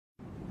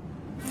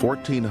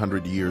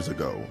1400 years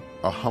ago,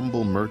 a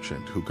humble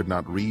merchant who could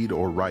not read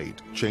or write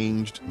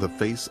changed the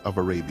face of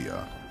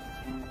Arabia.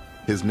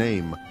 His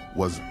name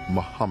was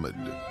Muhammad.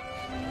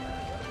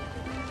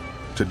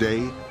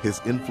 Today, his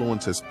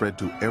influence has spread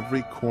to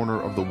every corner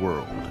of the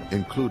world,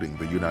 including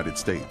the United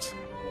States.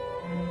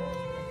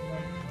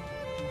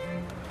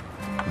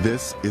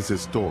 This is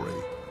his story,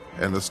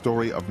 and the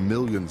story of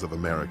millions of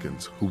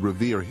Americans who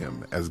revere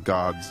him as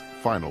God's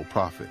final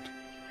prophet.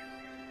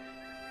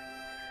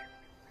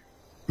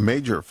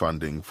 Major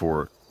funding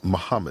for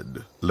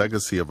Muhammad,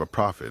 Legacy of a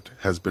Prophet,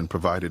 has been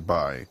provided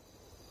by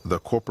the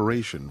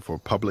Corporation for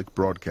Public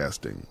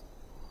Broadcasting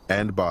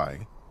and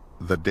by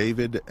the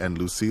David and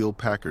Lucille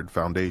Packard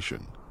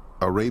Foundation,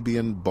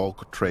 Arabian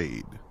Bulk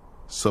Trade,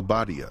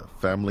 Sabadia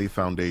Family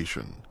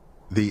Foundation,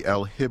 the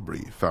El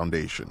Hibri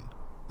Foundation,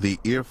 the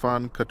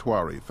Irfan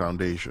Katwari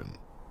Foundation,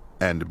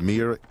 and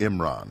Mir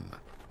Imran.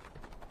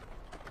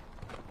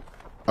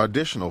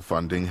 Additional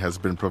funding has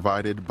been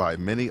provided by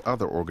many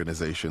other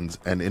organizations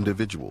and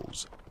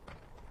individuals.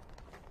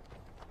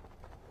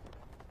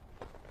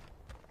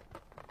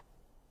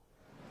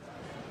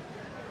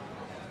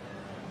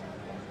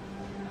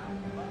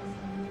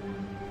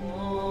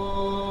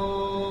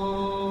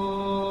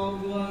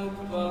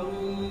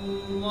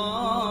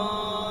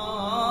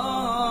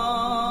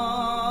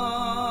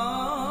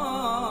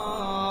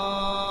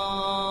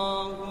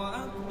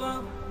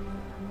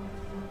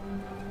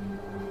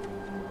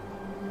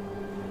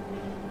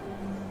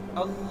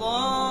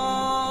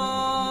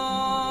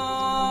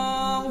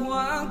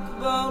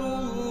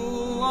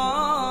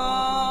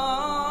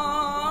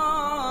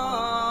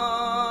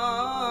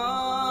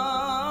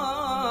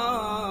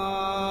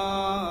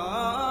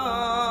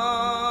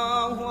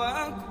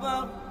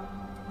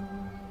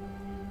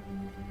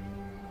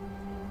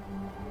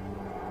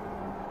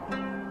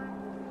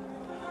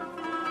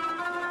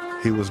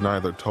 He was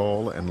neither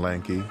tall and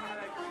lanky,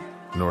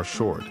 nor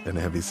short and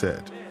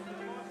heavy-set.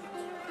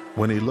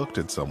 When he looked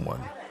at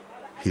someone,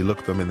 he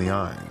looked them in the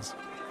eyes.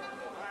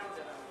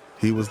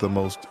 He was the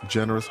most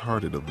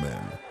generous-hearted of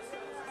men,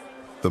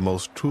 the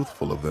most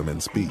truthful of them in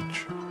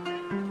speech,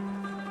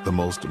 the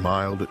most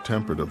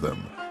mild-tempered of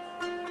them,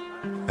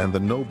 and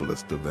the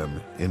noblest of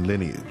them in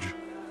lineage.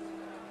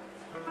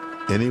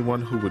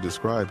 Anyone who would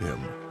describe him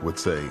would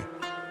say,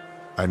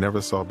 "I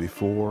never saw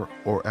before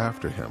or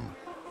after him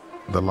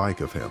the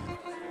like of him."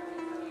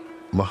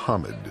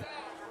 Muhammad,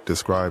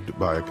 described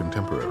by a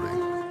contemporary.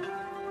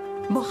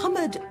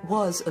 Muhammad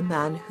was a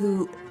man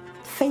who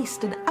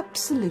faced an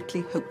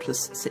absolutely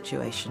hopeless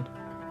situation.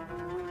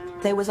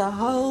 There was a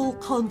whole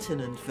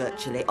continent,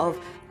 virtually, of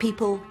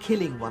people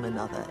killing one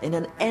another in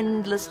an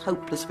endless,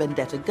 hopeless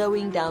vendetta,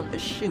 going down a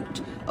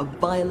chute of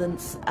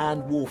violence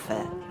and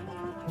warfare,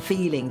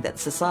 feeling that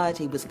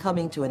society was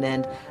coming to an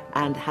end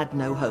and had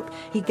no hope.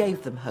 He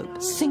gave them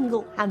hope,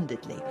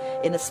 single-handedly.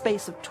 In a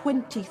space of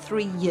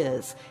 23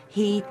 years,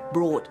 he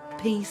brought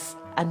peace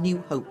and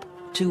new hope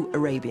to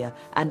Arabia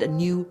and a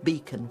new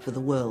beacon for the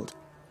world.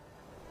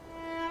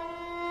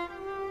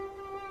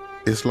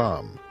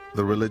 Islam,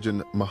 the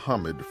religion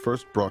Muhammad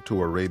first brought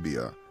to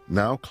Arabia,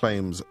 now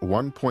claims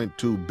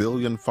 1.2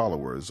 billion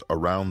followers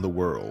around the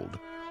world.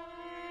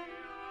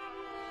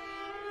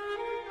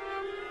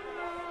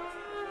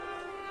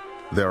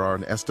 There are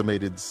an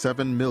estimated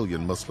 7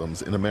 million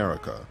Muslims in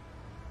America,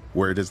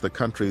 where it is the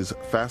country's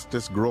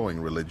fastest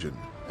growing religion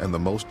and the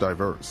most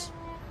diverse.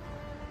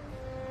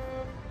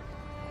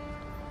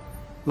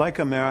 Like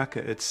America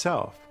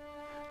itself,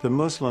 the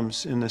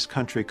Muslims in this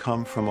country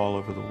come from all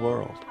over the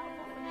world.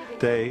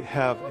 They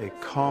have a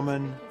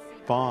common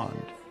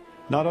bond,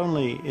 not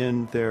only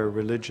in their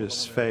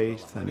religious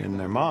faith and in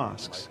their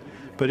mosques,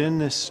 but in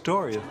this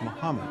story of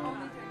Muhammad.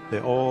 They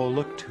all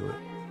look to it.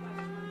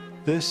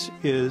 This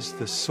is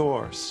the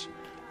source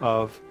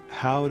of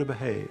how to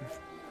behave,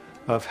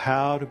 of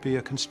how to be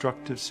a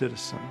constructive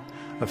citizen,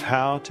 of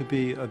how to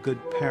be a good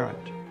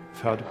parent,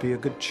 of how to be a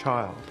good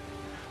child,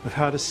 of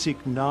how to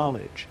seek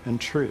knowledge and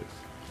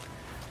truth.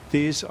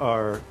 These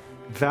are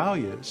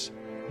values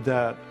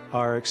that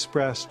are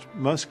expressed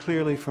most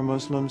clearly for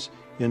Muslims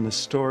in the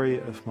story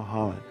of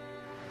Muhammad.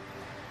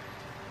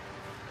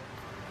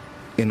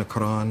 In the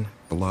Quran,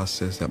 Allah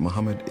says that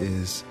Muhammad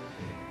is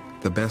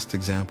the best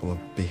example of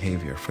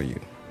behavior for you.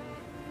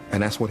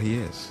 And that's what he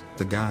is,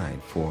 the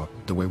guide for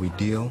the way we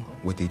deal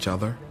with each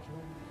other,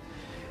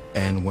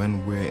 and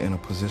when we're in a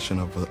position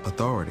of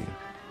authority,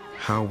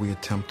 how we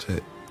attempt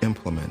to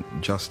implement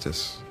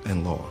justice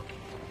and law.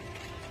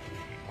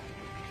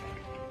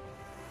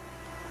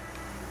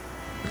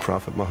 The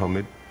Prophet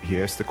Muhammad,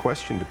 he asked the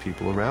question to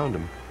people around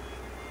him,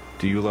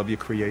 do you love your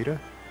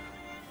Creator?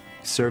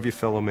 Serve your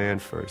fellow man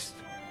first.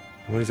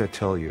 What does that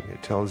tell you?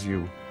 It tells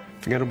you,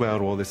 forget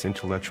about all this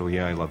intellectual,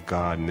 yeah, I love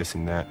God and this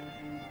and that.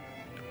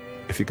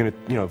 If you're going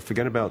to,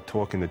 forget about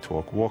talking the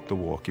talk, walk the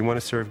walk. You want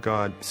to serve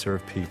God,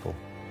 serve people.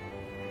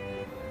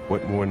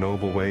 What more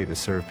noble way to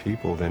serve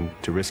people than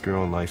to risk your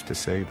own life to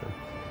save them?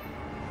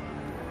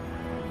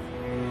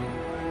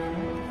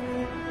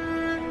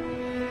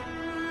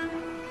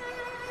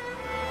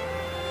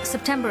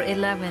 September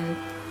 11th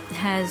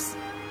has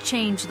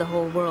changed the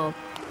whole world.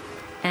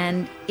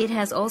 And it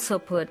has also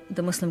put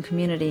the Muslim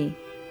community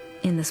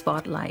in the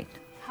spotlight.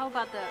 How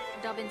about the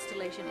dove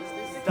installation?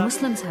 Is this...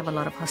 Muslims have a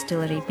lot of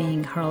hostility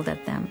being hurled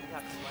at them.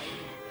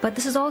 But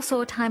this is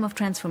also a time of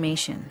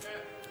transformation.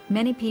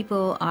 Many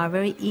people are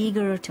very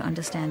eager to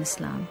understand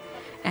Islam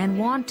and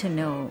want to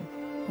know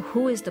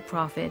who is the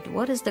Prophet,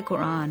 what is the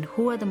Quran,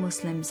 who are the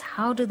Muslims,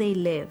 how do they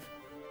live?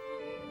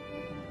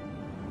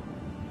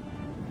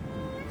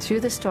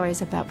 Through the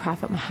stories about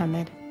Prophet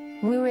Muhammad,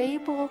 we were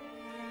able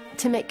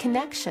to make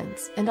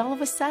connections, and all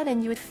of a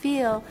sudden you would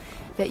feel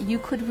that you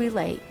could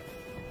relate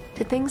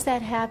to things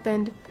that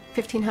happened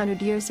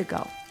 1,500 years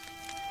ago,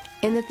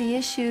 and that the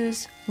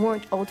issues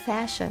weren't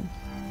old-fashioned,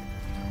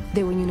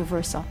 they were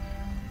universal.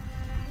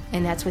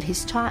 And that's what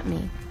he's taught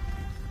me.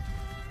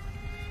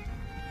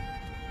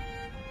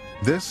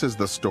 This is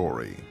the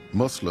story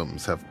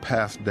Muslims have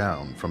passed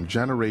down from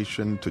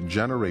generation to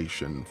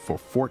generation for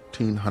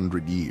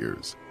 1,400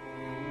 years.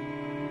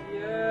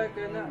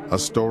 A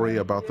story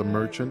about the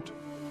merchant,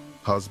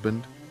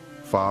 husband,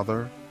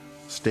 father,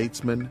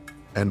 statesman,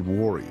 and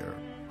warrior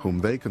whom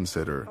they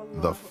consider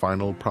the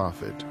final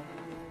prophet.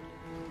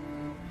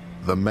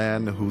 The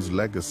man whose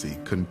legacy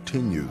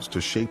continues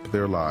to shape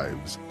their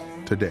lives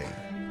today.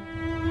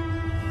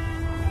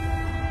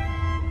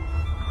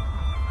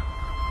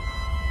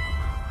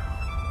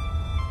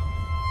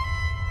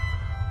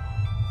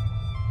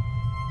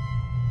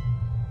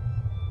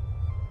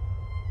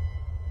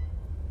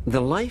 The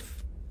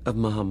life of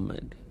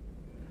Muhammad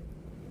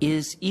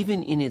is,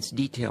 even in its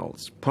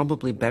details,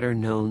 probably better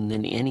known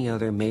than any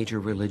other major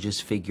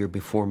religious figure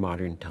before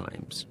modern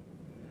times.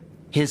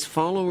 His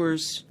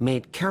followers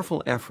made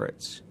careful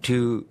efforts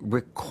to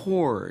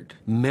record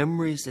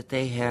memories that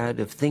they had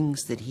of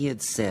things that he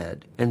had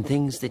said and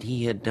things that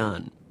he had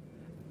done.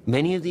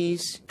 Many of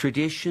these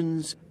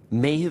traditions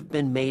may have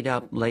been made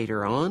up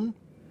later on,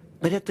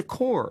 but at the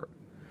core,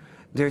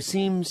 there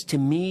seems to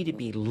me to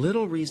be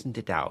little reason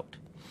to doubt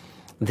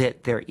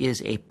that there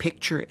is a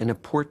picture and a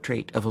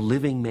portrait of a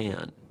living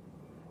man.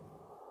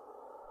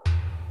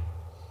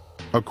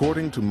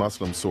 According to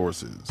Muslim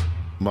sources,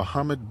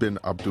 Muhammad bin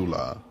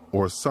Abdullah,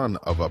 or son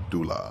of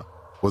Abdullah,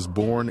 was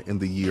born in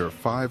the year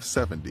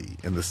 570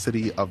 in the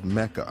city of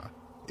Mecca,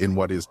 in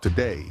what is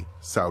today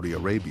Saudi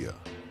Arabia.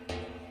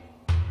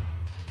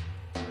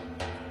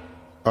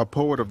 A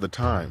poet of the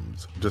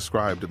times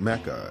described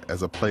Mecca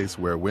as a place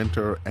where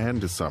winter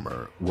and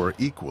summer were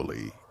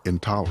equally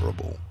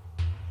intolerable.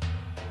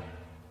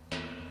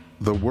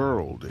 The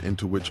world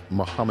into which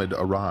Muhammad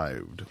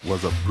arrived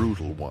was a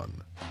brutal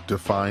one,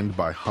 defined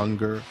by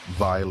hunger,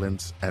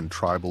 violence, and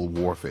tribal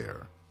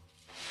warfare.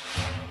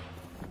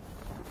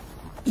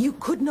 You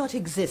could not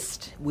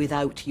exist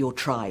without your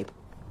tribe.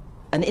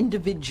 An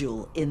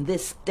individual in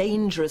this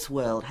dangerous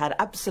world had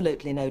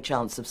absolutely no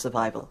chance of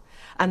survival.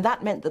 And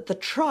that meant that the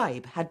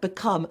tribe had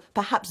become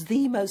perhaps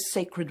the most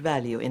sacred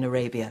value in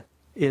Arabia.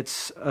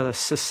 It's a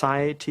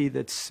society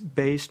that's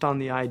based on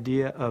the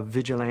idea of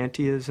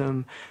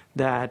vigilantism,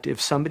 that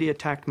if somebody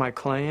attacked my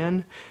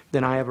clan,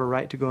 then I have a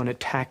right to go and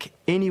attack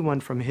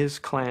anyone from his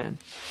clan.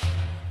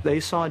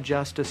 They saw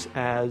justice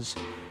as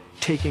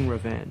taking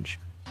revenge.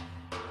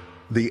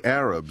 The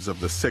Arabs of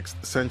the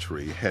 6th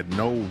century had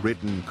no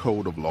written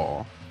code of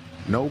law,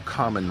 no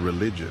common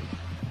religion,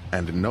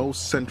 and no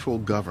central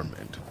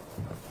government.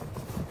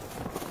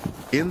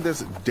 In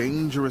this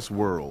dangerous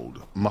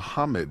world,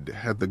 Muhammad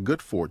had the good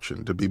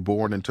fortune to be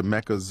born into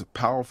Mecca's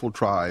powerful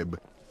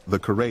tribe, the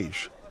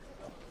Quraysh.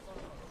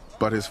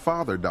 But his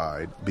father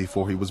died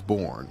before he was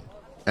born,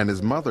 and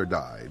his mother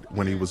died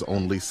when he was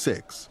only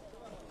 6.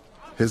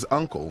 His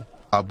uncle,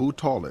 Abu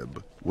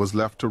Talib, was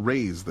left to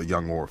raise the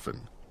young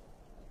orphan.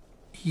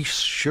 He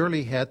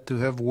surely had to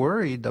have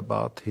worried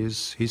about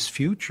his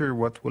future,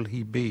 what will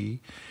he be?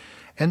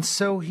 And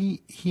so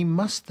he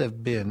must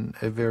have been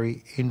a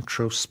very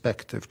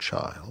introspective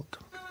child.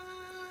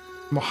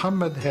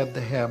 Muhammad had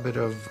the habit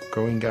of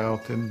going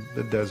out in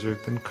the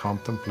desert and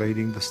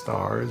contemplating the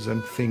stars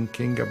and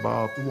thinking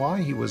about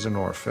why he was an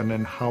orphan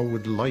and how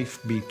would life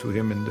be to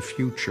him in the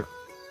future.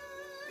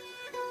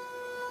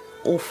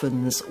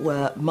 Orphans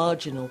were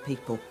marginal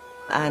people,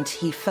 and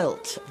he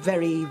felt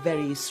very,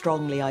 very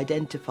strongly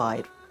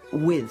identified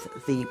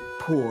with the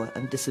poor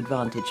and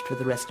disadvantaged for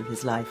the rest of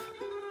his life.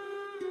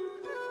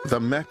 The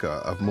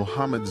Mecca of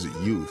Muhammad's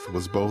youth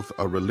was both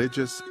a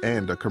religious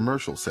and a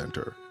commercial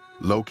center,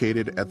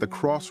 located at the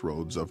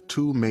crossroads of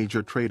 2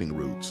 major trading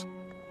routes.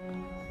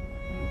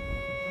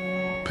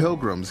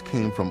 Pilgrims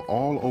came from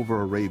all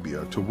over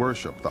Arabia to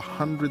worship the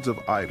hundreds of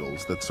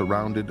idols that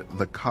surrounded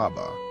the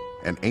Kaaba,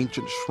 an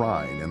ancient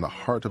shrine in the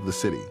heart of the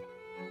city.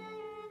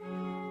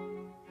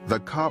 The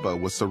Kaaba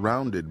was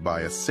surrounded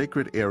by a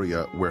sacred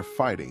area where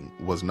fighting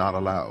was not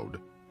allowed.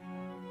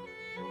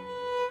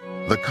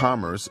 The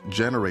commerce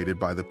generated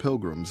by the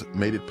pilgrims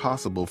made it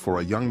possible for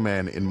a young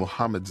man in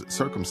Muhammad's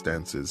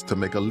circumstances to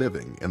make a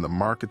living in the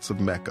markets of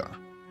Mecca.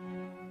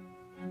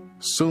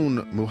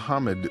 Soon,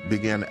 Muhammad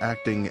began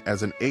acting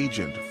as an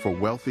agent for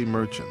wealthy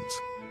merchants,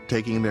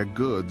 taking their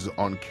goods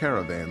on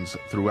caravans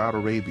throughout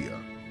Arabia.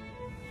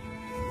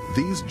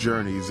 These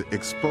journeys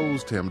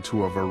exposed him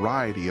to a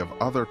variety of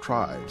other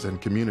tribes and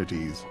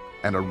communities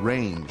and a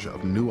range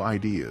of new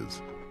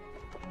ideas.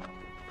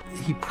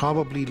 He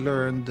probably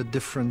learned the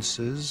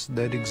differences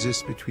that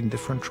exist between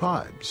different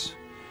tribes,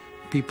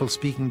 people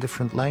speaking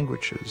different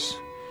languages.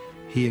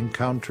 He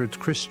encountered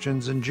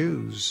Christians and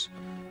Jews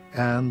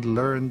and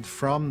learned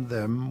from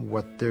them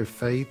what their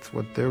faith,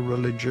 what their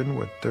religion,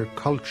 what their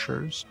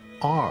cultures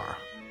are.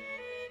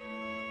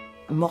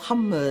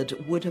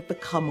 Muhammad would have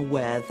become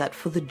aware that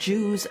for the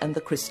Jews and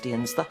the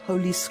Christians, the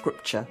Holy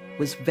Scripture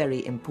was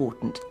very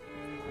important.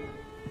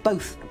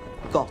 Both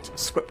got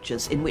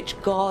scriptures in which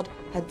God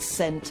had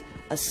sent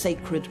a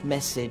sacred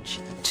message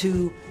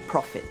to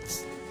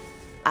prophets.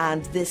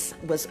 And this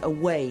was a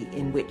way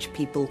in which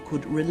people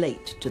could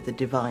relate to the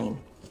divine.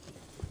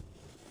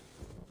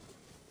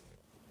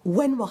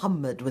 When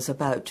Muhammad was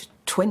about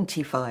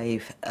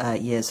 25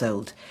 years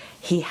old,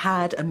 he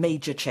had a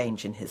major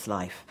change in his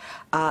life.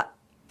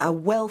 A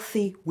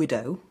wealthy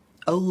widow,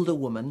 older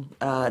woman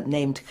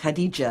named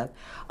Khadija,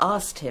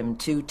 asked him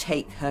to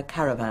take her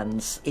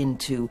caravans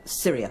into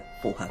Syria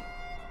for her.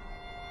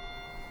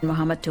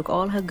 Muhammad took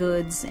all her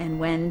goods and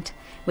went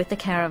with the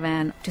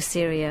caravan to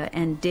Syria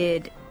and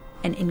did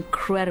an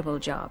incredible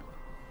job.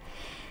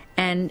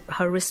 And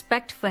her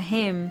respect for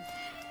him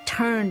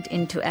turned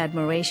into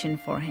admiration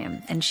for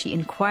him, and she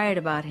inquired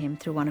about him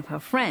through one of her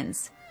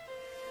friends.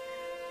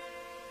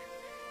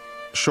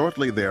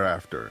 Shortly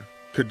thereafter,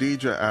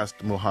 Khadija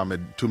asked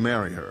Muhammad to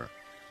marry her.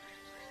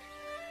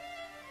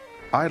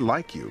 "I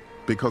like you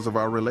because of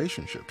our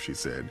relationship," she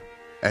said,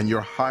 "and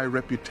your high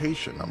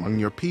reputation among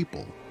your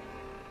people,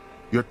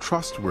 your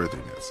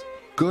trustworthiness,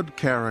 good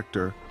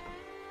character,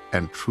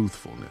 and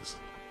truthfulness."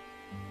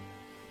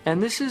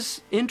 And this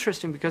is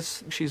interesting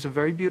because she's a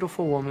very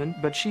beautiful woman,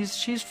 but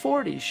she's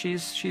 40.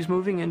 She's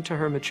moving into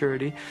her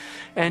maturity,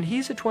 and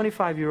he's a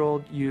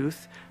 25-year-old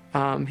youth.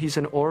 He's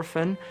an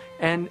orphan,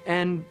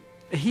 and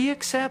he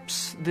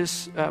accepts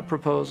this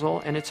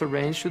proposal, and it's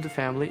arranged through the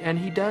family, and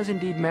he does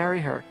indeed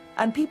marry her.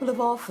 And people have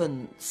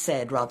often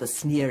said, rather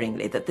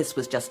sneeringly, that this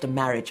was just a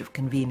marriage of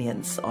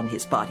convenience on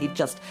his part. He'd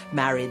just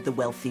married the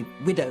wealthy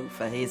widow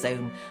for his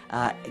own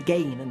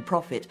gain and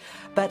profit.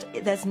 But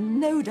there's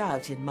no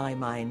doubt in my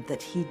mind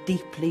that he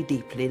deeply,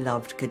 deeply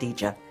loved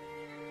Khadija.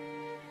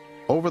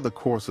 Over the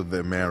course of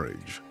their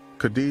marriage,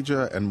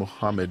 Khadija and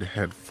Muhammad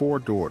had 4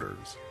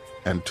 daughters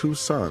and 2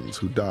 sons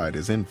who died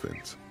as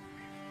infants.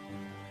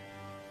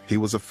 He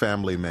was a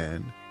family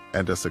man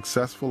and a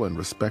successful and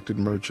respected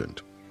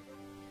merchant.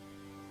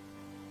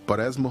 But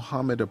as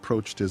Muhammad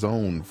approached his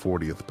own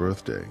 40th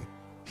birthday,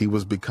 he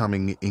was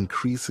becoming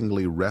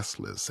increasingly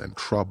restless and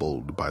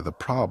troubled by the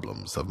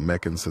problems of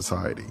Meccan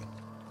society.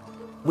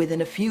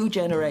 Within a few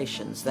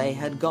generations, they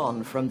had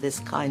gone from this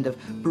kind of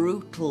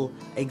brutal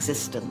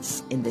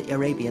existence in the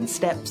Arabian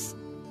steppes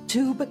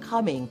to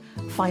becoming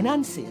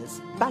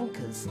financiers,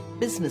 bankers,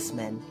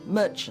 businessmen,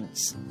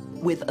 merchants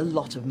with a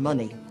lot of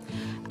money.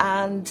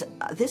 And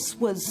this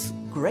was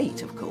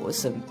great, of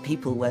course, and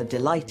people were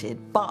delighted,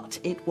 but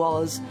it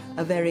was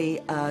a very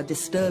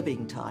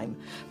disturbing time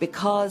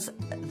because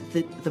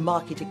the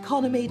market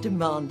economy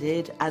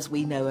demanded, as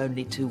we know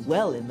only too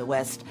well in the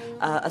West,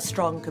 a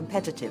strong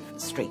competitive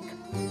streak.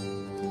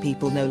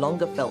 People no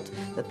longer felt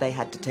that they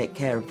had to take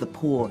care of the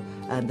poor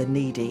and the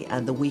needy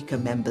and the weaker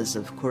members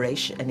of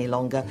Quraysh any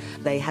longer.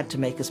 They had to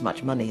make as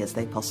much money as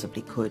they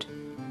possibly could.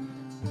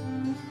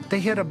 They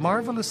had a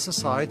marvelous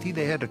society,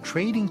 they had a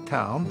trading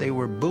town, they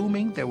were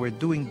booming, they were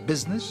doing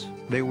business,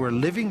 they were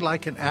living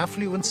like an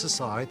affluent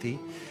society.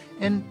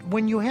 And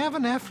when you have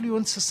an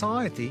affluent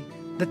society,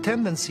 the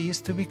tendency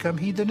is to become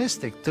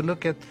hedonistic, to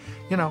look at,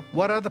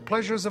 what are the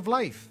pleasures of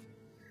life?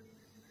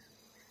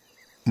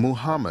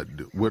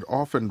 Muhammad would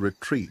often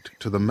retreat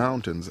to the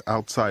mountains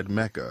outside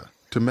Mecca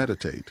to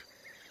meditate.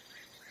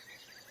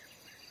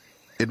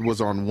 It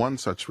was on one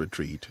such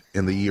retreat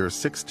in the year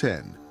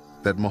 610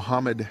 that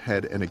Muhammad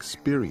had an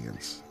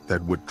experience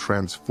that would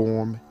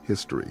transform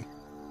history.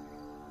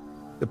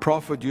 The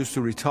Prophet used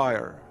to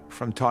retire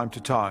from time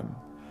to time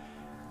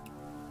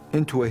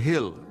into a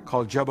hill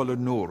called Jabal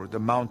al-Nur, the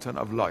mountain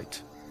of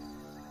light.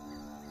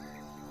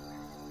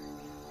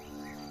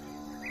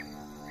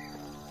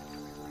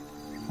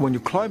 When you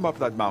climb up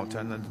that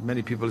mountain, and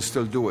many people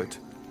still do it,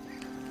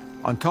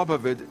 on top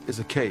of it is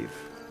a cave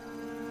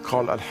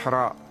called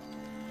Al-Hira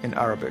in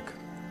Arabic,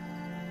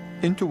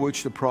 into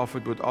which the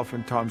Prophet would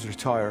oftentimes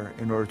retire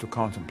in order to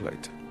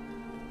contemplate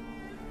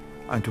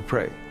and to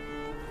pray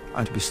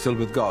and to be still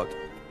with God.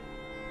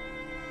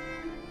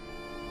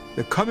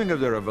 The coming of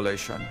the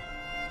revelation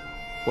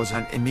was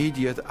an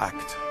immediate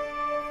act.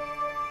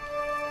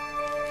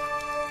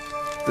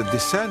 The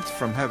descent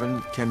from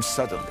heaven came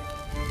suddenly.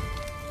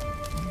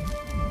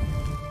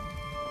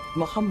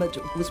 Muhammad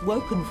was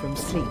woken from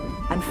sleep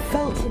and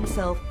felt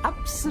himself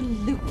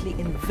absolutely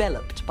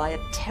enveloped by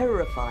a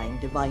terrifying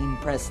divine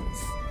presence.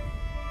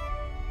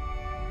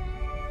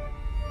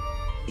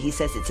 He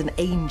says it's an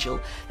angel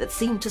that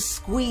seemed to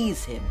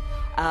squeeze him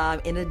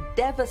in a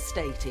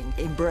devastating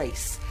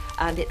embrace,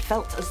 and it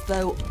felt as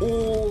though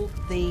all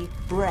the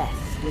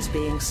breath was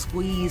being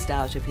squeezed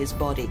out of his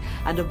body,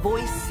 and a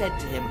voice said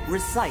to him,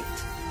 "Recite."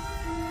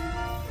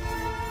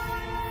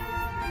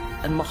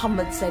 And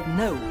Muhammad said,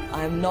 "No,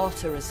 I am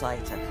not a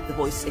reciter." The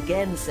voice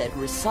again said,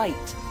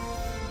 "Recite.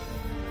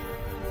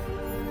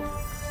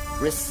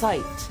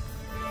 Recite."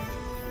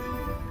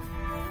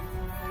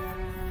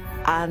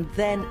 And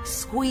then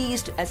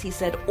squeezed, as he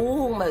said,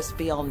 almost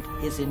beyond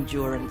his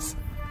endurance,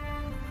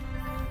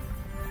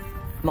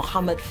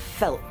 Muhammad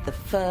felt the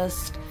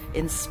first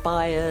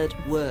inspired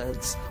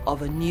words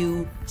of a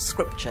new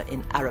scripture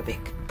in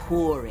Arabic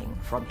pouring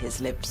from his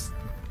lips.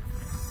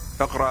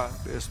 اقرأ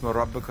باسم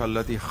ربك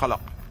الذي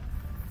خلق.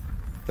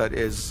 That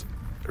is,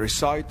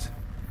 recite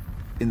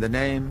in the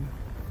name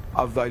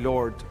of thy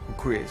Lord who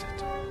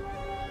created.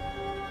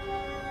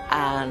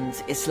 And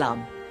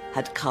Islam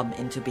had come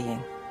into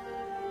being.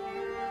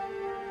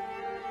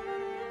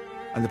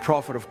 And the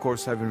Prophet, of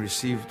course, having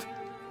received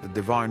the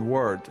divine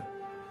word,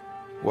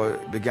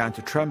 began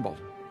to tremble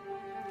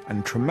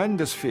and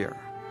tremendous fear,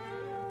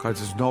 because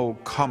there's no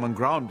common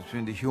ground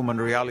between the human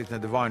reality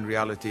and the divine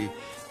reality.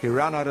 He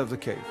ran out of the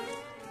cave.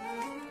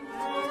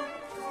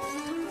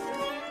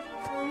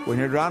 When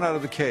he ran out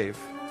of the cave,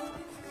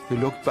 he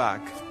looked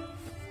back,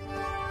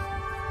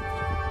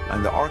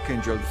 and the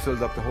archangel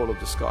filled up the whole of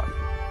the sky.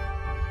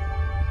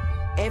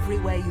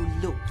 Everywhere you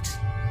looked,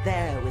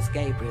 there was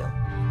Gabriel.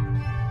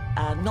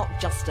 Not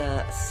just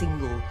a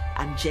single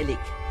angelic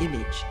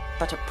image,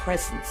 but a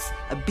presence,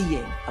 a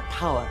being, a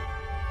power.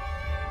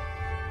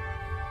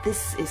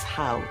 This is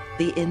how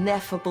the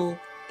ineffable,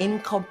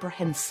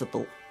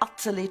 incomprehensible,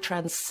 utterly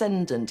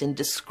transcendent,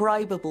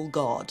 indescribable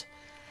God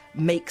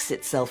makes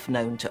itself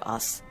known to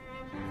us.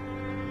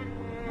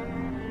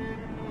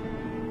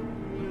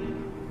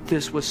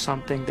 This was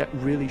something that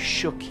really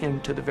shook him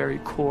to the very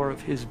core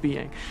of his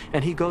being.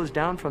 And he goes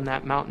down from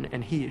that mountain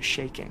and he is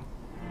shaking.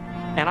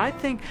 And I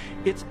think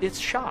it's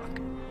shock.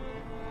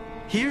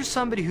 Here's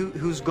somebody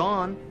who's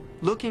gone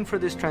looking for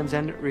this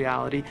transcendent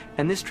reality,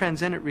 and this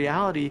transcendent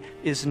reality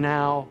is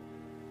now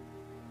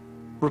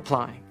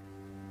replying.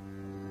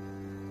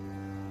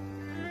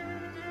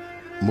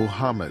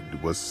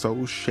 Muhammad was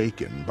so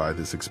shaken by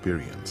this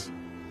experience,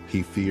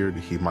 he feared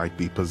he might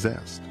be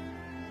possessed.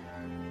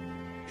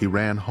 He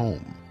ran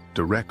home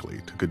directly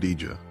to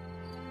Khadija.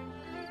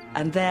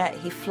 And there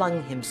he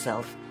flung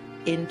himself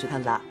into her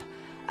lap,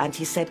 and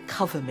he said,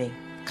 cover me,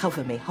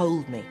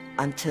 hold me,"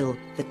 until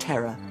the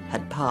terror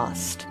had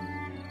passed.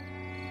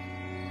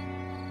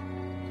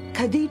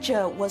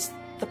 Khadija was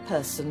the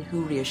person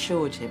who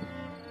reassured him.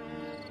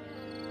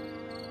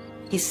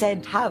 He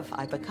said, "Have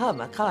I become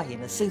a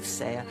kahin, a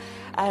soothsayer?"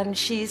 And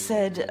she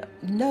said,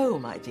 "No,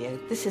 my dear,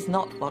 this is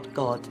not what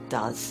God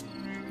does.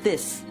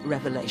 This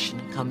revelation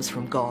comes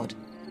from God."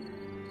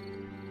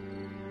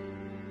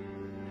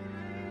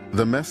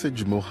 The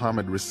message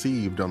Muhammad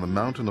received on the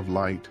Mountain of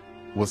Light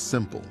was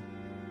simple.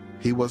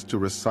 He was to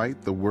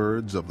recite the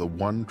words of the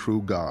one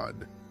true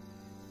God.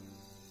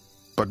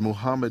 But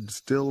Muhammad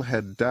still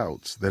had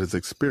doubts that his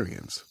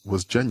experience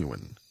was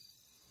genuine.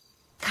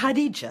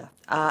 Khadija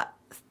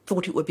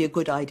thought it would be a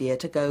good idea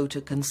to go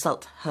to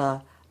consult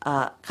her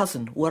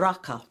cousin,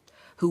 Waraka,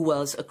 who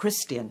was a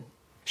Christian.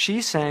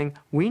 She's saying,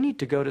 we need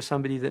to go to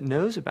somebody that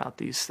knows about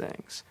these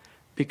things.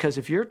 Because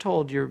if you're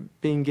told you're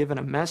being given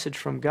a message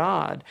from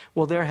God,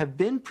 well, there have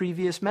been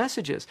previous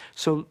messages.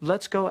 So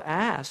let's go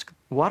ask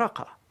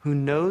Waraka, who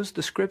knows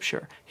the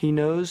scripture. He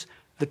knows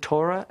the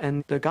Torah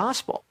and the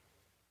gospel.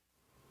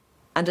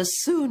 And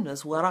as soon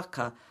as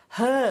Waraka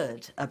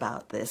heard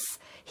about this,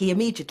 he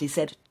immediately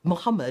said,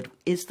 Muhammad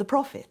is the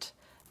prophet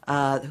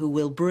who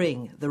will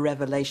bring the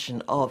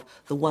revelation of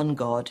the one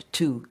God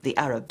to the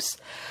Arabs.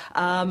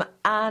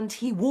 And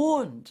he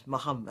warned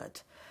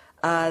Muhammad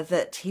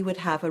that he would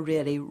have a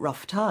really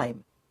rough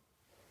time.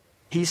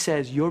 He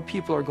says, your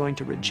people are going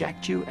to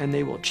reject you and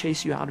they will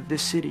chase you out of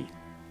this city.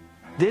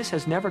 This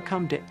has never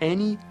come to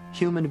any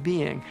human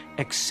being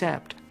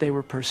except they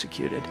were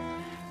persecuted,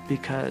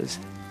 because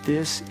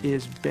this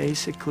is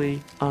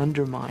basically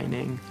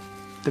undermining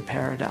the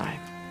paradigm.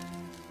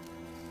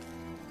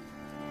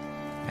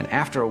 And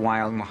after a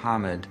while,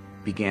 Muhammad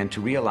began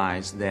to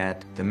realize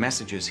that the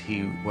messages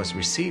he was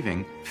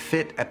receiving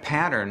fit a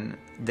pattern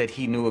that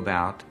he knew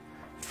about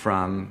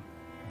from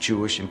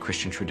Jewish and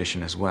Christian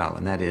tradition as well,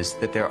 and that is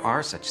that there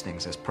are such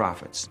things as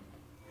prophets.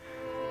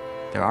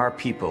 There are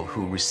people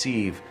who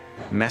receive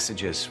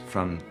messages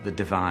from the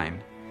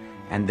divine,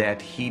 and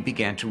that he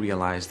began to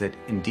realize that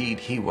indeed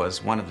he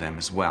was one of them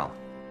as well.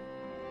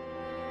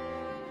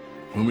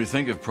 When we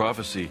think of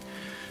prophecy,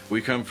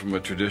 we come from a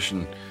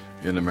tradition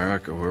in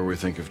America where we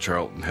think of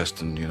Charlton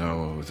Heston, you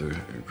know, with a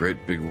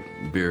great big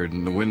beard,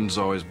 and the wind's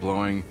always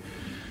blowing,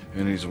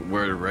 and he's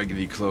wearing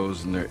raggedy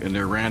clothes, and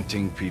they're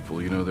ranting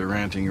people, you know, they're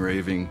ranting,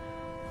 raving.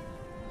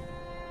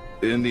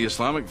 In the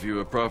Islamic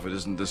view, a prophet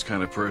isn't this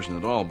kind of person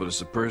at all, but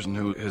it's a person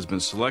who has been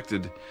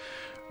selected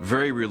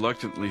very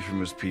reluctantly from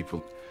his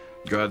people.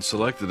 God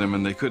selected him,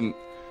 and they couldn't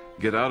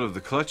get out of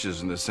the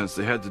clutches in a sense.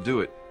 They had to do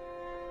it.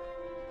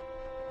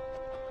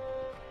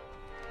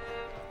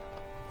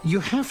 You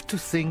have to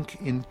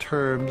think in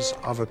terms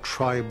of a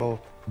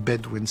tribal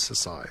Bedouin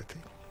society.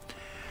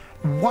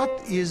 What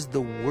is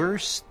the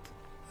worst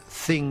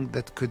thing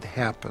that could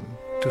happen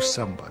to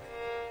somebody?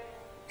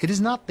 It is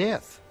not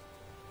death.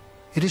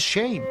 It is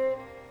shame.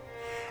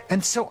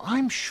 And so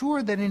I'm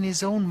sure that in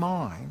his own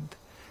mind,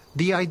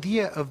 the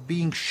idea of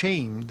being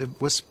shamed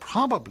was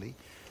probably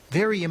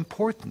very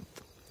important.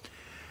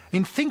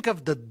 And think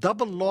of the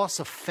double loss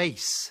of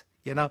face.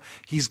 You know,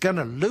 he's going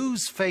to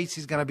lose face,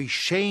 he's going to be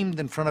shamed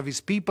in front of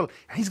his people,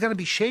 and he's going to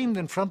be shamed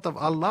in front of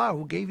Allah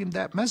who gave him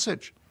that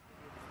message.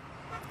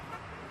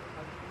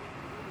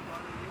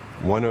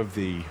 One of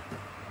the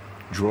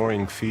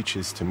drawing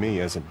features to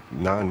me as a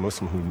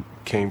non-Muslim who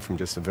came from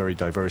just a very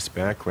diverse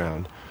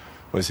background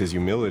was his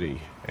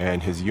humility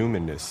and his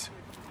humanness.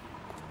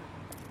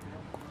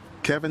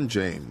 Kevin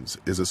James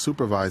is a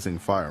supervising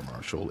fire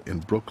marshal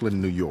in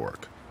Brooklyn, New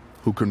York,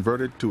 who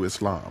converted to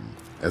Islam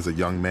as a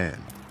young man.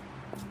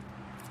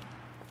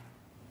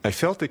 I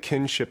felt a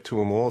kinship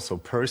to him also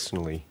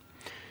personally,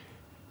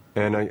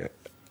 and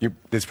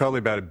there's probably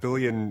about 1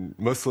 billion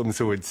Muslims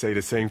who would say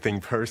the same thing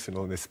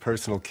personal, this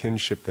personal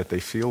kinship that they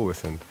feel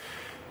with him.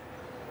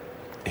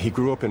 He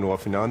grew up an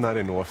orphan. Now, I'm not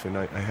an orphan.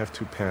 I have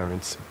 2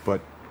 parents,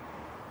 but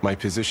my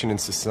position in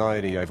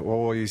society, I've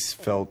always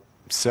felt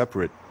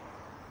separate.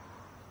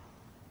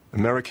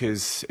 America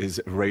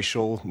is a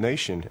racial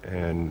nation,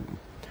 and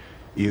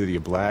either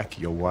you're black,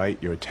 you're white,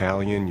 you're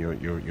Italian,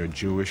 you're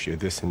Jewish, you're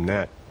this and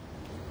that.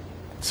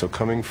 So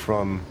coming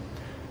from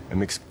a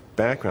mixed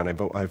background,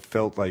 I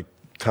felt like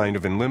kind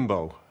of in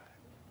limbo.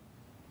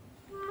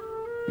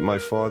 My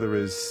father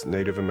is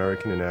Native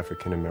American and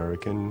African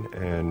American,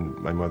 and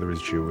my mother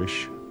is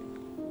Jewish.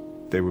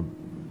 They were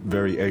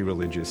very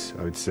a-religious,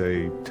 I would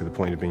say, to the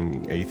point of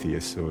being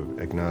atheists or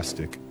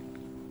agnostic.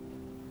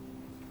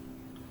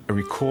 I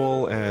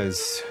recall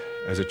as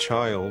a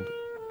child,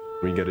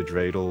 we get a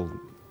dreidel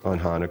on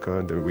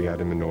Hanukkah, that we had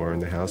a menorah in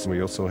the house, and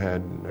we also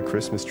had a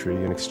Christmas tree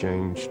and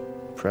exchanged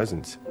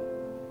presents.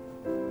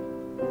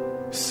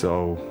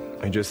 So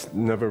I just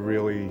never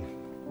really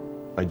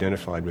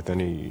identified with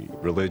any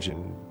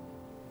religion.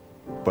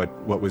 But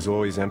what was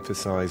always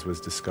emphasized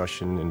was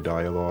discussion and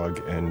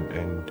dialogue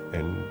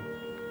and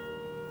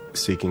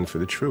seeking for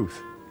the truth.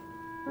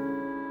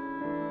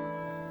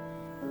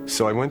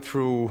 So I went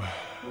through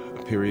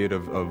a period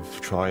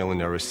of trial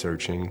and error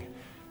searching,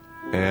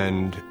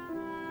 and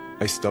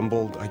I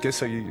stumbled, I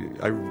guess I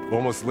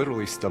almost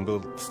literally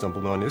stumbled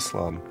on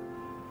Islam.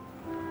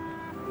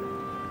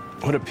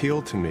 What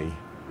appealed to me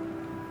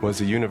was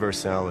the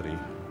universality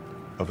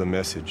of the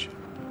message.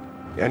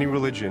 Any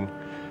religion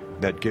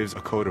that gives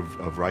a code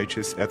of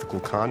righteous, ethical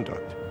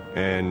conduct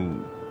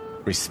and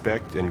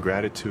respect and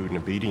gratitude and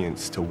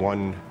obedience to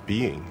one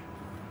being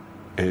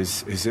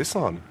is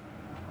Islam.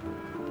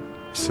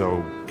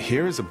 So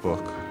here is a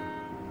book,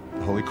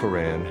 the Holy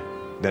Quran,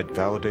 that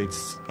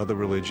validates other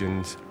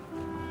religions,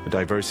 the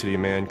diversity of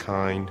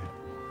mankind,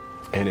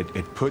 and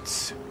it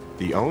puts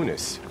the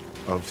onus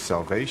of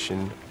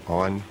salvation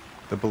on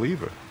the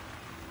believer.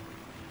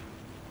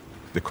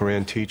 The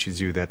Quran teaches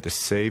you that the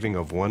saving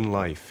of one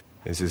life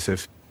is as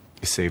if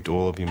you saved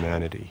all of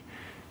humanity.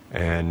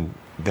 And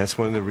that's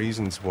one of the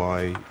reasons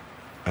why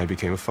I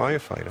became a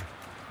firefighter.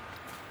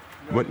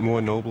 What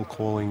more noble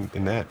calling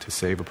than that, to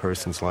save a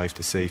person's life,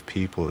 to save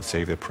people, to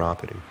save their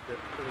property?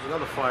 There was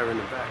another fire in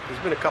the back.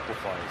 There's been a couple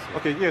fires.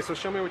 Okay, yeah, so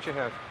show me what you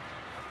have.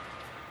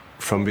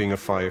 From being a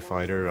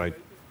firefighter, I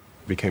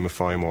became a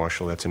fire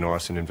marshal. That's an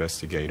arson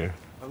investigator.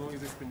 How long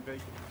has this been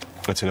vacant?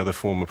 That's another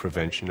form of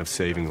prevention, of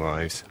saving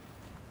lives.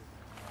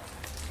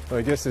 Well,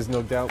 I guess there's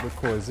no doubt what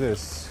caused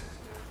this.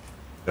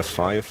 A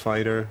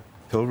firefighter,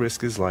 he'll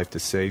risk his life to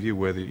save you,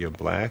 whether you're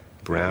black,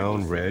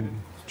 brown, red,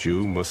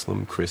 Jew,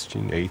 Muslim,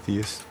 Christian,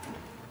 atheist.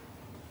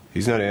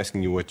 He's not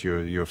asking you what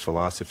your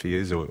philosophy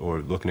is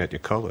or looking at your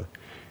color.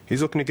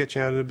 He's looking to get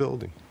you out of the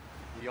building.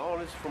 The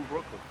owner's from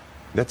Brooklyn.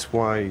 That's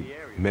why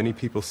many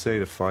people say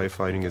that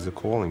firefighting is a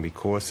calling,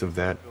 because of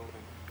that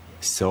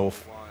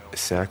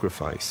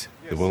self-sacrifice,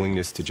 the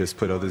willingness to just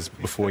put others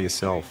before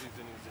yourself.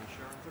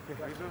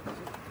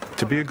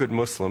 To be a good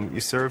Muslim, you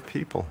serve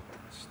people.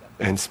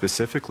 And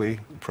specifically,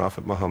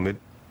 Prophet Muhammad,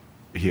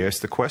 he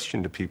asked the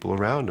question to people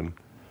around him,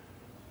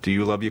 do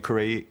you love your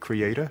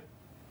Creator?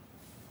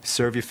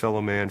 Serve your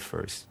fellow man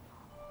first.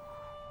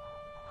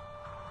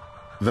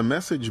 The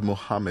message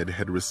Muhammad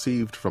had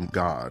received from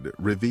God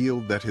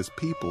revealed that his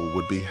people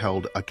would be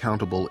held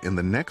accountable in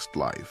the next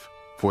life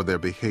for their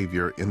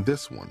behavior in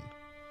this one.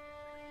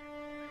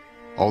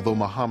 Although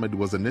Muhammad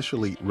was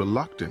initially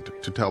reluctant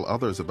to tell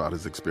others about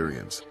his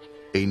experience,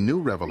 a new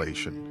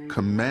revelation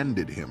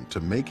commanded him to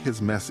make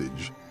his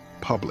message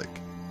public.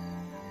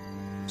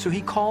 So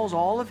he calls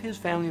all of his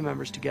family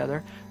members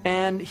together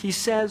and he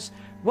says,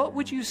 what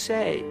would you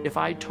say if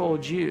I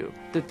told you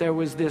that there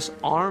was this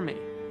army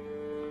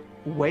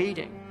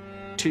waiting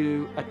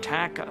to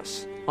attack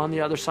us on the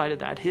other side of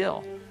that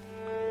hill?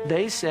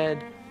 They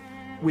said,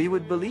 we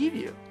would believe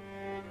you.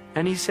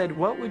 And he said,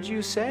 what would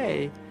you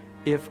say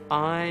if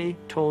I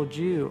told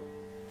you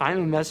I'm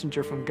a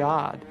messenger from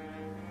God?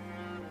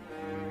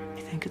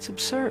 I think it's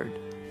absurd.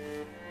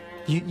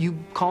 You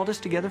called us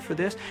together for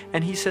this?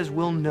 And he says,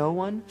 will no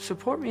one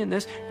support me in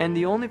this? And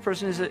the only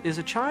person is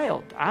a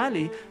child,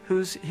 Ali,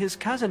 who's his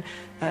cousin,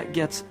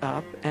 gets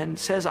up and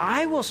says,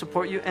 I will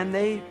support you. And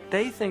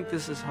they think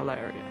this is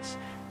hilarious,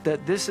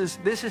 that this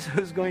is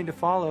who's going to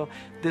follow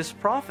this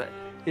prophet.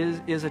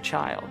 Is a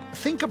child.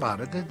 Think about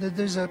it.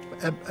 There's a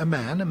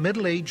man, a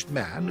middle-aged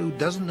man, who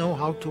doesn't know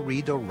how to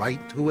read or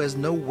write, who has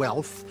no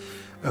wealth,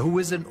 who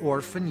is an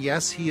orphan.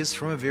 Yes, he is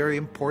from a very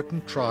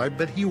important tribe,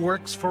 but he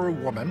works for a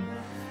woman.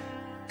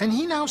 And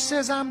he now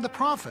says, I'm the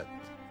prophet.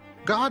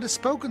 God has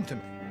spoken to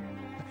me.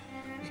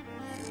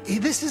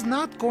 This is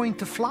not going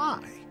to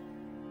fly.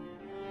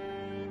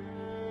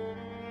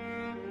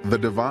 The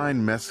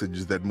divine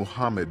message that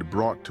Muhammad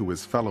brought to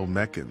his fellow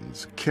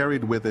Meccans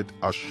carried with it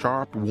a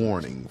sharp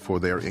warning for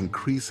their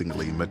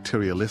increasingly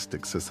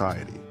materialistic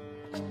society.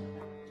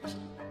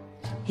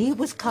 He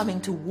was coming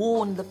to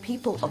warn the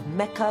people of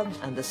Mecca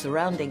and the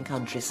surrounding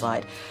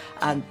countryside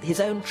and his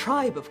own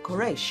tribe of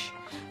Quraysh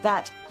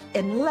that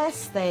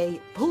unless they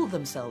pulled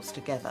themselves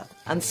together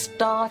and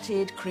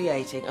started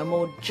creating a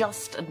more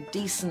just and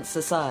decent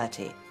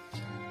society,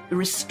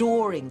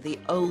 restoring the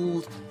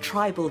old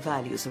tribal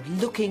values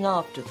of looking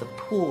after the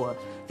poor,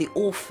 the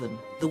orphan,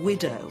 the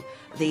widow,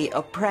 the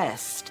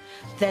oppressed,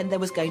 then there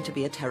was going to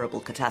be a terrible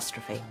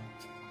catastrophe.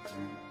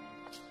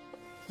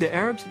 The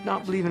Arabs did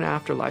not believe in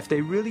afterlife. They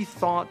really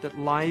thought that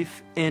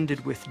life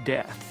ended with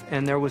death,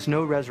 and there was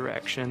no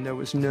resurrection, there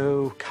was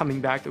no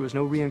coming back, there was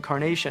no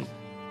reincarnation.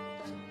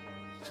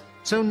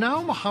 So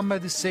now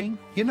Muhammad is saying,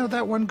 you know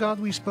that one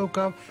God we spoke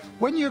of?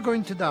 When you're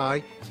going to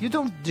die, you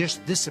don't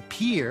just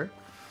disappear,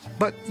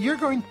 but you're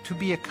going to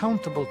be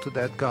accountable to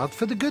that God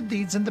for the good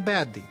deeds and the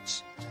bad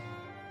deeds.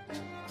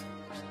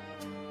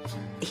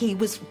 He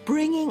was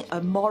bringing a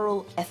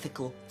moral,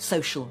 ethical,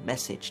 social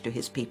message to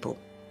his people,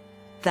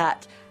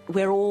 that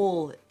we're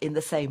all in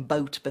the same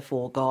boat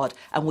before God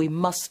and we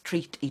must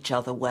treat each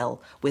other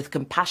well with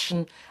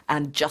compassion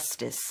and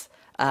justice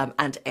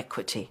and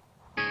equity.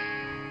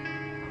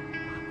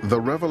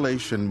 The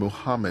revelation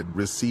Muhammad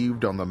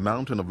received on the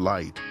Mountain of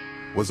Light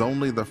was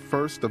only the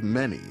first of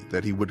many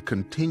that he would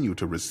continue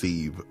to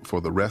receive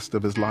for the rest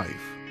of his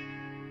life.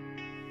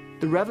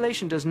 The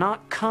revelation does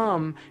not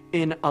come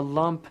in a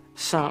lump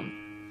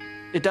sum.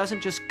 It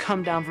doesn't just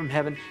come down from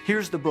heaven,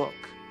 here's the book,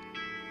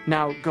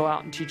 now go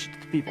out and teach it to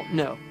the people.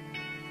 No.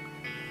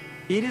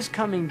 It is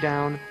coming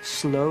down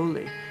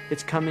slowly.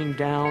 It's coming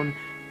down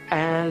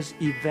as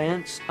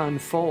events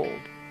unfold.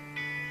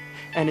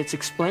 And it's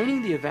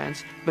explaining the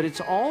events, but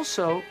it's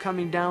also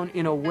coming down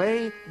in a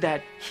way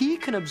that he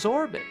can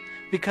absorb it.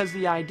 Because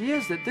the idea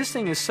is that this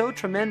thing is so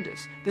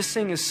tremendous, this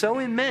thing is so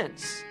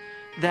immense,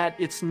 that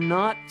it's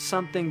not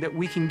something that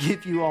we can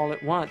give you all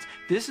at once.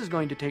 This is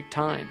going to take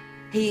time.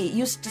 He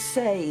used to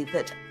say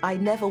that I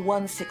never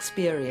once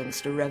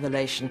experienced a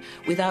revelation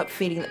without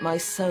feeling that my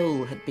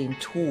soul had been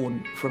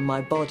torn from my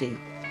body.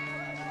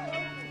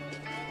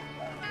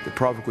 The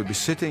Prophet could be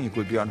sitting, he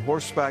could be on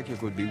horseback, he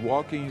could be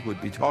walking, he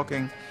could be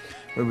talking,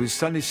 but he was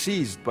suddenly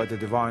seized by the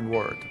divine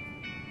word.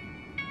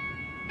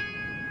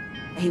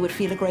 He would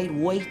feel a great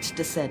weight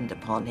descend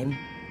upon him.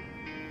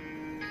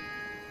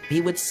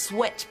 He would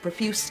sweat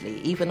profusely,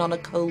 even on a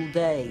cold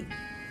day.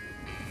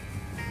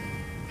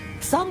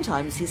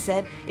 Sometimes, he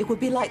said, it would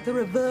be like the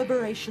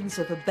reverberations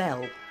of a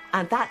bell,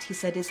 and that, he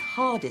said, is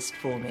hardest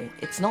for me.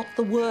 It's not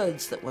the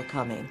words that were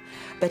coming,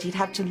 but he'd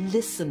have to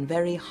listen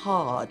very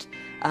hard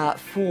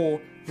for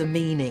the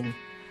meaning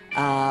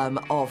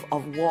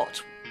of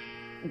what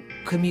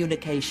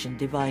communication,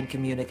 divine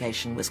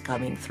communication, was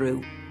coming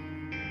through.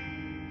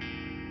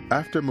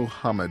 After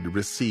Muhammad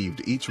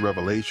received each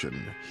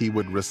revelation, he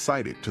would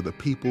recite it to the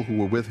people who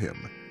were with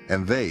him,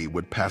 and they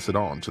would pass it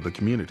on to the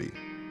community.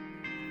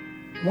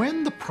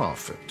 When the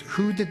Prophet,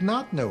 who did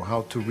not know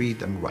how to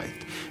read and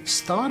write,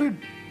 started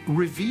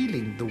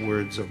revealing the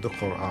words of the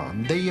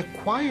Quran, they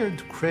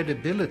acquired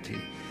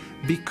credibility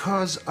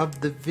because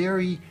of the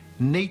very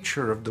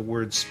nature of the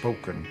words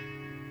spoken.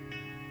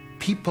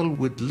 People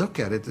would look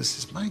at it and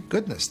say, my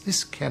goodness,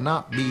 this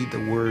cannot be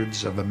the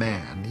words of a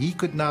man. He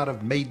could not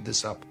have made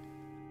this up.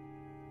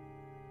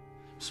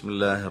 بسم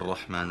الله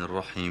الرحمن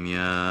الرحيم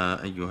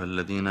يا أيها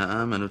الذين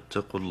آمنوا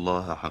اتقوا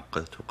الله حق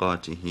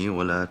تقاته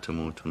ولا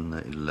تموتن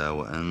إلا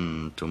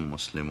وأنتم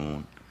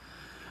مسلمون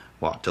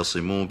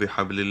واعتصموا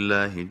بحبل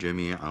الله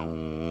جميعا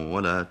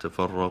ولا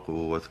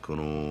تفرقوا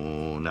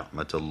واذكروا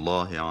نعمة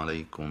الله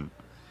عليكم.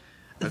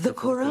 The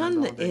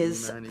Quran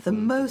is the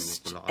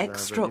most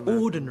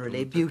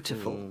extraordinarily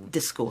beautiful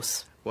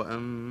discourse.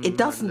 It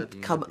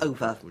doesn't come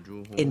over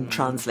in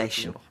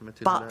translation,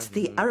 but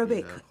the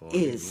Arabic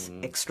is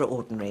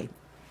extraordinary.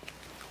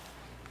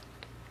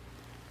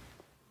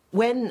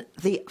 When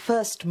the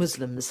first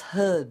Muslims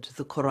heard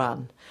the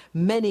Quran,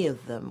 many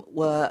of them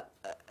were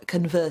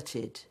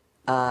converted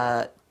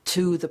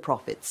to the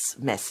Prophet's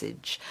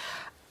message,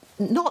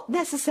 not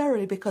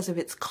necessarily because of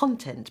its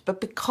content, but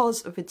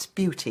because of its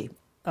beauty.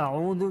 That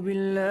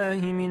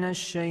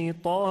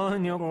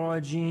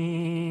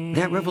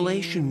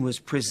revelation was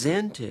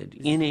presented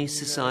in a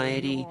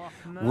society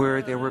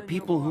where there were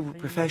people who were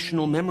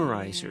professional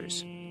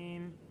memorizers.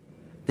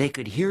 They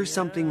could hear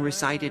something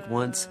recited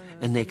once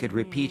and they could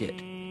repeat it.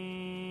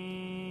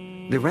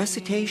 The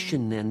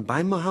recitation then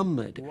by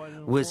Muhammad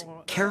was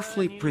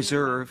carefully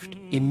preserved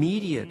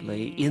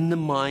immediately in the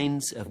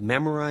minds of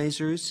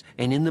memorizers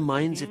and in the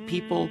minds of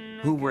people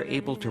who were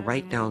able to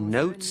write down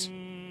notes.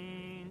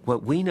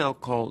 What we now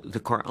call the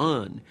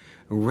Quran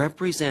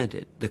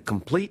represented the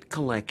complete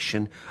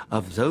collection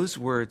of those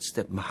words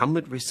that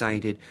Muhammad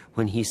recited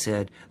when he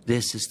said,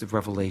 "This is the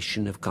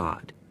revelation of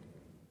God."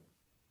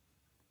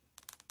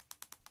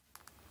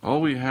 All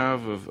we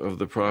have of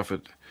the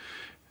Prophet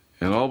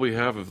and all we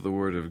have of the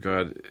Word of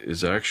God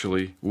is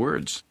actually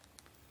words.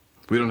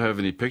 We don't have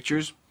any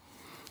pictures.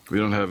 We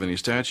don't have any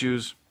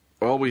statues.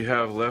 All we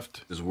have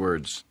left is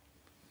words.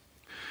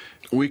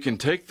 We can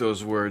take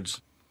those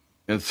words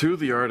and through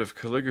the art of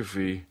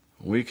calligraphy,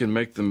 we can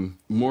make them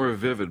more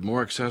vivid,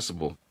 more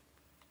accessible.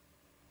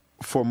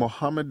 For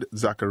Muhammad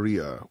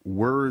Zakaria,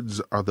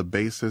 words are the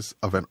basis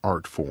of an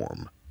art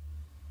form.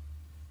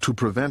 To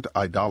prevent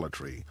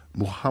idolatry,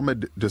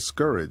 Muhammad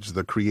discouraged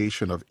the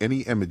creation of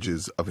any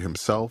images of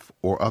himself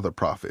or other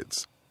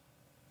prophets.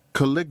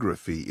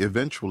 Calligraphy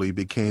eventually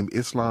became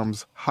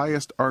Islam's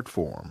highest art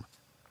form.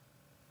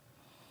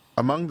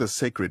 Among the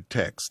sacred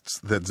texts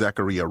that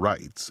Zakaria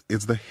writes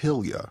is the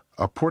Hilya,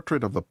 a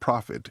portrait of the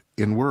Prophet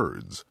in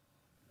words.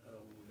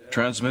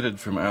 Transmitted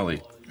from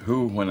Ali,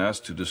 who, when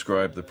asked to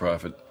describe the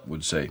Prophet,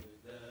 would say,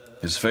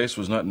 "His face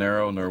was not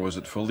narrow, nor was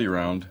it fully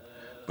round,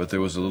 but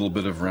there was a little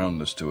bit of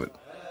roundness to it.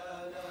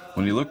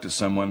 When he looked at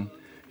someone,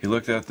 he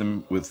looked at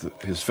them with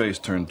his face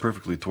turned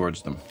perfectly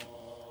towards them.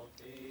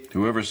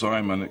 Whoever saw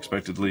him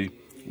unexpectedly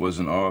was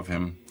in awe of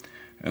him,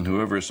 and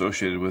whoever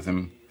associated with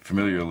him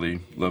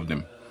familiarly loved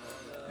him.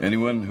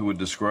 Anyone who would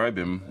describe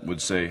him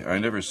would say, 'I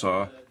never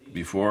saw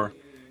before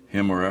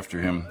him or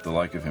after him the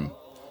like of him.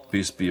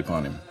 Peace be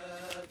upon him.'"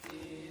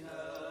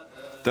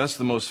 That's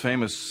the most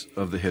famous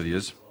of the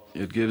Hilyas.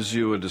 It gives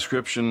you a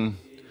description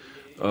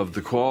of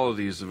the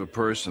qualities of a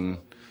person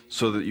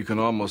so that you can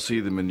almost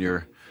see them in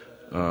your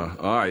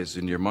eyes,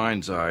 in your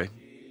mind's eye.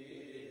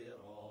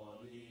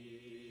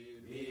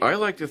 I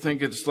like to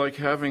think it's like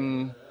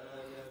having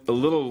a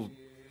little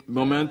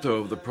memento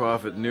of the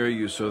Prophet near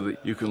you so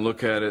that you can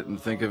look at it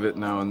and think of it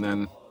now and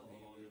then.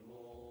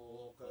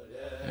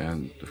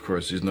 And of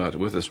course he's not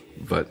with us,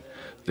 but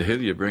the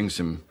Hilya brings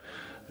him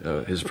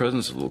his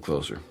presence a little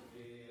closer.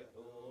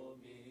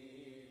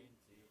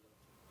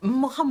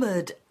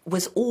 Muhammad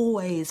was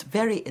always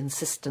very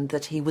insistent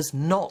that he was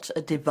not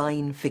a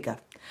divine figure,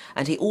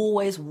 and he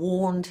always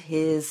warned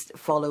his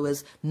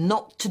followers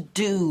not to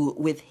do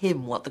with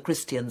him what the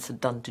Christians had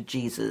done to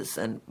Jesus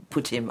and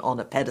put him on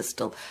a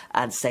pedestal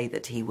and say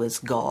that he was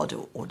God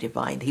or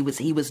divine. He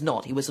was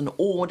not. He was an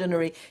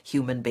ordinary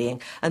human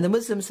being, and the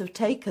Muslims have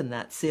taken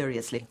that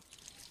seriously.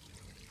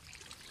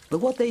 But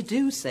what they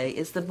do say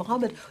is that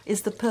Muhammad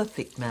is the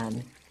perfect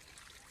man.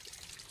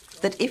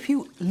 That if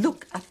you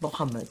look at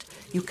Muhammad,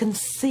 you can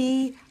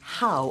see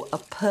how a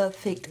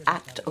perfect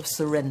act of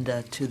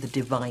surrender to the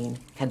divine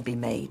can be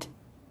made.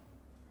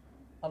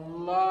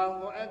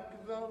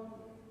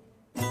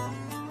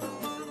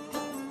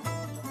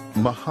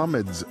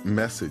 Muhammad's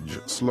message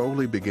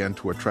slowly began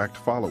to attract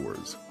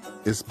followers,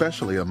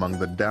 especially among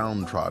the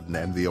downtrodden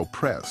and the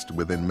oppressed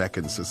within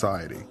Meccan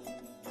society.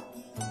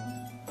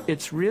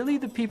 It's really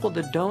the people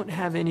that don't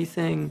have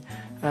anything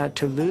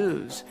to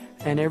lose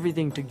and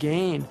everything to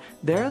gain.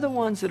 They're the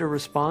ones that are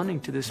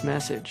responding to this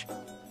message.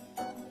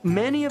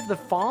 Many of the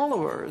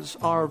followers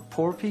are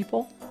poor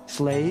people,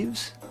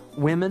 slaves,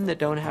 women that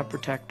don't have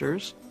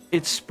protectors.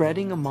 It's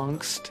spreading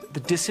amongst the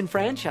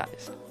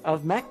disenfranchised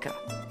of Mecca.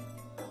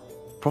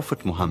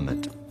 Prophet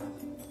Muhammad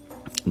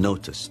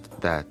noticed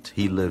that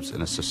he lives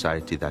in a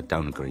society that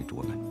downgrades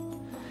women.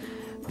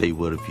 They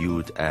were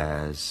viewed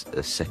as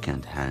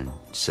second-hand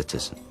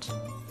citizens,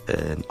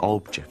 an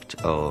object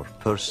of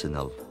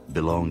personal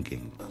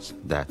belongings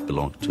that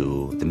belong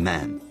to the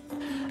man.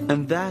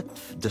 And that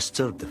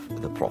disturbed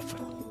the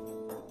Prophet.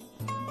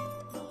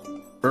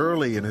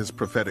 Early in his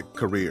prophetic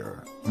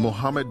career,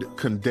 Muhammad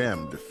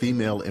condemned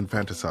female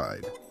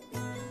infanticide.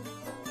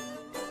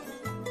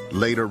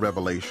 Later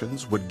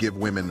revelations would give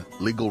women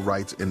legal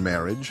rights in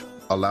marriage,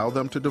 allow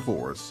them to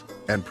divorce,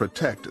 and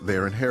protect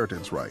their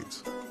inheritance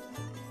rights.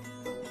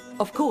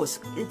 Of course,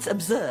 it's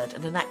absurd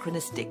and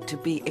anachronistic to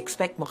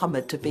expect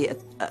Muhammad to be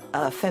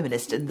a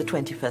feminist in the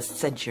 21st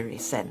century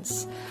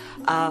sense.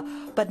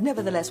 But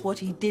nevertheless, what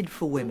he did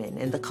for women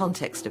in the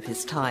context of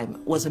his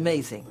time was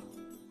amazing.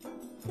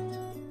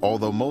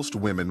 Although most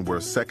women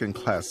were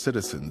second-class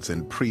citizens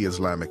in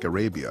pre-Islamic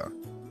Arabia,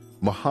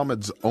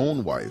 Muhammad's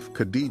own wife,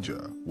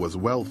 Khadija, was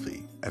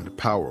wealthy and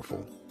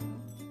powerful.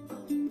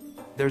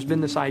 There's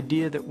been this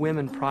idea that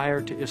women prior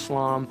to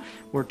Islam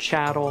were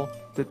chattel,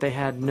 that they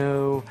had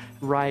no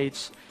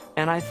rights.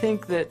 And I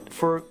think that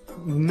for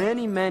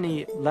many,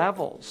 many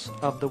levels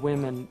of the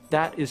women,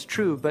 that is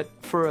true. But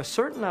for a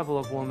certain level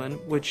of woman,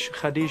 which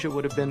Khadija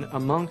would have been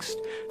amongst,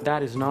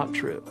 that is not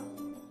true.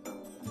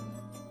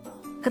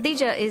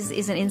 Khadija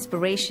is an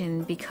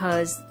inspiration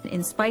because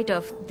in spite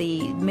of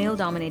the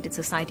male-dominated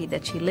society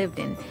that she lived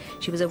in,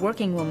 she was a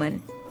working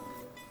woman.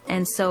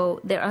 And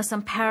so there are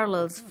some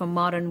parallels for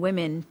modern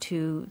women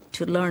to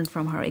learn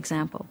from her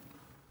example.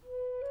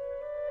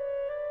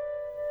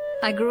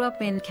 I grew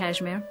up in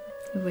Kashmir,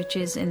 which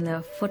is in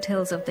the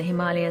foothills of the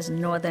Himalayas in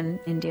northern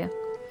India.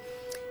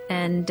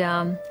 And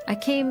I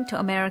came to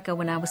America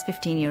when I was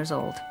 15 years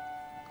old.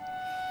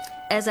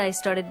 As I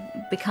started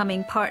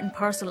becoming part and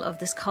parcel of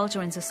this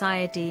culture and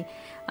society,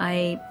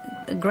 I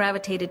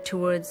gravitated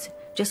towards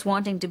just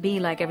wanting to be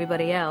like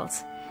everybody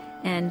else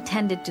and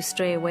tended to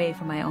stray away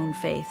from my own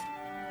faith.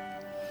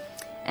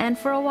 And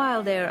for a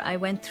while there, I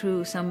went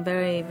through some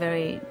very,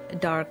 very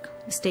dark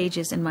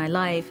stages in my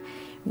life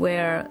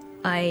where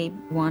I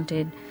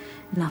wanted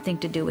nothing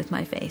to do with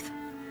my faith.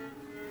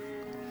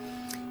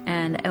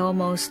 And I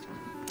almost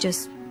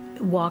just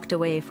walked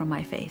away from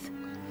my faith.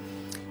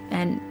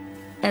 And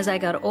as I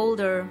got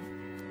older,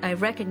 I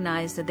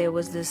recognized that there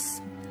was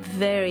this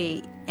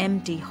very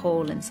empty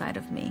hole inside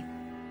of me.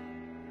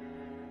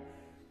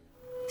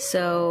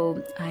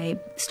 So I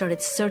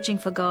started searching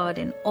for God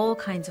in all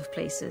kinds of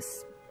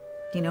places.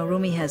 You know,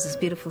 Rumi has this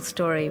beautiful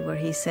story where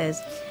he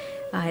says,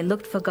 I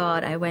looked for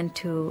God, I went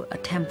to a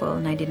temple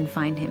and I didn't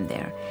find him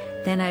there.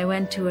 Then I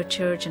went to a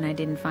church and I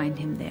didn't find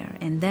him there.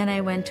 And then I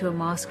went to a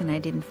mosque and I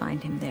didn't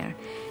find him there.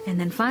 And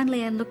then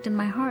finally I looked in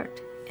my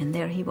heart and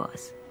there he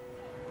was.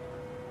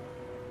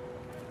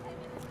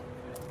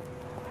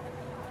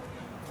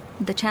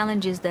 The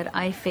challenges that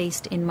I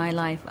faced in my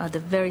life are the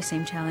very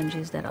same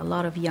challenges that a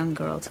lot of young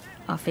girls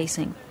are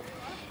facing.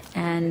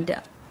 And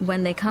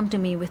when they come to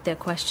me with their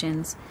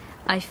questions,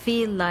 I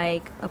feel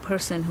like a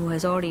person who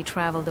has already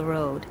traveled the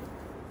road.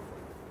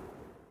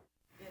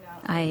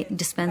 I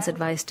dispense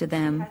advice to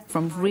them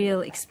from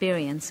real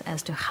experience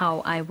as to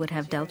how I would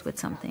have dealt with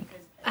something.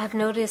 I've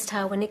noticed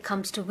how when it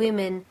comes to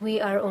women,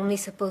 we are only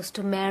supposed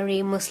to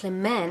marry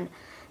Muslim men.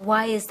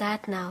 Why is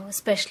that now?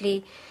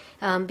 Especially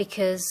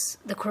because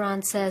the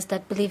Quran says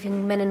that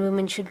believing men and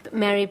women should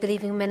marry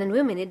believing men and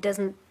women. It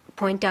doesn't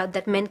point out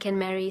that men can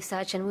marry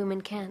such and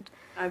women can't.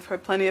 I've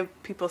heard plenty of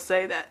people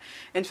say that.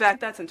 In fact,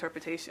 that's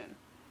interpretation.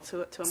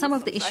 Some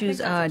of the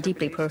issues are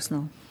deeply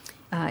personal.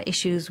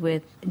 Issues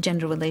with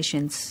gender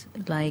relations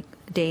like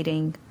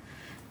dating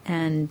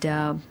and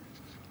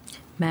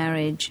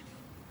marriage.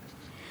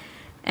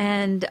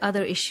 And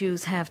other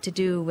issues have to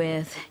do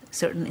with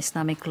certain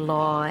Islamic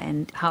law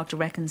and how to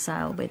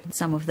reconcile with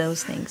some of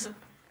those things.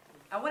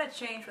 I want to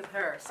change with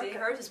her. See,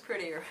 hers is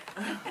prettier.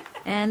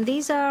 And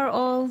these are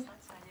all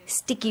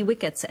sticky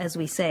wickets, as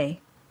we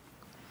say.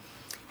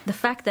 The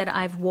fact that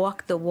I've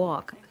walked the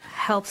walk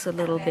helps a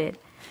little bit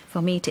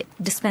for me to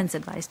dispense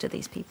advice to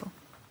these people.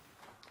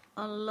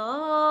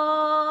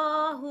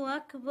 Allahu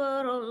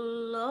Akbar,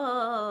 Allahu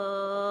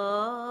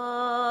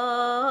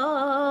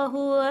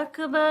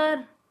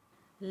Akbar,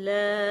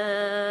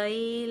 La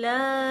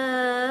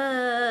ilaha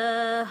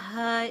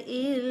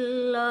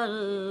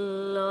illallah.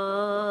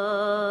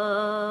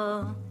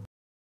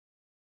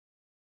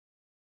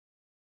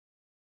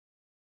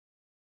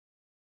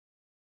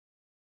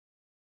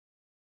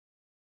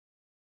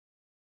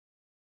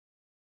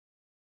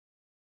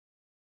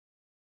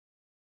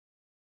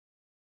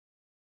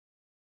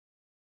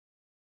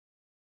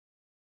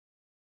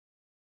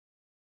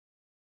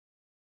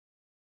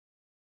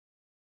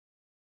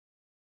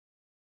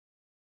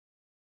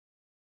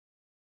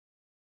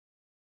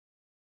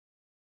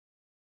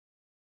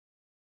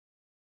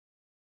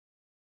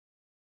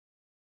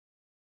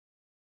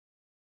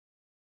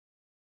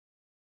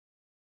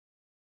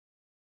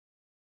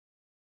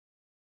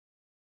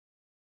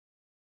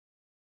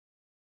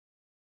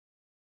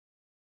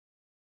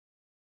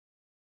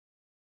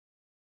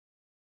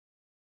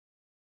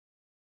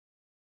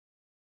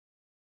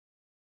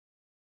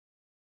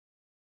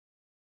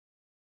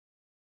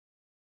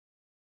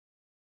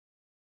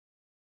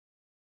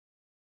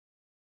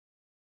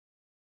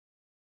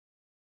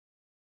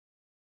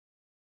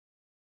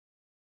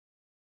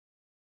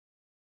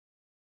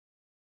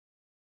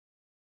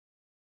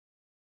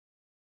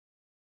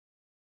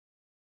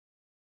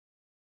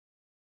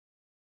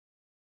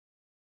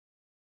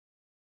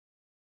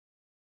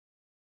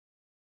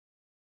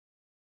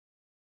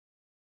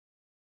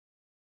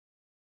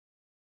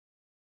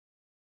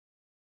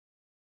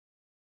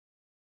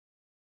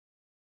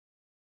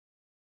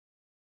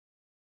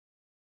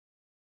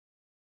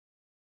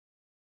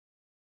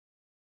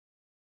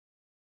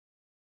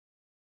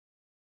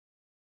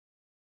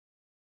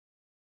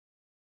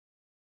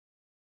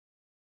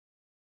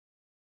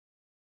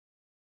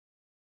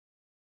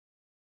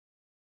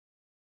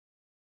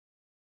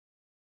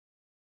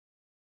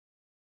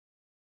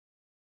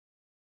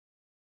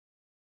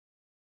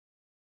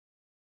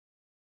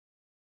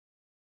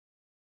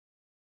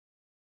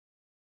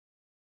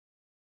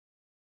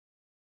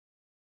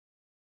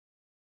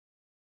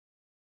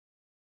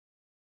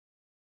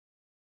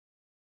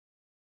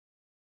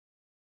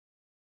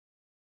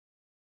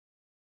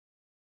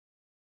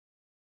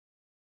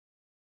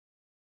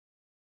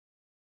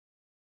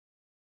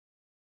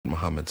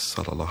 Muhammad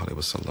sallallahu alaihi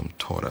wasallam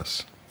taught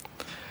us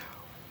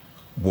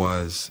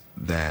was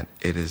that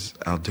it is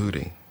our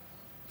duty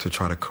to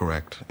try to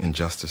correct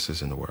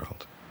injustices in the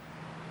world.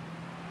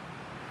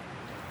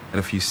 And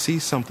if you see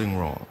something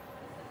wrong,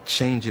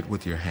 change it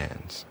with your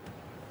hands.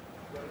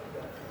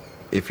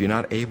 If you're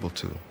not able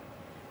to,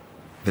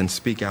 then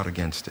speak out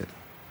against it.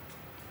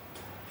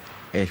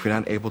 And if you're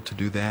not able to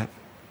do that,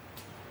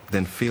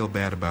 then feel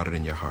bad about it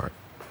in your heart.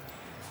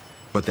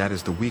 But that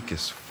is the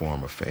weakest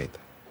form of faith.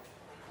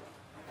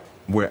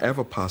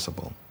 Wherever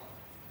possible,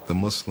 the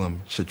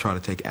Muslim should try to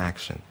take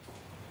action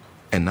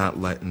and not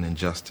let an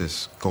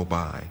injustice go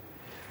by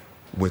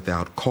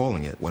without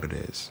calling it what it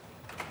is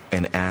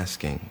and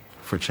asking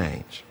for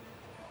change.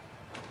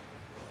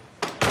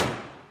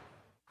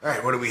 All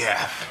right, what do we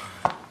have?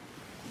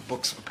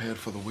 Books prepared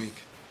for the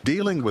week.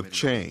 Dealing with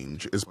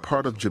change is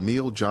part of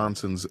Jamil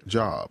Johnson's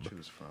job.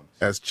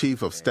 As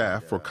Chief of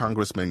Staff for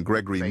Congressman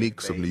Gregory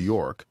Meeks of New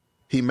York,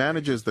 he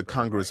manages the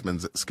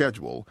congressman's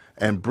schedule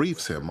and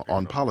briefs him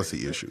on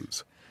policy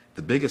issues.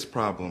 The biggest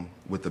problem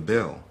with the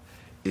bill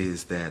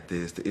is that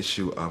there's the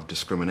issue of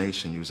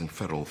discrimination using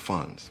federal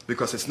funds.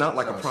 Because it's not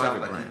like a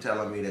private grant. You're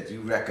telling me that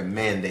you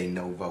recommend a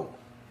no vote.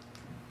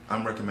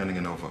 I'm recommending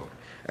a no vote.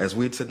 As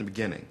we had said in the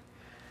beginning,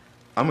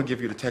 I'm going to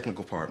give you the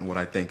technical part and what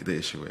I think the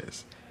issue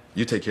is.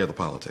 You take care of the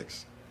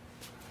politics.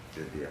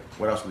 Good deal.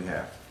 What else we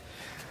have?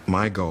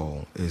 My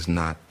goal is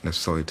not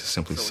necessarily to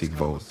simply seek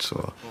votes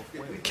or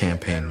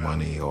campaign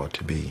money or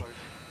to be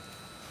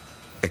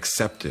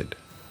accepted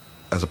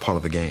as a part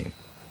of the game.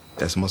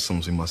 As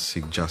Muslims, we must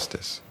seek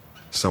justice.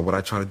 So what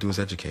I try to do is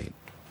educate.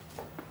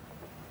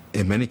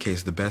 In many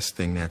cases, the best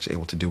thing that you're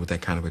able to do with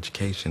that kind of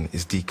education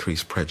is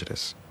decrease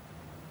prejudice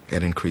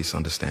and increase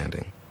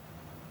understanding.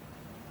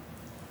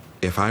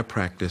 If I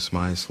practice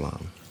my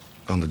Islam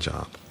on the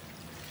job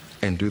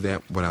and do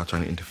that without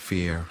trying to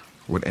interfere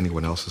with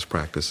anyone else's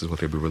practices,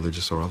 whether they be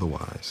religious or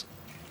otherwise,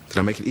 then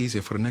I make it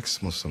easier for the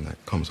next Muslim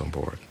that comes on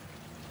board.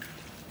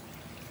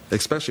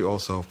 Especially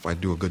also if I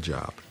do a good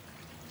job,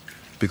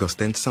 because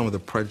then some of the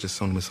prejudice,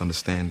 some of the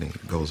misunderstanding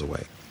goes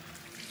away.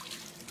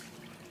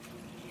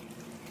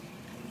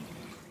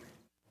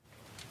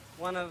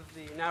 One of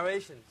the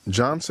narrations.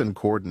 Johnson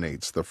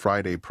coordinates the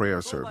Friday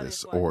prayer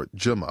service, or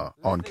Jummah,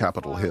 on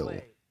Capitol Hill.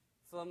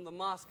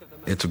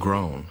 It's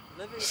grown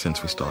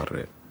since we started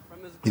it.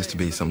 Used to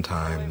be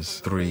sometimes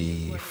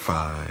 3,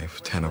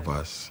 5, 10 of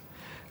us.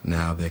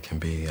 Now there can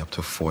be up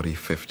to 40,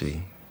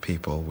 50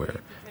 people. We're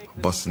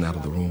busting out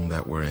of the room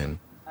that we're in.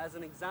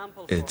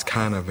 It's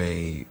kind of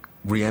a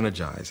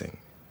re-energizing,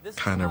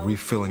 kind of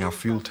refilling our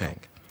fuel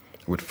tank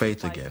with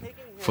faith again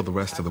for the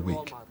rest of the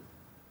week.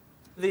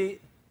 The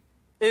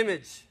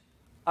image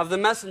of the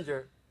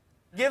messenger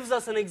gives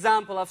us an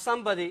example of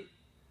somebody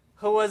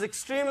who was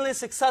extremely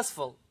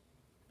successful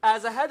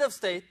as a head of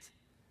state.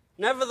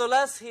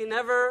 Nevertheless, he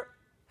never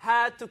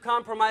had to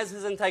compromise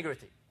his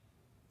integrity.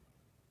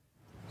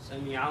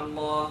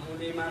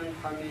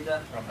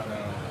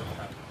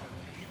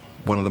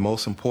 One of the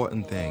most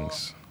important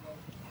things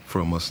for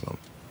a Muslim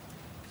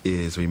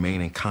is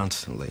remaining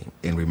constantly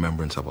in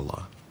remembrance of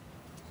Allah.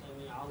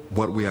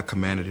 What we are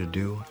commanded to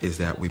do is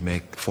that we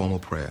make formal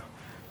prayer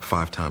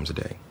 5 times a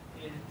day.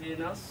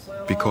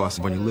 Because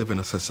when you live in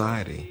a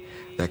society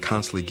that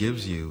constantly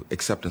gives you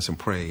acceptance and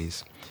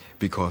praise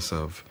because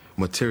of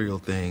material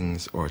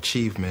things or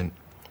achievement,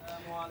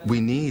 we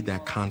need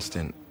that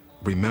constant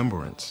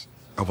remembrance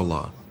of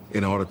Allah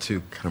in order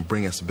to kind of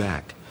bring us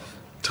back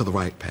to the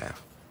right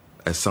path.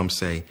 As some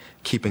say,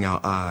 keeping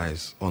our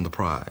eyes on the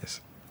prize.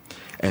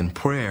 And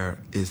prayer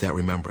is that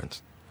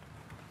remembrance.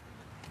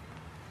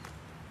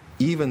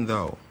 Even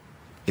though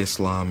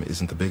Islam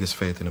isn't the biggest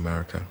faith in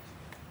America,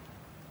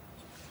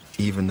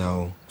 even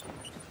though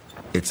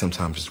it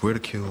sometimes is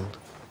ridiculed,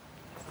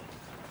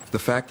 the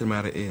fact of the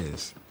matter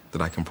is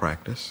that I can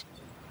practice.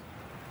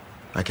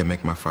 I can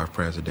make my 5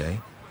 prayers a day.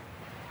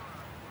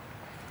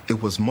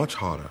 It was much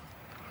harder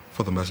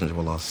for the Messenger of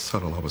Allah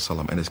sallallahu alaihi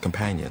wasallam and his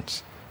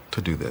companions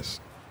to do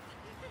this.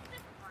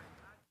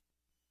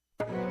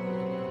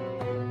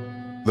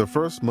 The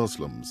first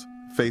Muslims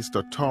faced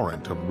a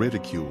torrent of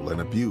ridicule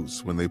and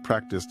abuse when they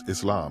practiced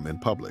Islam in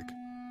public.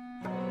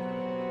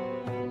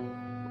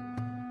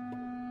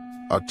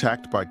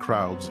 Attacked by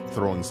crowds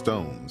throwing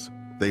stones,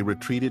 they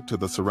retreated to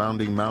the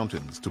surrounding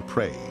mountains to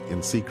pray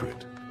in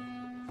secret.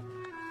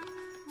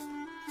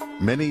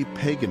 Many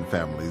pagan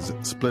families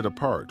split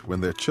apart when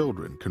their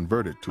children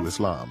converted to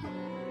Islam.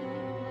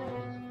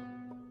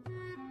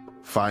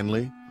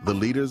 Finally, the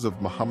leaders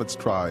of Muhammad's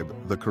tribe,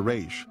 the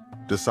Quraysh,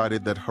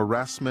 decided that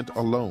harassment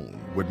alone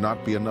would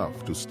not be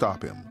enough to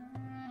stop him.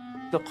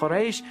 The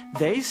Quraysh,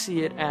 they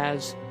see it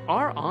as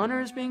our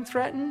honor is being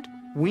threatened.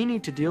 We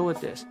need to deal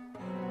with this.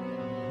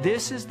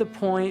 This is the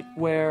point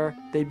where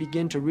they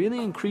begin to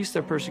really increase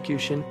their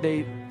persecution.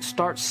 They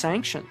start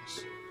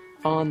sanctions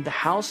on the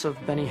house of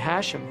Bani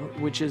Hashim,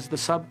 which is the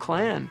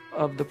sub-clan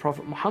of the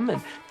Prophet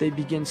Muhammad. They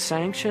begin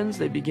sanctions.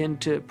 They begin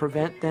to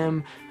prevent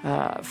them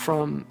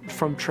from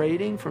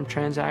trading, from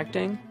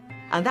transacting.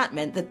 And that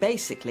meant that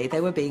basically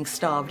they were being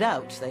starved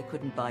out. They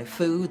couldn't buy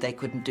food, they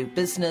couldn't do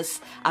business.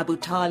 Abu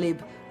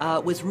Talib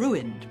was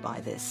ruined by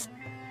this.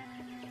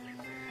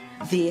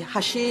 The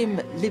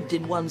Hashim lived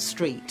in one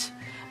street,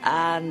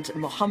 and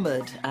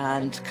Muhammad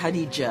and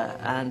Khadija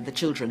and the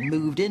children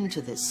moved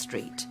into this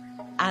street.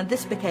 And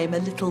this became a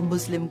little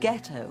Muslim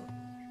ghetto.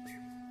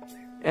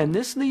 And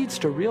this leads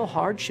to real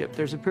hardship.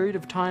 There's a period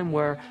of time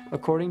where,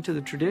 according to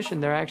the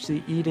tradition, they're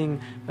actually eating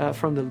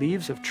from the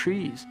leaves of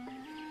trees.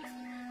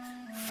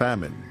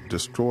 Famine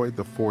destroyed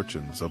the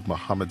fortunes of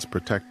Muhammad's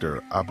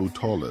protector Abu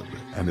Talib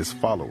and his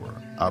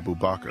follower Abu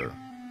Bakr.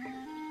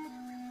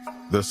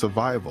 The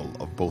survival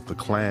of both the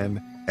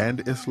clan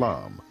and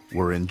Islam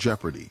were in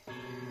jeopardy.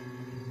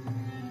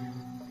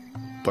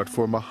 But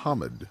for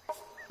Muhammad,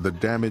 the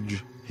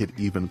damage hit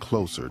even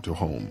closer to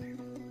home.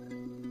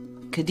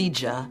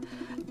 Khadija,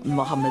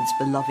 Muhammad's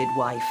beloved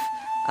wife,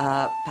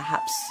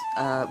 perhaps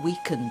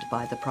weakened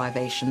by the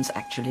privations,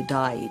 actually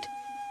died.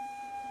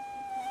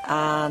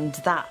 And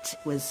that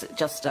was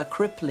just a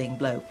crippling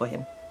blow for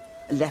him.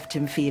 Left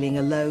him feeling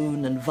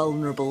alone and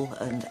vulnerable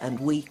and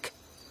weak.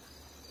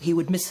 He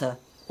would miss her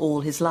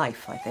all his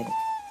life, I think.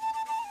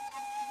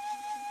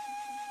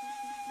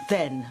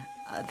 Then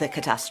the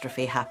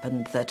catastrophe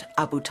happened that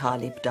Abu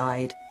Talib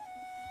died,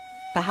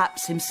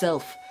 perhaps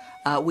himself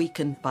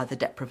weakened by the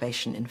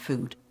deprivation in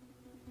food.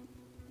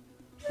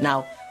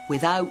 Now,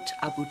 without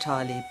Abu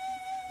Talib,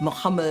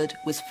 Muhammad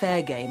was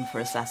fair game for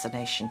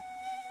assassination.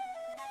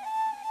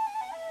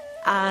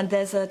 And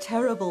there's a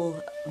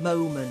terrible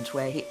moment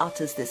where he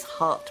utters this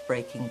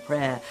heartbreaking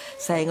prayer,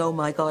 saying, "Oh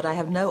my God, I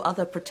have no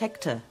other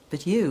protector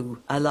but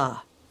you,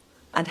 Allah."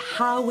 And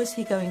how was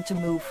he going to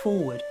move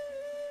forward?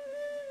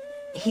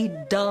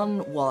 He'd done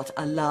what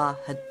Allah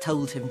had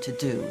told him to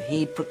do.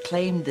 He'd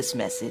proclaimed this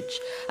message,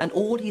 and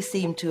all he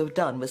seemed to have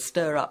done was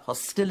stir up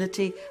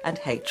hostility and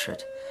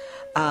hatred,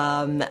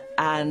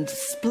 and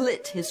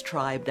split his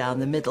tribe down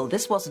the middle.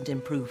 This wasn't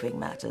improving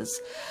matters.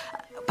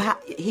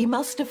 He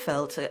must have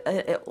felt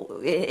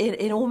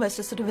in almost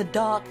a sort of a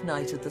dark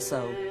night of the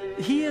soul.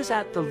 He is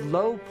at the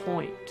low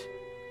point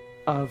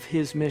of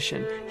his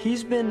mission.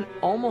 He's been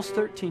almost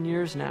 13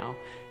 years now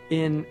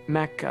in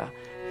Mecca,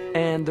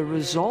 and the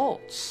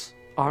results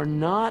are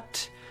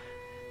not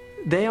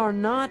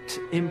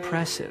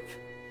impressive.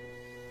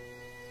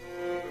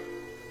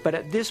 But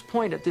at this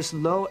point, at this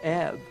low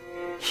ebb,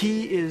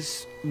 he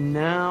is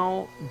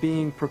now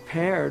being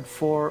prepared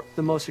for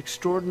the most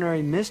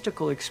extraordinary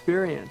mystical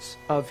experience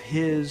of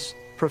his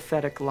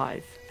prophetic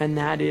life, and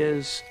that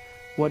is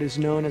what is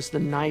known as the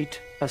night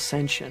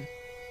ascension.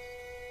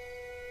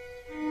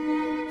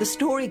 The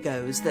story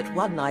goes that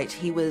one night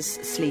he was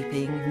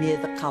sleeping near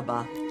the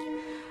Kaaba,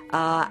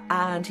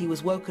 and he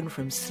was woken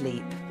from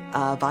sleep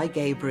by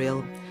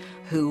Gabriel,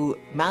 who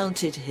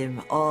mounted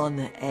him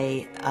on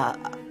a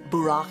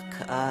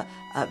burak,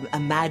 a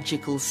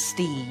magical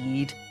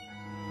steed,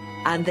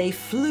 and they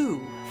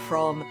flew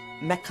from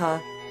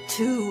Mecca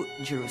to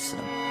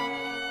Jerusalem.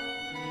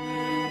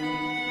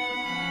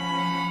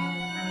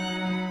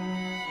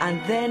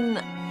 And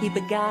then he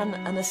began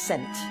an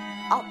ascent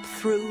up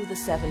through the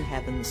seven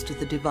heavens to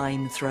the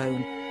divine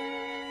throne.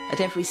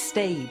 At every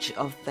stage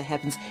of the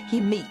heavens,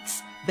 he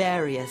meets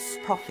various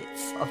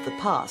prophets of the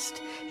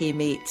past. He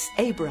meets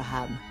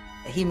Abraham,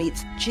 he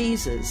meets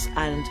Jesus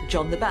and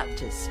John the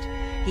Baptist,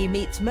 he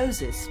meets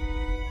Moses.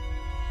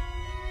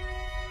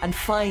 And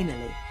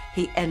finally,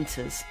 he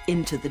enters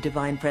into the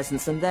divine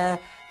presence, and there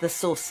the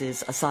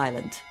sources are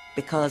silent,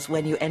 because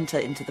when you enter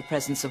into the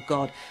presence of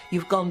God,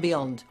 you've gone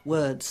beyond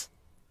words.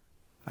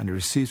 And he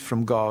receives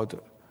from God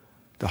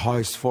the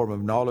highest form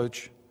of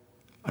knowledge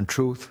and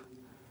truth,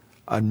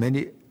 and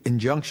many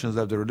injunctions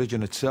of the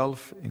religion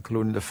itself,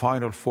 including the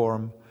final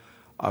form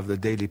of the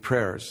daily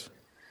prayers.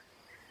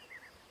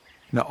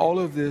 Now, all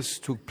of this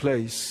took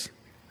place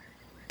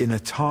in a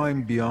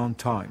time beyond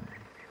time.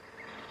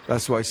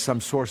 That's why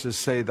some sources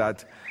say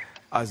that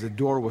as the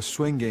door was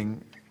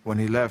swinging when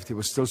he left, he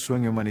was still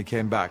swinging when he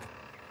came back.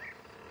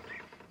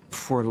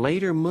 For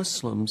later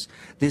Muslims,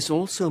 this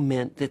also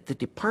meant that the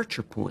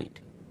departure point,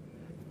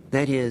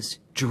 that is,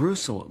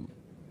 Jerusalem,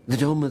 the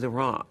Dome of the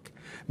Rock,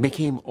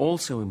 became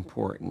also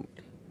important.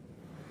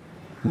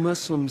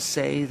 Muslims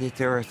say that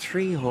there are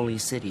three holy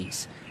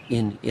cities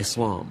in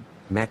Islam: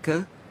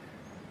 Mecca,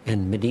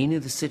 and Medina,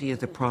 the city of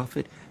the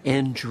Prophet,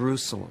 and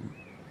Jerusalem.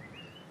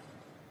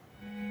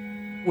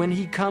 When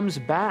he comes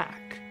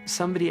back,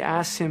 somebody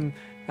asks him,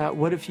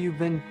 what have you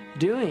been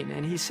doing?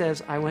 And he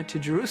says, I went to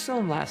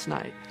Jerusalem last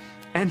night.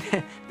 And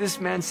this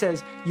man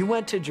says, you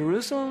went to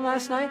Jerusalem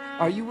last night?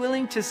 Are you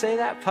willing to say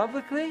that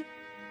publicly?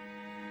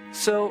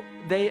 So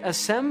they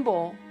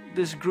assemble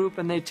this group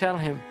and they tell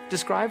him,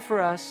 describe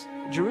for us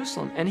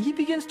Jerusalem. And he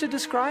begins to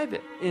describe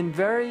it in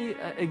very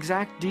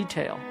exact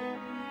detail.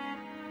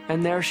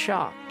 And they're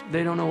shocked.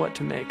 They don't know what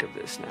to make of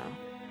this now.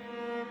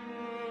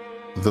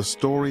 The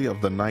story of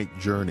the night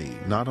journey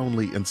not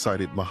only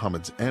incited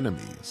Muhammad's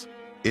enemies,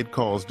 it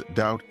caused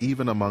doubt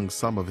even among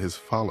some of his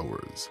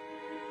followers.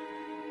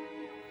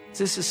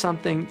 This is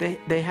something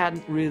they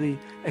hadn't really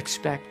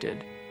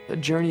expected. a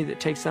journey that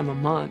takes them a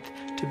month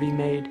to be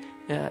made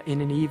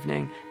in an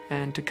evening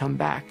and to come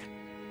back.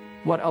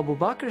 What Abu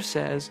Bakr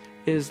says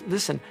is,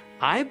 listen,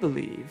 I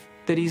believe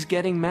that he's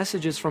getting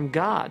messages from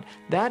God.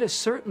 That is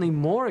certainly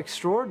more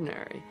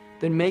extraordinary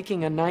than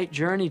making a night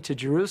journey to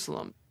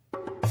Jerusalem.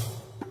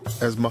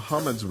 As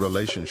Muhammad's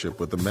relationship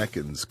with the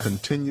Meccans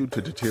continued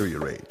to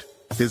deteriorate,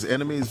 his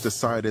enemies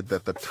decided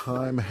that the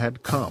time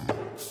had come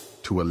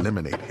to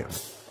eliminate him.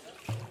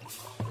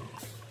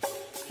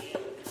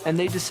 And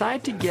they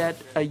decide to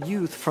get a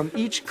youth from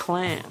each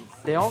clan.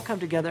 They all come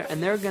together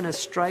and they're going to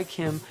strike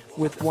him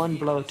with one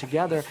blow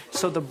together,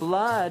 so the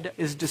blood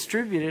is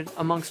distributed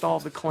amongst all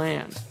the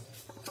clans.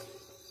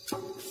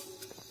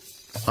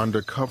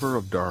 Under cover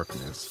of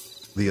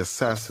darkness, the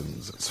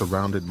assassins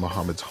surrounded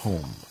Muhammad's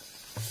home.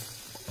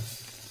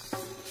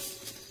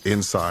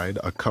 Inside,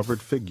 a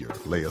covered figure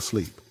lay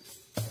asleep.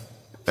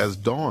 As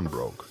dawn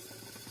broke,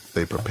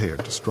 they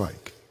prepared to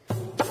strike.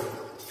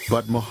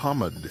 But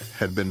Muhammad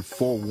had been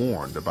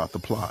forewarned about the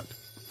plot.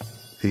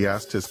 He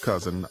asked his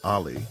cousin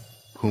Ali,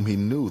 whom he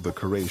knew the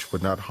Quraysh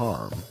would not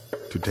harm,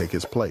 to take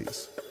his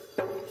place.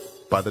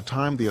 By the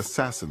time the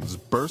assassins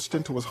burst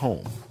into his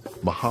home,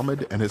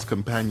 Muhammad and his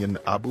companion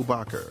Abu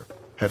Bakr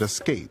had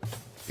escaped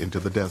into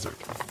the desert.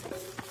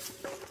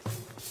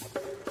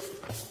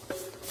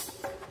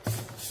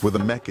 With the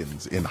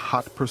Meccans in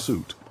hot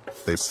pursuit,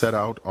 they set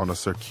out on a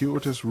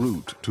circuitous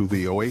route to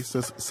the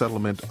oasis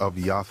settlement of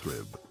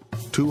Yathrib,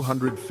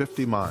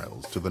 250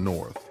 miles to the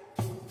north.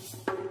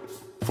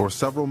 For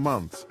several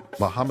months,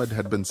 Muhammad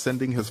had been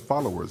sending his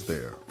followers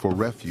there for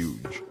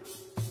refuge.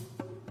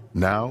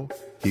 Now,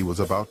 he was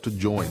about to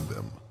join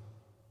them.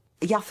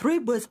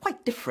 Yathrib was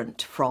quite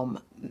different from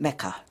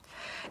Mecca.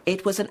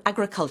 It was an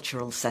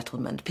agricultural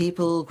settlement.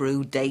 People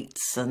grew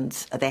dates and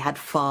they had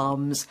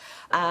farms,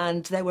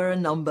 and there were a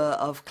number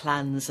of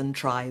clans and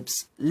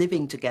tribes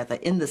living together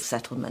in the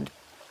settlement.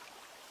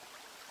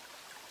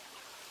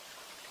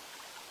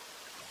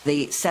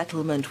 The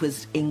settlement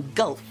was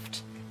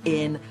engulfed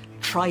in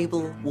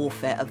tribal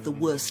warfare of the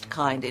worst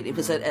kind. It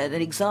was an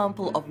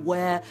example of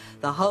where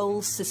the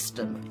whole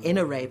system in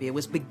Arabia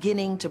was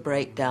beginning to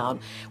break down.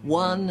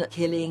 One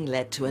killing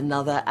led to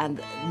another,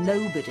 and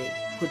nobody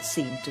could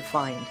seem to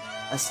find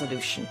a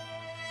solution.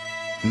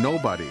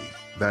 Nobody,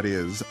 that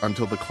is,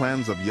 until the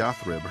clans of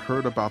Yathrib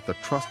heard about the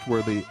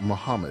trustworthy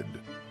Muhammad,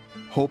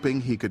 hoping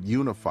he could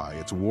unify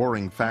its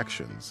warring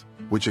factions,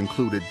 which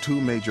included two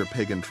major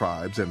pagan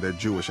tribes and their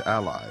Jewish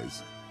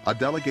allies. A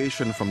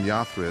delegation from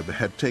Yathrib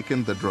had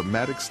taken the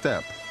dramatic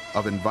step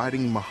of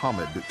inviting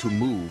Muhammad to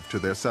move to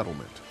their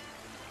settlement.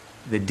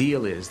 The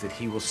deal is that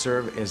he will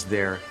serve as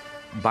their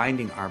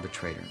binding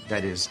arbitrator.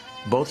 That is,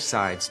 both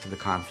sides to the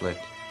conflict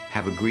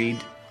have agreed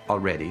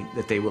already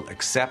that they will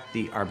accept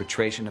the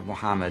arbitration of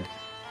Muhammad,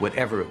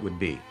 whatever it would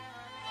be.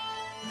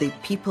 The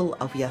people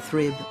of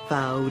Yathrib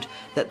vowed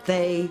that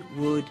they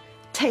would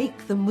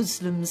take the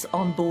Muslims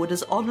on board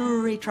as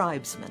honorary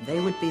tribesmen. They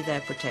would be their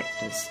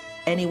protectors.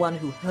 Anyone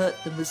who hurt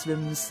the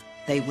Muslims,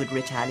 they would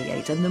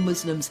retaliate, and the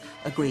Muslims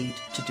agreed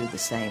to do the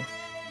same.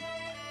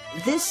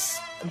 This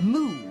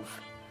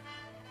move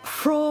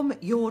from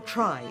your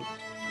tribe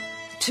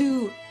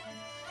to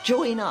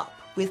join up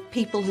with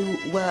people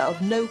who were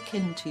of no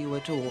kin to you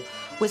at all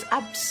was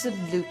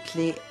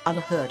absolutely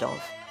unheard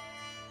of.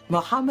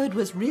 Muhammad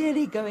was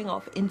really going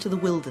off into the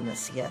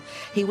wilderness here.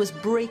 He was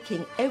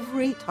breaking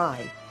every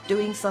tie,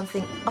 doing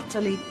something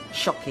utterly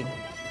shocking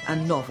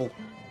and novel.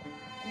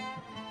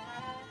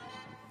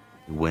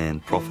 When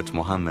Prophet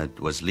Muhammad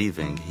was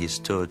leaving, he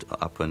stood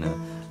up on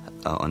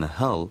a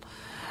hill,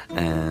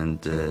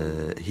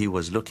 and he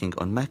was looking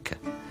on Mecca,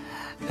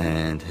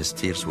 and his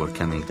tears were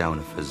coming down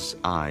of his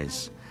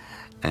eyes,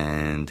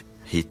 and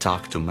he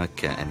talked to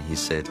Mecca and he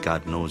said,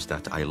 God knows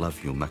that I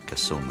love you, Mecca,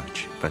 so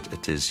much, but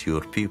it is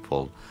your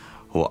people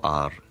who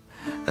are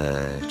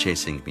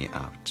chasing me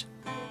out.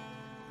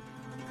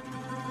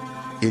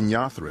 In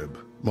Yathrib,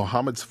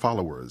 Muhammad's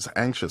followers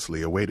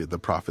anxiously awaited the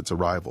Prophet's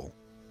arrival.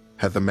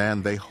 Had the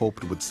man they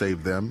hoped would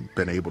save them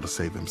been able to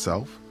save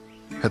himself?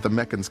 Had the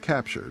Meccans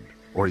captured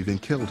or even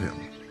killed him?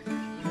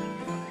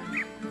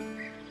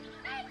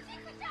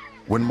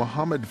 When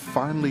Muhammad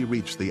finally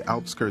reached the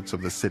outskirts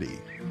of the city,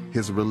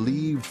 his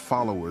relieved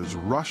followers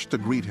rushed to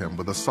greet him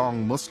with a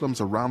song Muslims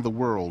around the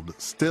world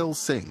still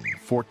sing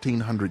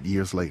 1,400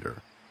 years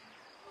later.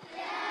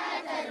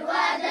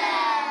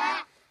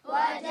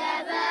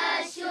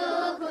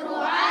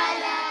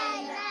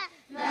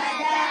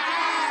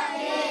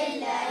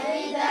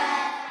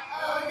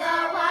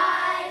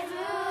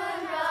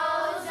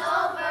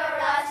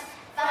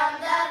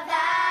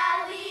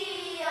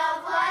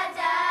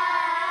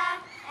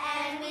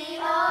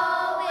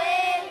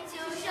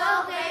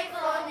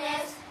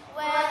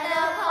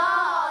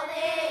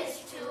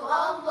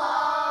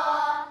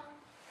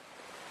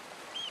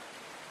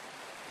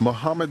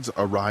 Muhammad's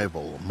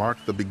arrival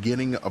marked the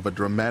beginning of a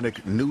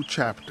dramatic new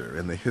chapter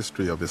in the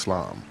history of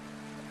Islam.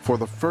 For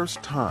the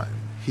first time,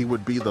 he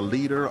would be the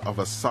leader of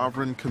a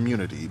sovereign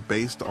community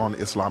based on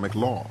Islamic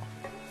law.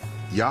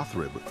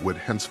 Yathrib would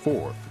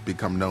henceforth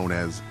become known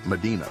as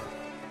Medina.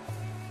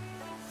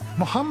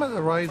 Muhammad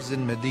arrives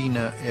in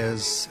Medina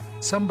as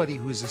somebody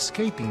who's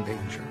escaping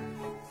danger.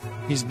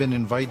 He's been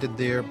invited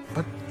there,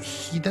 but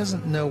he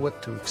doesn't know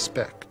what to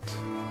expect.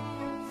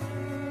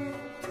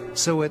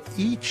 So at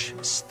each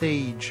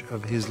stage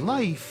of his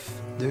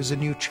life, there's a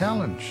new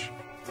challenge,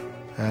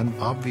 and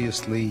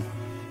obviously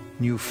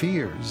new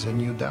fears and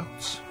new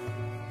doubts.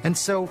 And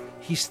so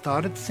he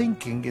started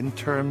thinking in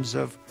terms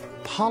of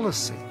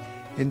policy,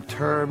 in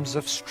terms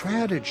of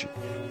strategy,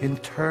 in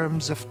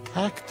terms of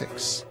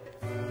tactics.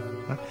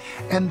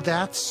 And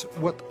that's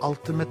what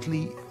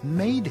ultimately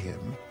made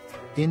him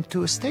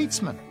into a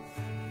statesman,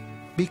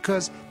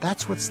 because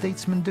that's what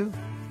statesmen do.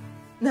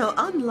 Now,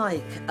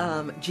 unlike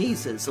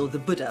Jesus or the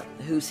Buddha,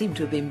 who seem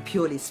to have been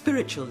purely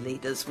spiritual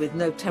leaders with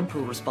no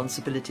temporal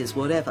responsibilities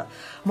whatever,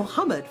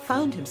 Muhammad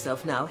found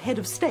himself now head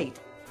of state,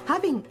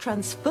 having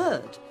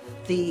transferred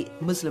the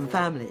Muslim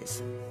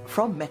families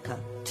from Mecca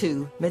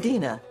to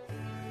Medina.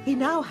 He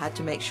now had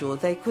to make sure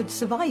they could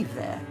survive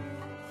there.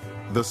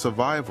 The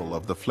survival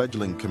of the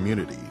fledgling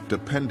community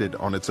depended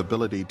on its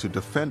ability to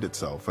defend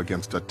itself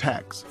against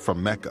attacks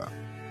from Mecca.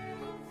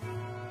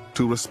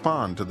 To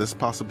respond to this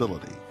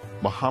possibility,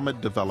 Muhammad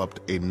developed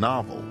a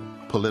novel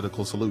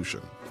political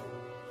solution.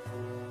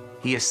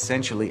 He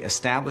essentially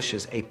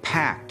establishes a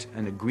pact,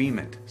 an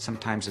agreement.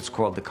 Sometimes it's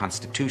called the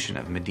Constitution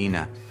of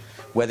Medina.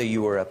 Whether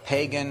you were a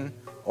pagan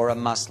or a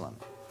Muslim,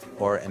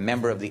 or a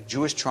member of the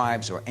Jewish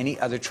tribes or any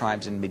other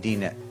tribes in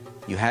Medina,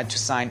 you had to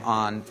sign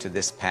on to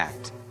this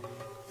pact.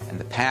 And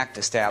the pact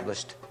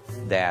established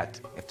that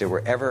if there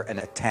were ever an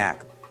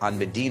attack on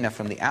Medina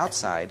from the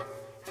outside,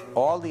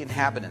 all the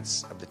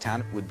inhabitants of the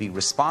town would be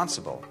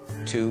responsible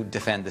to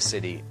defend the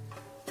city.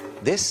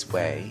 This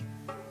way,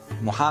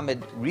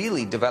 Muhammad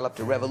really developed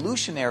a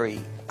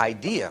revolutionary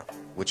idea,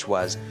 which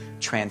was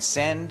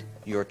transcend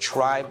your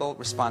tribal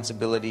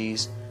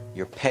responsibilities,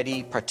 your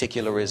petty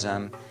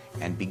particularism,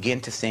 and begin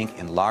to think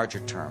in larger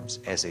terms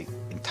as an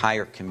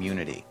entire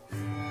community.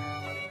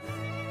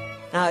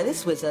 Now,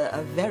 this was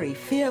a very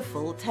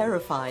fearful,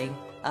 terrifying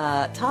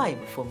time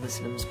for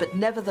Muslims, but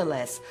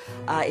nevertheless,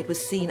 it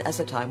was seen as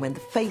a time when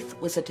the faith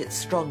was at its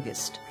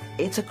strongest.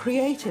 It's a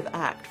creative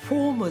act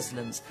for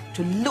Muslims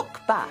to look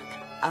back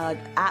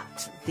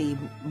at the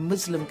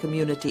Muslim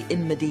community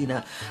in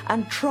Medina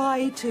and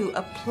try to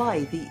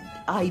apply the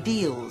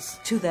ideals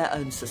to their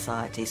own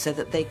society so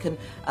that they can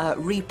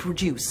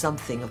reproduce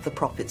something of the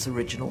Prophet's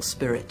original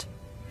spirit.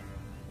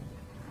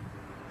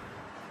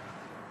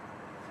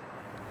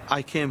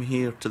 I came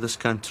here to this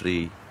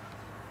country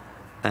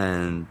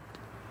and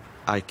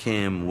I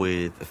came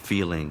with a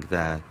feeling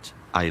that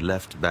I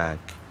left back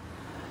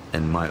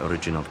in my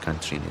original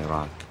country in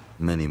Iraq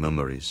many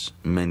memories,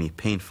 many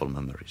painful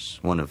memories.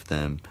 One of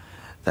them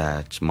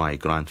that my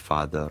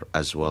grandfather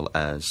as well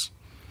as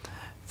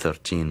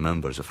 13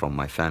 members from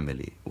my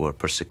family were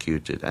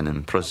persecuted and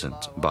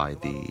imprisoned by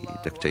the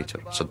dictator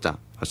Saddam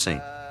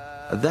Hussein.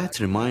 That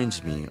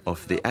reminds me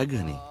of the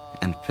agony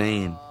and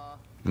pain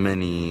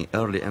many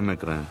early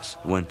immigrants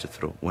went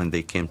through when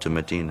they came to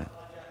Medina.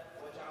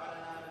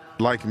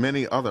 Like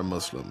many other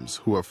Muslims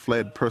who have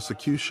fled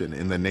persecution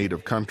in their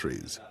native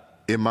countries,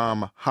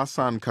 Imam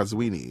Hassan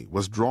Qazwini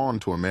was drawn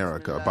to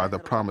America by the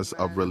promise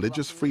of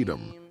religious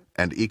freedom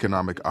and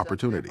economic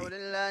opportunity.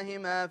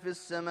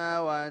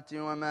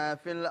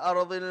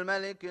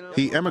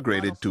 He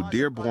emigrated to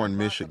Dearborn,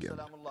 Michigan,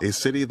 a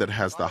city that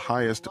has the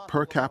highest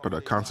per capita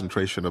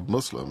concentration of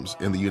Muslims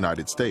in the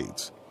United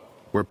States,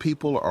 where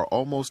people are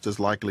almost as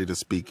likely to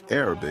speak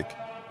Arabic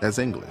as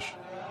English.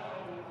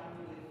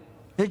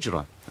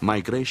 Hijrah,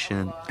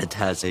 migration, it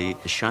has a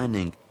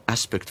shining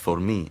aspect for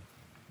me,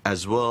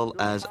 as well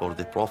as for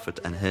the Prophet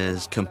and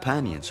his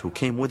companions who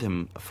came with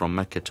him from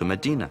Mecca to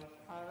Medina.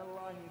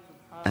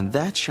 And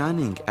that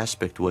shining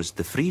aspect was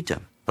the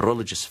freedom,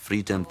 religious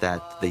freedom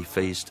that they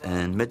faced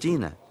in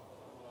Medina.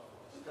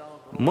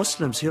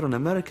 Muslims here in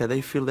America,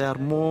 they feel they are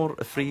more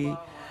free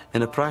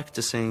in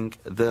practicing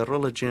their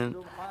religion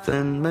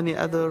than many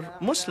other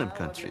Muslim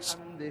countries.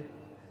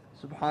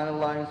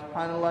 Subhanallah,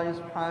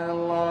 subhanallah,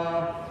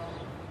 subhanallah.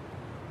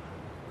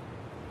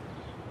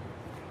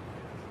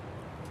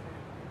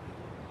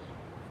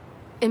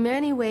 In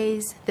many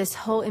ways, this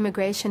whole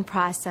immigration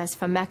process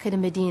from Mecca to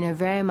Medina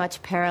very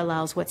much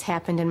parallels what's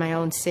happened in my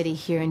own city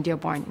here in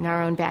Dearborn, in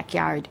our own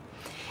backyard.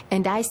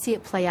 And I see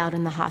it play out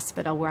in the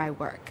hospital where I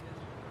work.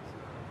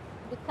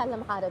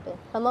 بيتكلم عربي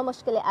فما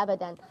مشكلة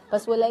أبدا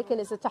بس ولكن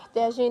إذا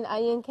تحتاجين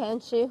أي كان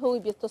شيء هو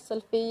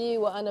بيتصل فيي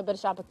وأنا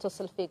برجع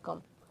بتصل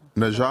فيكم.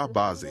 Najah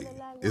Bazi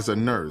is a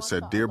nurse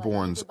at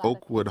Dearborn's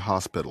Oakwood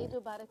Hospital.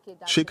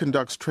 She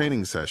conducts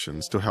training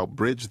sessions to help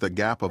bridge the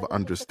gap of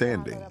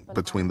understanding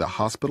between the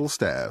hospital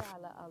staff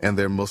and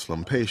their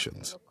Muslim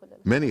patients,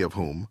 many of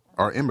whom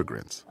are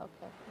immigrants.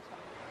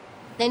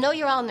 I know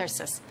you're all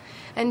nurses,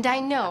 and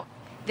I know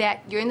that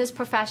you're in this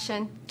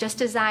profession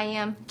just as I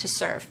am to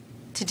serve,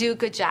 to do a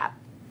good job.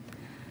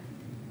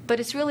 But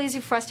it's real easy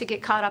for us to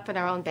get caught up in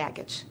our own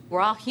baggage.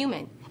 We're all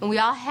human, and we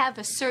all have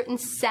a certain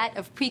set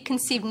of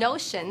preconceived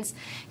notions,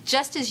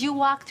 just as you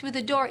walked through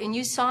the door and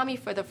you saw me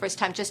for the first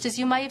time, just as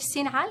you might have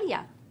seen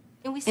Alia.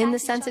 In the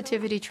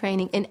sensitivity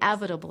training,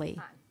 inevitably,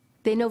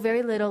 they know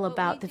very little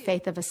about the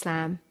faith of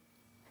Islam.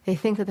 They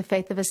think that the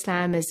faith of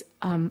Islam is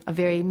a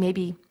very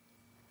maybe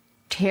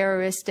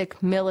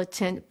terroristic,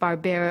 militant,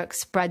 barbaric,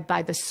 spread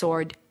by the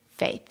sword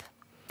faith.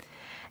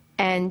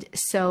 And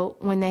so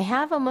when they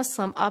have a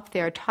Muslim up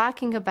there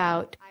talking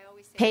about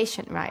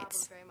patient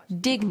rights,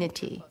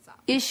 dignity,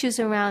 issues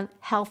around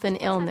health and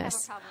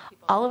illness,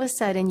 all of a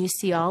sudden you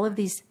see all of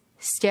these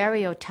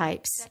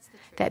stereotypes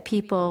that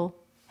people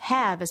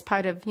have as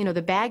part of,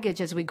 the baggage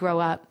as we grow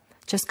up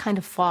just kind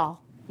of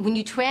fall. When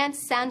you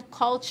transcend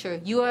culture,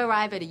 you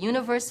arrive at a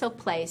universal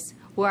place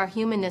where our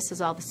humanness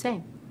is all the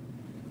same.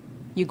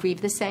 You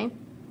grieve the same.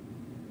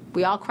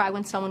 We all cry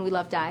when someone we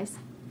love dies.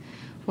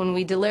 When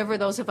we deliver,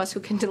 those of us who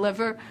can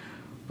deliver,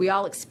 we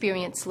all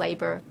experience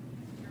labor.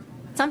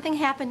 Something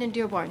happened in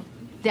Dearborn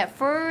that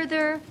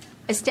further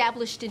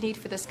established a need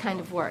for this kind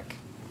of work,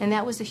 and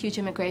that was a huge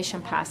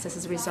immigration process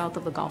as a result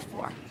of the Gulf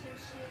War.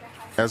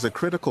 As a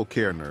critical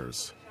care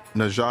nurse,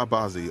 Najah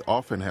Bazi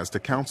often has to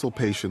counsel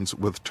patients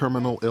with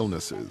terminal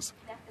illnesses,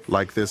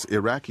 like this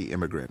Iraqi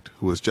immigrant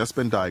who has just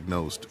been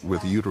diagnosed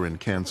with uterine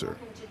cancer.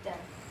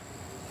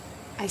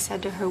 I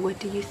said to her, "What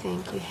do you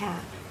think you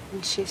have?"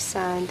 And she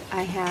said,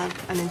 "I have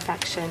an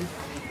infection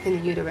in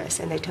the uterus,"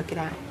 and they took it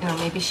out.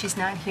 Maybe she's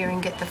not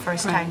hearing it the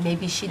first time.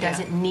 Maybe she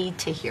doesn't need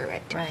to hear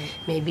it.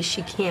 Maybe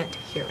she can't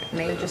hear it.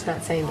 They're just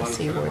not saying the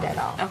C word at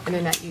all. And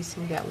they're not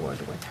using that word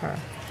with her.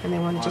 And they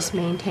want to just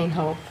maintain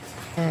hope.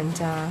 And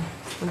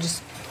we're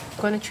just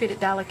going to treat it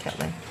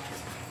delicately.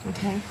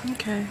 Okay?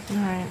 Okay. All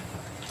right.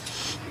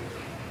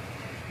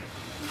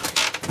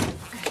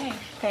 Okay.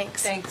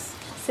 Thanks. Thanks.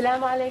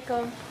 Assalamu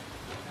alaikum.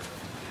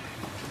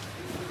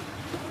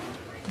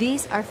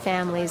 These are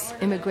families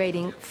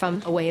immigrating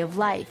from a way of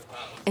life,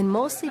 and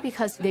mostly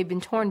because they've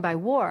been torn by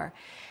war.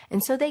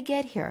 And so they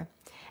get here,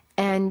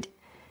 and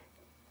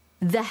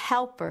the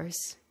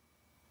helpers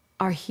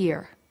are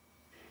here.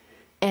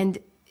 And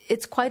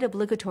it's quite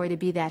obligatory to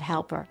be that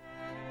helper.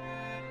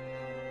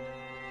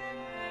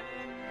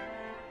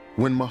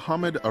 When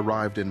Muhammad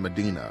arrived in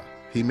Medina,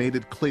 he made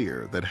it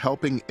clear that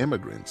helping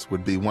immigrants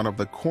would be one of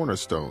the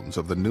cornerstones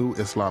of the new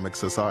Islamic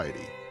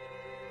society.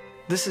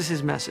 This is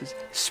his message.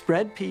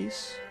 Spread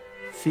peace,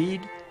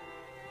 feed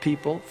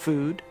people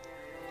food,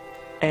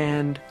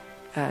 and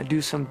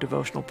do some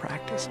devotional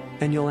practice,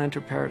 and you'll enter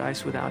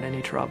paradise without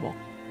any trouble.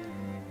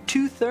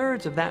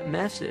 2/3 of that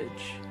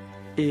message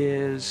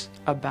is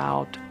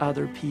about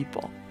other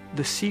people.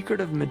 The secret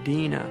of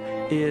Medina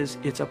is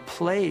it's a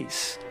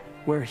place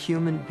where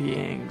human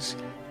beings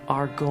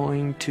are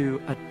going to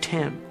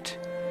attempt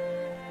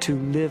to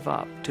live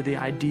up to the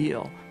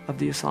ideal of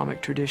the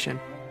Islamic tradition.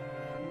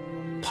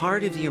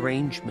 Part of the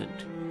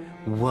arrangement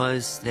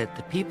was that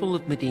the people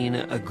of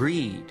Medina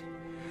agreed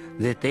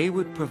that they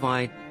would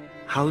provide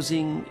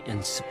housing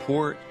and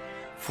support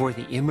for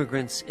the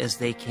immigrants as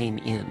they came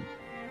in.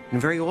 And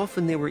very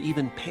often they were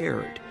even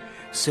paired,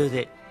 so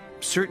that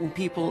certain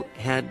people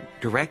had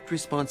direct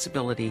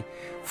responsibility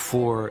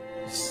for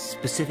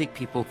specific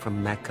people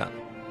from Mecca.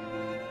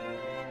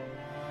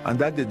 And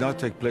that did not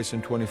take place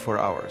in 24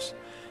 hours.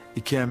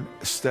 It came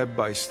step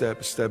by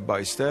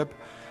step,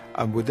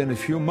 and within a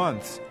few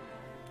months,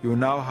 you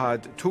now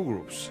had two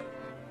groups.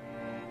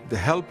 The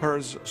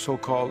helpers,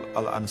 so-called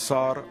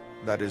Al-Ansar,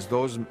 that is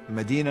those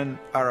Medinan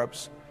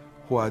Arabs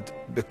who had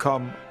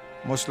become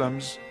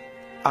Muslims,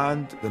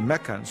 and the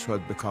Meccans who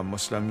had become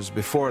Muslims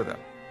before them.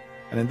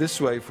 And in this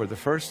way, for the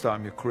first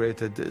time, you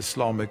created the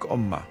Islamic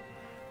Ummah,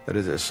 that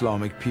is the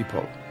Islamic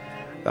people,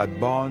 that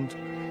bond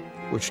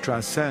which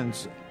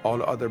transcends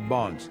all other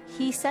bonds.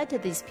 He said to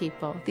these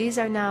people, these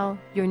are now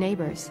your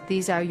neighbors.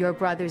 These are your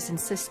brothers and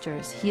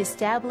sisters. He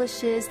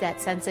establishes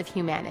that sense of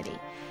humanity,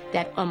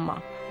 that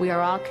ummah. We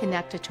are all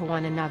connected to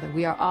one another.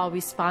 We are all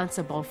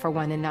responsible for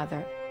one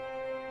another.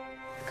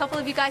 A couple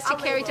of you guys to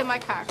carry to my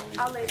car.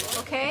 I'll label.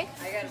 Okay?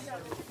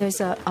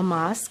 There's a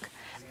mosque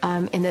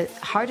in the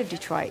heart of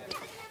Detroit,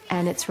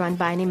 and it's run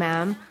by an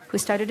imam who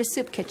started a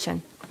soup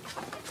kitchen.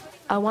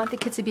 I want the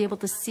kids to be able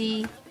to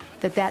see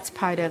that that's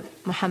part of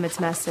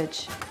Muhammad's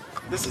message.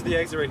 This is the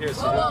exit right here.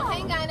 So oh,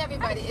 hang on,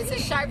 everybody. It's a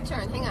sharp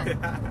turn. Hang on.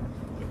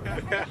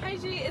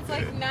 Actually, it's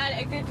like not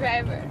a good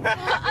driver.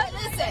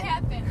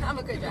 Listen, I'm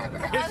a good driver.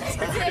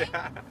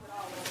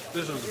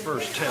 This is the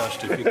first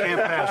test. If you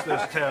can't pass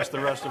this test, the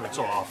rest of it's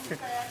off.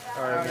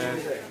 All right, man.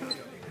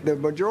 The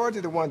majority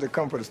of the ones that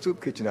come for the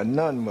soup kitchen are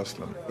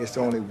non-Muslim. It's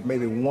only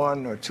maybe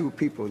 1 or 2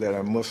 people that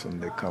are Muslim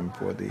that come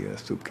for the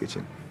soup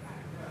kitchen.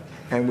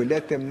 And we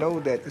let them know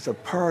that it's a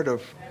part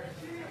of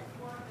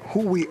who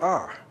we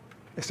are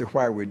as to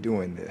why we're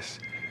doing this.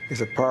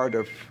 It's a part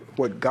of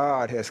what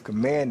God has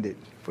commanded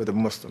for the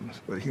Muslims,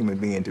 for the human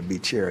being to be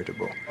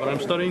charitable. But I'm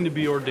studying to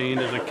be ordained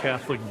as a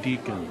Catholic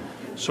deacon.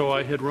 So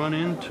I had run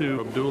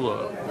into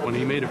Abdullah when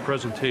he made a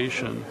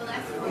presentation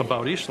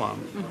about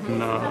Islam.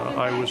 And,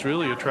 I was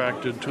really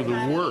attracted to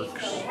the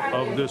works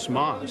of this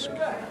mosque.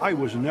 I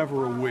was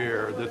never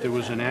aware that there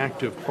was an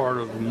active part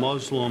of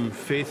Muslim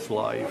faith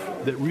life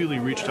that really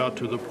reached out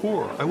to the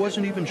poor. I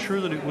wasn't even sure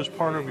that it was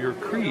part of your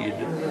creed.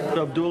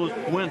 Abdullah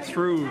went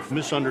through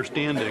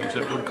misunderstandings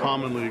that would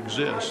commonly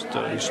exist.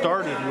 He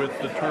started with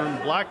the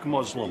term black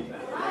Muslim.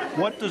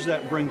 What does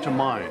that bring to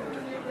mind?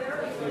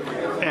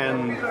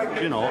 And,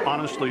 you know,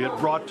 honestly, it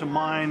brought to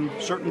mind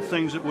certain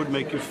things that would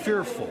make you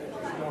fearful.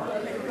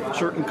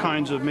 Certain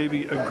kinds of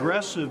maybe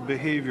aggressive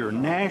behavior,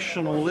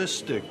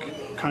 nationalistic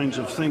kinds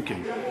of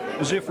thinking,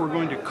 as if we're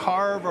going to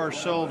carve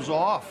ourselves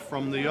off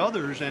from the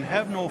others and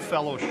have no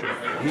fellowship.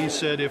 He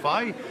said, if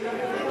I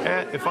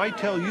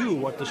tell you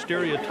what the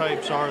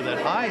stereotypes are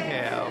that I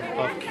have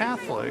of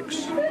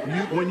Catholics,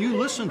 when you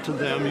listen to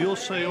them, you'll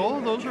say,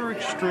 oh, those are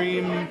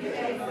extreme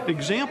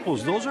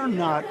examples. Those are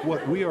not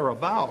what we are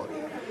about.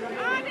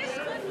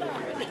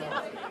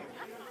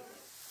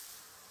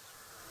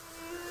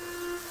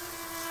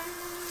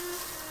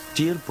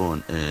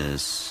 Dearborn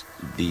is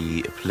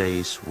the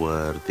place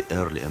where the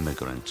early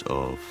immigrants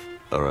of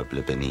Arab,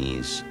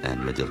 Lebanese,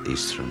 and Middle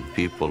Eastern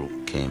people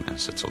came and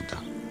settled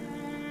down.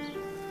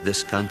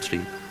 This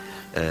country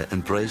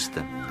embraced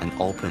them and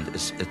opened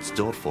its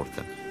door for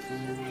them.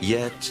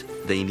 Yet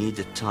they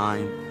needed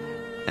time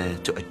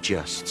to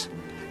adjust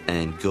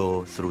and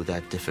go through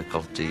that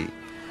difficulty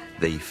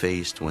they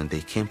faced when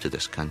they came to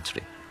this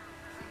country.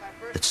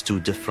 It's two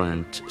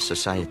different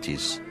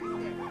societies,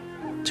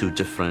 two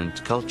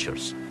different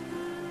cultures.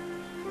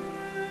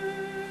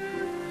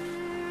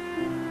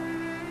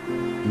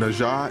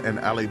 Najah and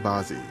Ali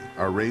Bazi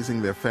are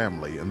raising their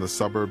family in the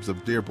suburbs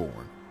of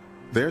Dearborn.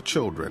 Their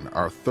children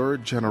are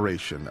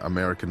third-generation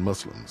American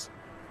Muslims.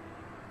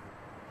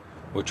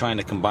 We're trying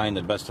to combine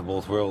the best of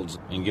both worlds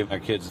and give our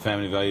kids the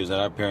family values that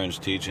our parents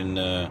teach, and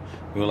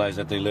realize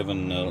that they live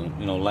in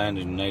land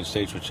in the United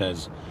States which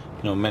has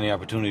many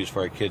opportunities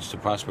for our kids to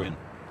prosper in.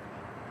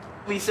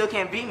 You still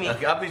can't beat me.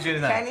 Okay, I'll beat you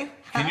tonight. Can you?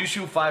 Can you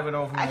shoot 5 in a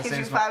row from the same spot? I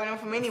can shoot 5 in a row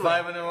from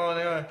anywhere. 5 in a row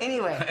anywhere?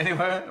 Anywhere.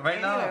 Anywhere?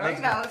 Right now? Right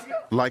now, let's go.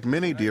 Like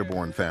many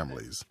Dearborn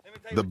families,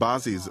 the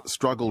Bazis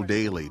struggle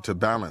daily to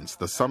balance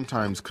the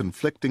sometimes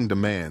conflicting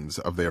demands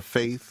of their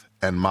faith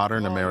and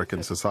modern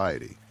American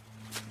society.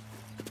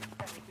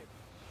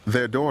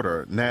 Their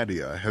daughter,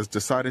 Nadia, has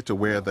decided to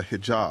wear the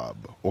hijab,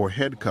 or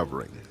head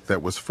covering,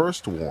 that was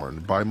first worn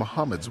by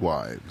Muhammad's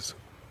wives.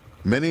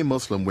 Many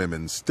Muslim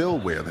women still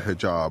wear the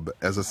hijab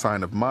as a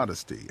sign of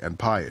modesty and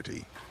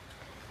piety.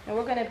 And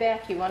we're going to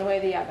back you one way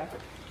or the other.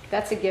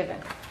 That's a given.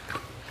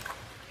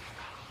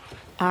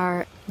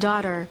 Our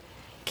daughter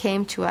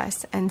came to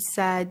us and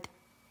said,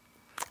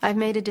 I've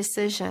made a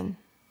decision.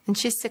 And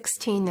she's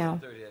 16 now.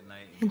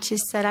 And she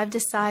said, I've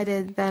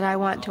decided that I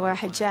want to wear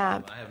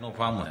hijab. I have no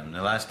problem with him.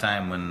 The last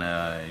time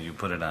when you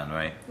put it on,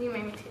 right? You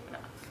made me take it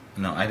off.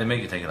 No, I didn't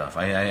make you take it off.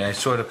 I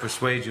sort of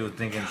persuade you,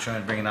 thinking,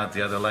 trying to bring out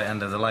the other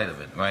end of the light of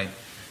it, right?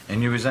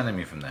 And you resented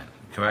me from that,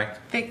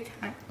 correct? Big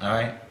time. All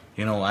right?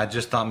 I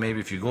just thought maybe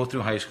if you go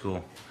through high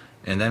school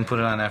and then put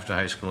it on after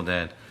high school,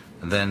 Dad,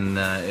 then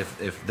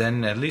if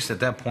then at least at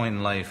that point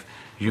in life,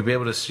 you'll be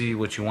able to see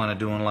what you want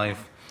to do in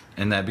life,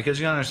 and that, because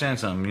you understand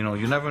something,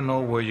 you never know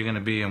where you're going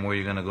to be and where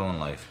you're going to go in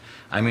life.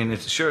 I mean,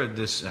 it's sure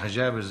this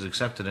hijab is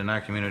accepted in our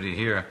community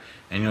here,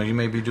 and you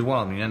may do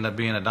well. And you end up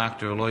being a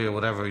doctor, a lawyer,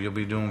 whatever, you'll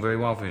be doing very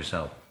well for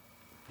yourself.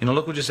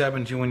 Look what just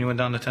happened to you when you went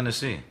down to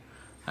Tennessee.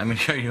 I mean,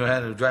 you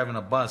had driving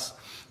a bus,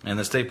 and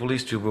the state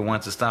police trooper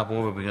wants to stop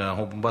over a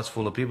whole bus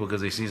full of people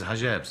because they see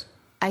hijabs.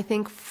 I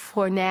think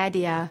for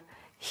Nadia,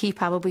 he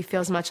probably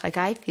feels much like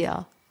I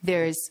feel.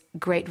 There's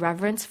great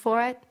reverence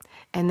for it,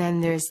 and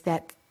then there's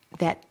that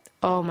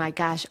oh my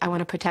gosh, I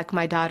want to protect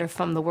my daughter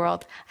from the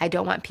world. I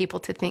don't want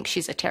people to think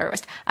she's a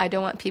terrorist. I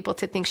don't want people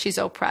to think she's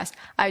oppressed.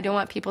 I don't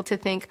want people to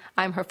think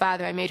I'm her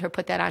father. I made her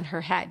put that on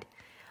her head.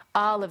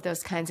 All of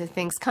those kinds of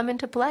things come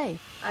into play.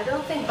 I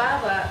don't think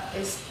Baba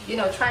is,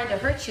 trying to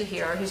hurt you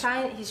here. He's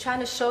trying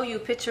to show you a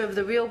picture of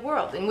the real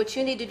world. And what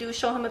you need to do is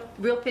show him a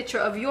real picture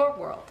of your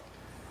world.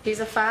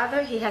 He's a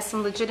father. He has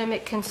some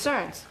legitimate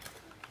concerns.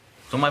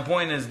 So my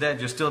point is that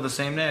you're still the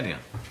same Nadia.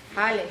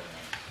 Highly.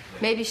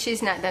 Maybe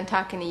she's not done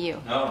talking to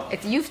you. No.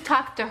 If you've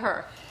talked to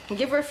her,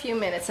 give her a few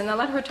minutes and then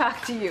let her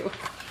talk to you.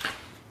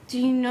 Do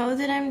you know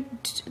that I'm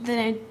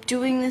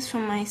doing this for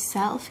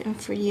myself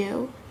and for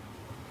you?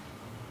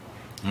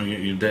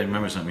 You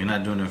remember something. You're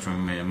not doing it for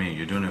me.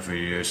 You're doing it for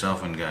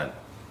yourself and God.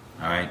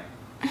 All right?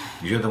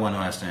 You're the one who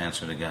has to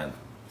answer to God.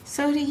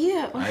 So do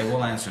you. I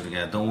will answer to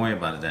God. Don't worry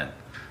about it, Dad.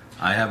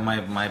 I have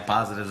my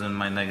positives and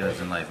my negatives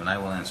in life, and I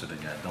will answer to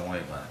God. Don't worry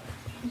about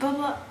it.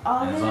 Baba,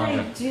 all that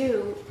I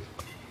do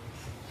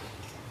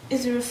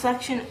is a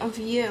reflection of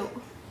you.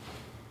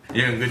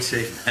 You're in good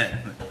shape,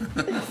 man.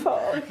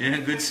 You're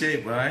in good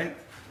shape, all right?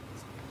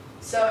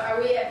 So,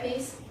 are we at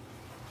peace?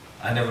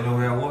 I never knew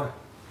we were at war.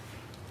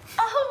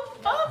 Oh,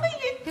 Baba,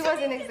 he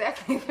wasn't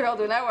exactly thrilled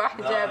when I wore a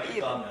hijab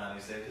either. Calm down.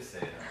 You said, just say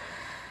it.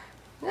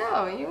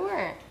 No, you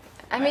weren't.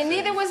 I mean,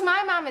 neither was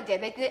my mom and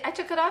dad. I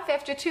took it off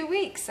after 2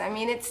 weeks. I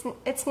mean,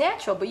 it's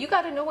natural, but you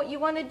got to know what you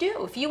want to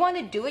do. If you want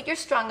to do it, you're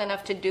strong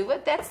enough to do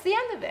it. That's the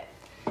end of it.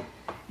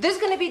 There's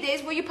going to be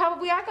days where you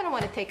probably are going to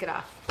want to take it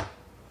off.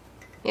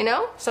 You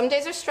know, some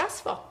days are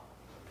stressful,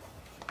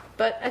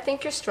 but I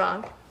think you're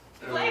strong.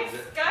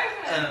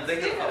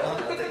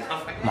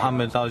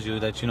 Muhammad tells you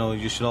that, you know,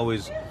 you should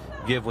always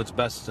give what's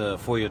best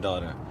for your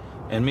daughter.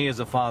 And me as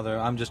a father,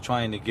 I'm just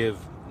trying to give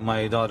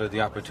my daughter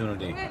the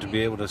opportunity to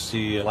be able to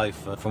see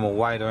life from a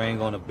wider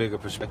angle and a bigger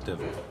perspective.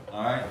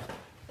 All right?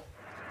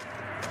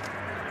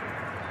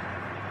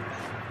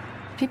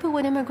 People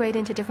would immigrate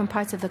into different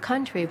parts of the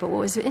country, but what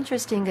was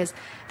interesting is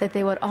that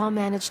they would all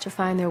manage to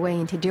find their way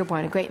into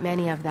Dearborn, a great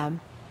many of them.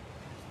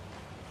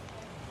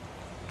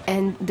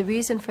 And the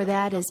reason for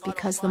that is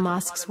because the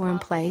mosques were in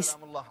place.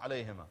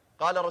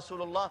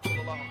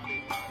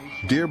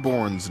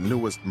 Dearborn's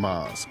newest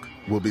mosque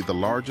will be the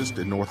largest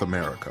in North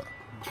America.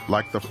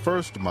 Like the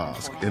first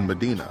mosque in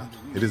Medina,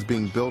 it is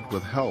being built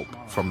with help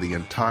from the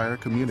entire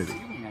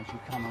community.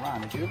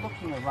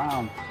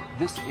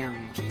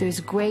 There's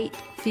great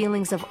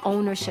feelings of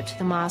ownership to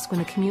the mosque when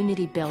the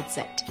community builds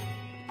it.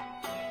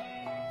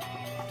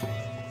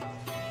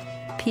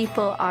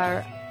 People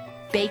are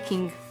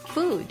baking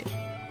food.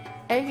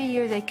 Every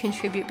year they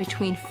contribute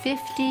between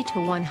 $50,000 to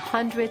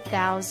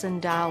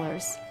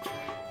 $100,000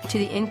 to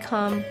the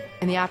income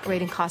and the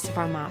operating costs of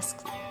our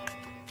mosques.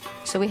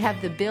 So we have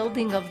the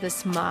building of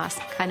this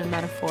mosque, kind of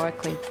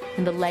metaphorically,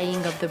 and the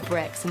laying of the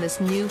bricks, and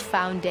this new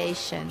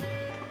foundation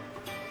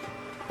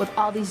with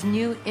all these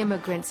new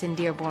immigrants in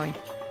Dearborn.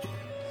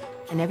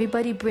 And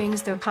everybody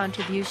brings their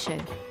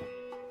contribution.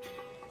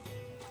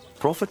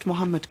 Prophet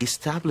Muhammad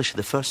established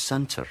the first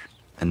center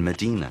in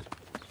Medina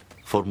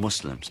for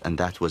Muslims, and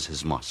that was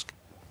his mosque.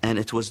 And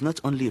it was not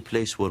only a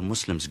place where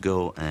Muslims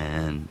go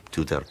and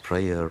do their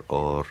prayer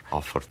or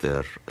offer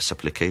their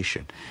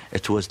supplication.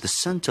 It was the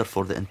center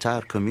for the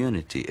entire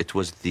community. It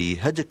was the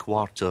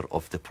headquarters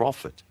of the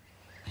Prophet.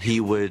 He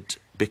would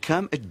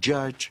become a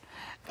judge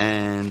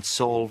and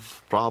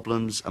solve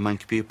problems among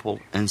people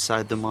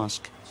inside the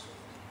mosque.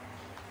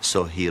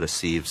 So he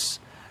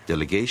receives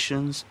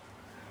delegations.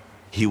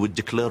 He would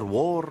declare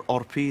war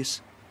or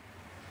peace.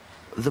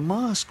 The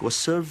mosque was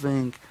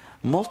serving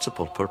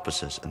multiple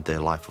purposes in the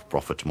life of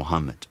Prophet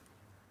Muhammad.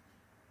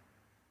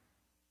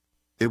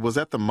 It was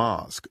at the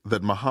mosque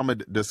that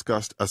Muhammad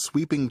discussed a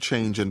sweeping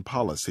change in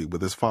policy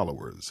with his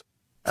followers.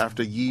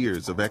 After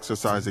years of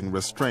exercising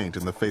restraint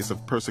in the face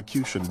of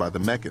persecution by the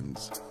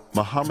Meccans,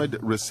 Muhammad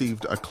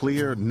received a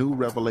clear new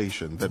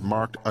revelation that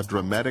marked a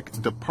dramatic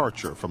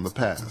departure from the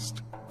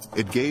past.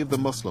 It gave the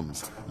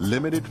Muslims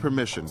limited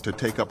permission to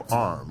take up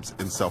arms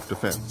in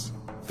self-defense.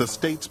 The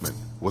statesman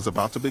was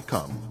about to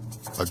become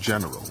a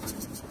general.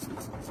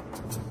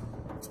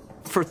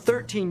 For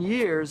 13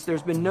 years,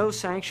 there's been no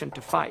sanction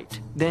to fight.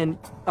 Then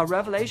a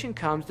revelation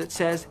comes that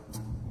says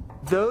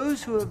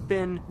those who have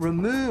been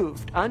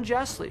removed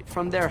unjustly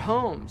from their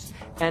homes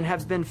and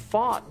have been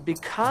fought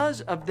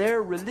because of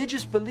their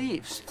religious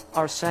beliefs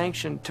are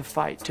sanctioned to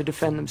fight, to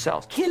defend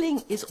themselves.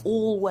 Killing is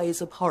always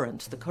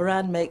abhorrent. The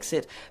Quran makes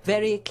it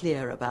very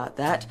clear about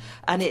that.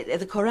 And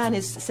the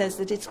Quran says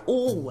that it's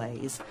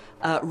always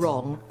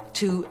wrong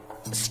to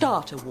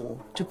start a war,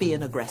 to be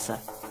an aggressor.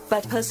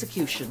 But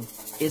persecution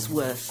is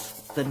worse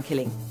than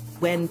killing.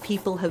 When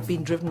people have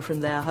been driven from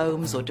their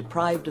homes or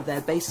deprived of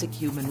their basic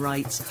human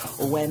rights,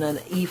 or when an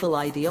evil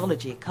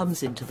ideology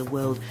comes into the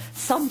world,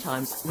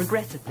 sometimes,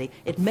 regrettably,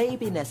 it may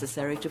be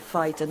necessary to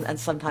fight, and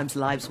sometimes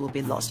lives will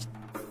be lost.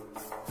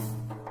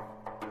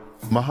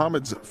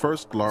 Muhammad's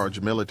first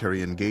large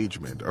military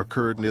engagement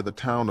occurred near the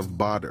town of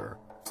Badr,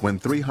 when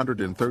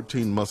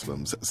 313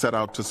 Muslims set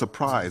out to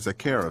surprise a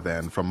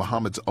caravan from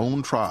Muhammad's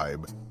own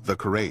tribe, the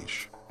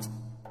Quraysh.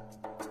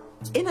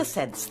 In a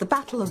sense, the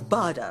Battle of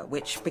Badr,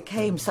 which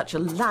became such a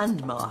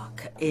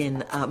landmark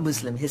in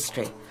Muslim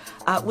history,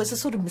 was a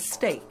sort of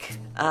mistake.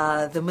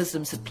 The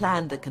Muslims had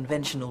planned a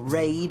conventional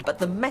raid, but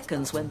the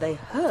Meccans, when they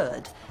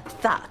heard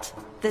that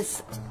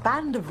this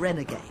band of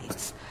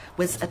renegades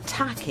was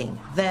attacking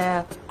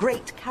their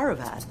great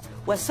caravan,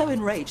 were so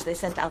enraged they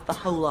sent out the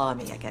whole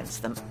army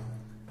against them.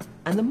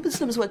 And the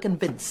Muslims were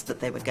convinced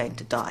that they were going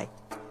to die.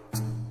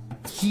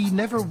 He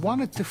never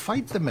wanted to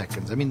fight the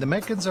Meccans. I mean, the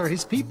Meccans are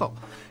his people,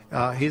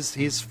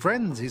 his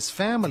friends, his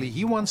family.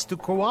 He wants to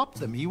co-opt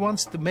them. He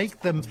wants to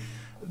make them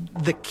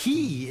the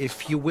key,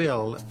 if you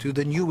will, to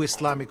the new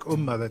Islamic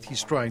Ummah that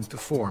he's trying to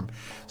form.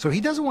 So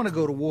he doesn't want to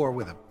go to war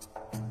with them.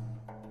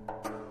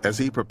 As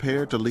he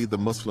prepared to lead the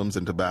Muslims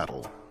into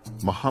battle,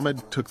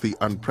 Muhammad took the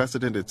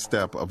unprecedented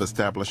step of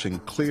establishing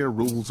clear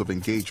rules of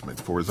engagement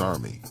for his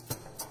army.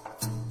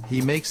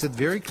 He makes it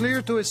very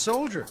clear to his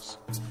soldiers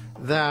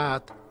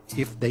that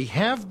if they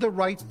have the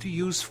right to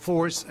use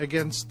force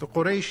against the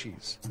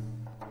Qurayshis,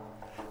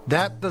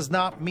 that does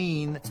not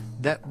mean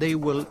that they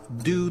will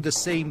do the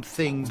same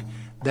thing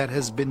that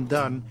has been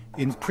done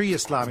in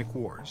pre-Islamic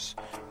wars,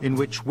 in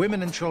which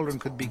women and children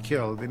could be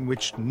killed, in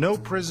which no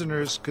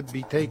prisoners could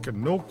be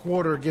taken, no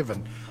quarter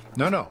given.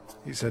 No, no.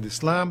 He said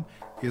Islam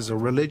is a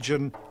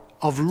religion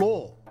of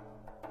law.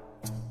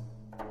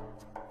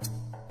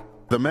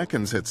 The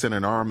Meccans had sent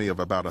an army of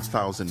about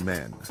 1,000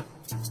 men.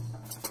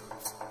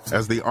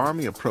 As the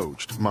army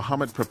approached,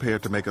 Muhammad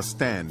prepared to make a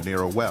stand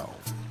near a well.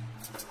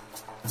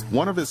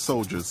 One of his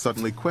soldiers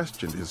suddenly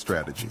questioned his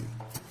strategy.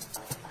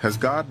 "Has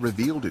God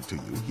revealed it to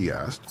you," he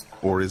asked,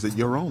 "or is it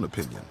your own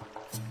opinion?"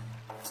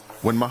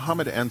 When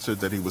Muhammad answered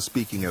that he was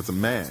speaking as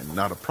a man,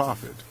 not a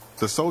prophet,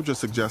 the soldier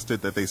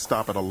suggested that they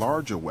stop at a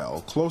larger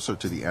well closer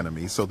to the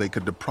enemy so they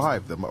could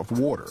deprive them of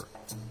water.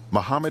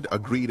 Muhammad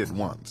agreed at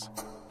once.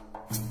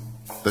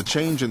 The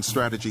change in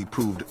strategy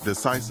proved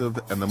decisive,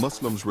 and the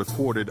Muslims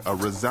recorded a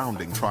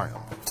resounding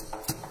triumph.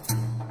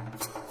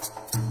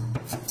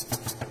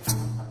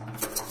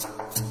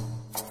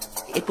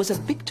 It was a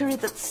victory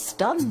that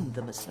stunned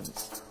the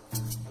Muslims.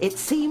 It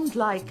seemed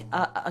like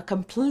a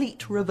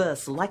complete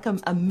reversal, like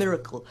a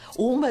miracle,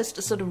 almost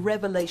a sort of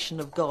revelation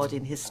of God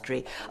in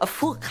history. A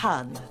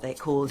furqan, they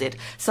called it,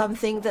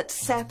 something that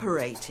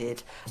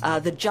separated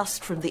the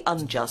just from the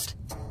unjust.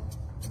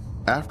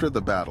 After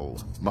the battle,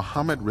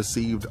 Muhammad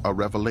received a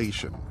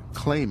revelation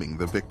claiming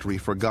the victory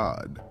for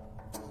God.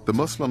 The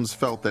Muslims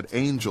felt that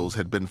angels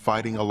had been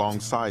fighting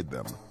alongside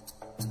them.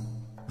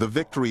 The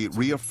victory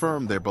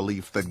reaffirmed their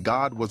belief that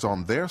God was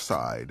on their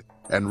side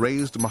and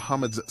raised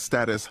Muhammad's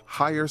status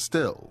higher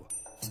still.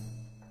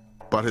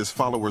 But his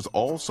followers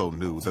also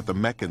knew that the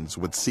Meccans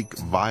would seek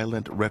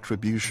violent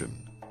retribution.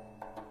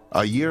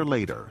 A year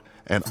later,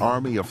 an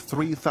army of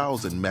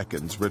 3,000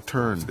 Meccans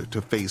returned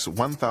to face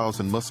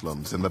 1,000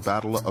 Muslims in the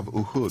Battle of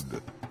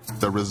Uhud.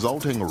 The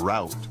resulting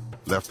rout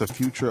left the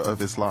future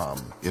of Islam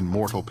in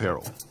mortal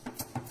peril.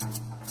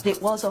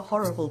 It was a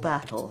horrible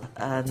battle,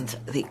 and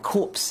the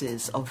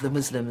corpses of the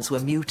Muslims were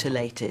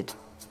mutilated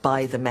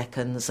by the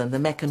Meccans, and the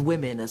Meccan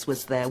women, as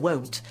was their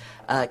wont,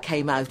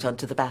 came out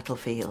onto the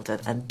battlefield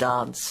and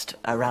danced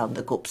around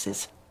the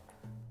corpses.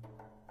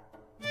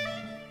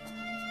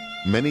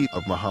 Many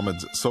of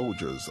Muhammad's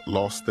soldiers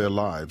lost their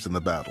lives in the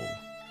battle,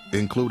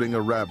 including a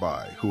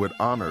rabbi who had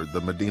honored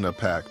the Medina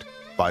Pact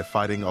by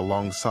fighting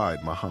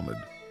alongside Muhammad.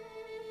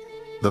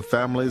 The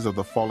families of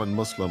the fallen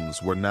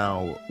Muslims were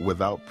now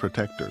without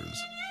protectors.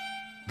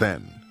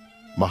 Then,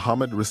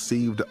 Muhammad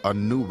received a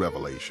new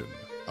revelation,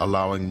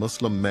 allowing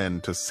Muslim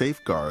men to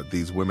safeguard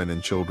these women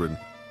and children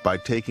by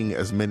taking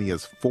as many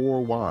as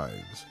 4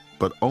 wives,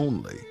 but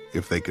only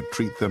if they could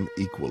treat them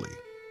equally.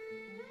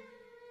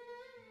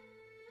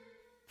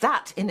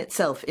 That in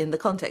itself, in the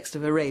context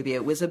of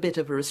Arabia, was a bit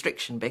of a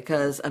restriction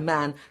because a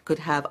man could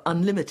have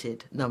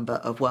unlimited number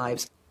of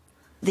wives.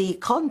 The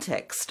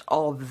context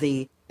of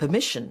the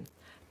permission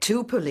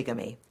to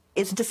polygamy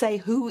is to say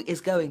who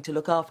is going to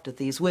look after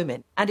these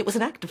women. And it was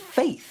an act of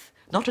faith,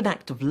 not an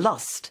act of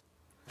lust,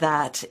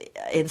 that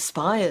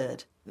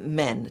inspired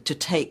men to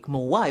take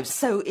more wives.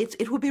 So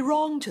it would be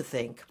wrong to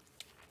think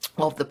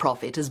of the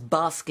Prophet as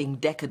basking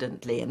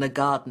decadently in a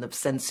garden of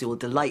sensual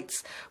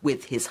delights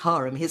with his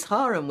harem. His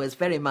harem was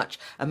very much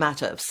a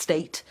matter of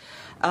state,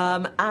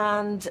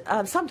 and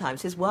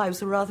sometimes his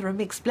wives were rather a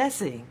mixed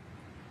blessing.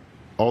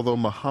 Although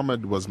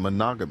Muhammad was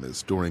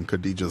monogamous during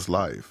Khadija's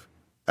life,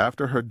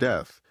 after her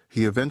death,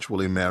 he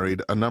eventually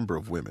married a number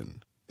of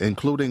women,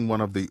 including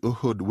one of the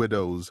Uhud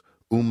widows,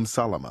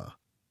 Salama.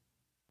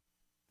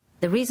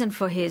 The reason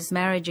for his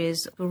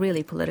marriages were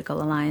really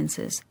political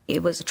alliances.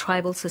 It was a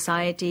tribal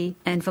society,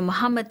 and for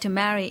Muhammad to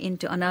marry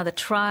into another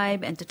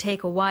tribe and to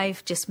take a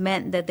wife just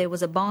meant that there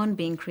was a bond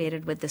being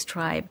created with this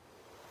tribe.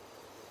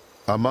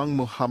 Among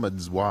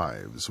Muhammad's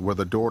wives were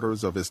the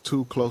daughters of his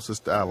 2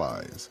 closest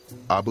allies,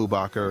 Abu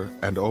Bakr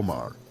and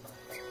Omar.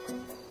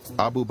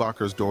 Abu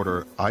Bakr's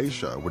daughter,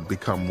 Aisha, would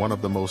become one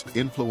of the most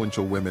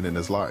influential women in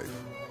his life.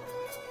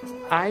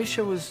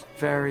 Aisha was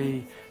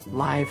very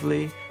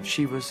lively.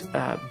 She was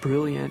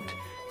brilliant.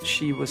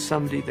 She was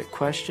somebody that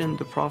questioned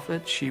the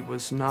Prophet. She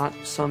was not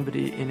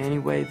somebody in any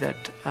way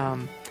that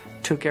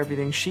took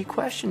everything. She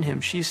questioned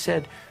him. She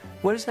said,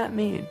 "What does that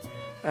mean?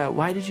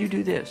 Why did you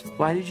do this?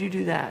 Why did you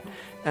do that?"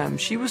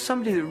 She was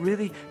somebody that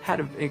really had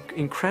an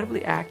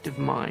incredibly active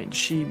mind.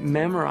 She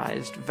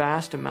memorized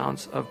vast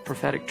amounts of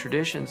prophetic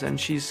traditions, and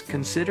she's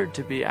considered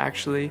to be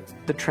actually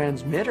the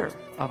transmitter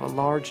of a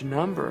large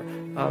number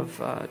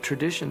of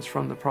traditions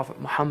from the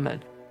Prophet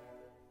Muhammad.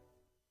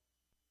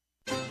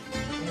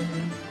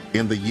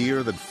 In the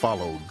year that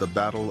followed the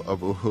Battle of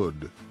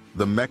Uhud,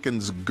 the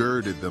Meccans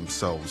girded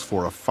themselves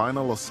for a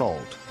final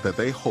assault that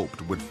they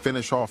hoped would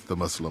finish off the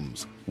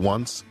Muslims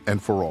once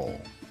and for all.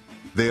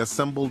 They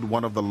assembled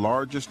one of the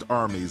largest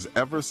armies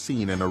ever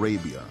seen in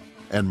Arabia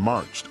and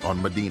marched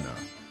on Medina.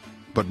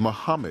 But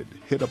Muhammad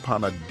hit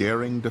upon a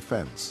daring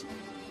defense.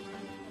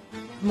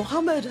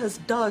 Muhammad has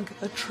dug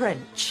a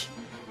trench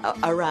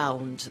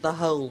around the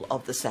whole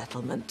of the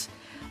settlement.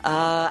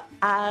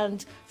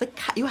 And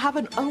you have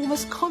an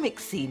almost comic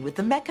scene with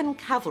the Meccan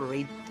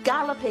cavalry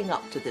galloping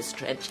up to this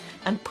trench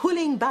and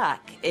pulling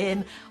back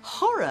in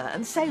horror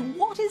and saying,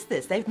 "What is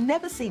this?" They've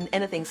never seen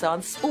anything so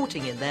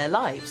unsporting in their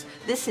lives.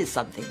 This is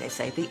something, they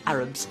say, the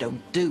Arabs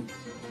don't do.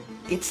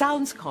 It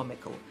sounds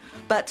comical,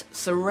 but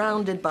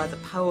surrounded by the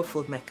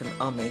powerful Meccan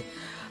army,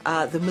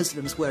 the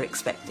Muslims were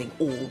expecting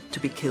all to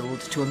be killed,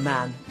 to a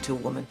man, to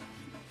a woman.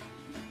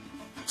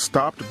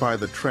 Stopped by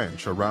the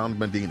trench around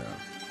Medina,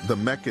 the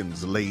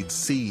Meccans laid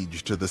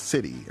siege to the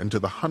city and to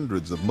the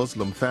hundreds of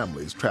Muslim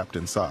families trapped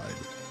inside.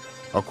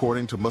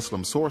 According to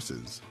Muslim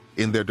sources,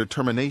 in their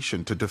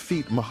determination to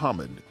defeat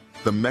Muhammad,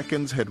 the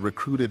Meccans had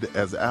recruited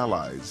as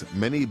allies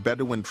many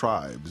Bedouin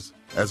tribes,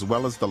 as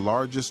well as the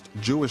largest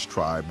Jewish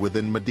tribe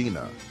within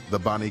Medina, the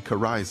Bani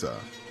Qurayza.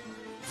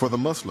 For the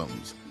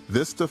Muslims,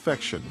 this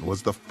defection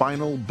was the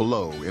final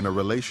blow in a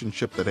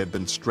relationship that had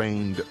been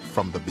strained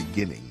from the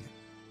beginning.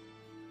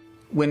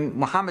 When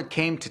Muhammad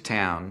came to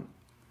town,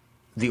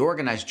 the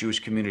organized Jewish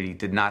community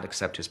did not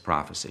accept his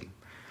prophecy.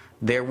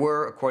 There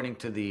were, according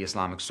to the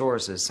Islamic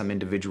sources, some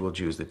individual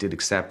Jews that did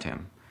accept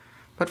him.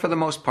 But for the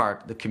most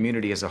part, the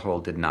community as a whole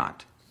did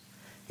not.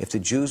 If the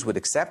Jews would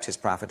accept his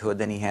prophethood,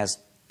 then he has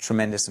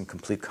tremendous and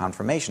complete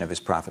confirmation of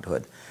his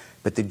prophethood.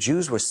 But the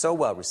Jews were so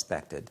well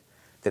respected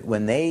that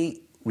when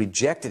they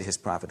rejected his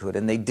prophethood,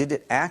 and they did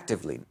it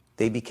actively,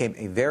 they became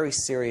a very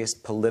serious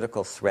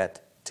political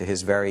threat to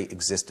his very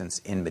existence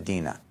in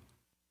Medina.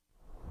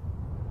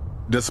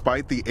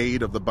 Despite the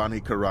aid of the Bani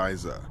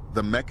Qurayza,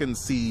 the Meccan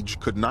siege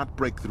could not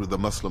break through the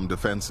Muslim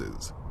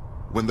defenses.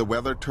 When the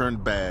weather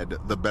turned bad,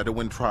 the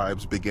Bedouin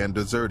tribes began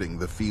deserting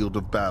the field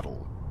of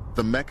battle.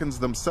 The Meccans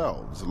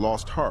themselves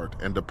lost heart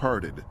and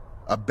departed,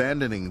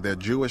 abandoning their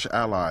Jewish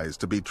allies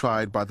to be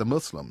tried by the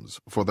Muslims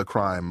for the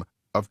crime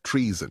of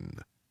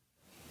treason.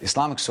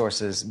 Islamic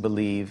sources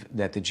believe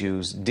that the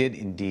Jews did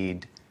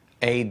indeed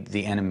aid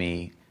the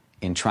enemy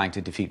in trying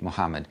to defeat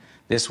Muhammad.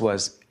 This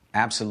was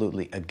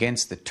absolutely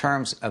against the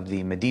terms of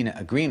the Medina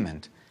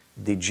Agreement.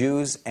 The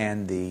Jews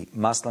and the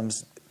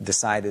Muslims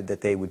decided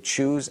that they would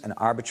choose an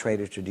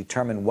arbitrator to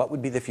determine what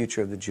would be the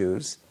future of the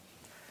Jews.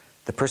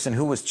 The person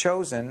who was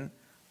chosen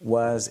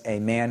was a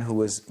man who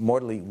was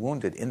mortally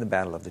wounded in the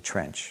Battle of the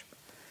Trench.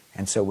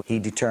 And so he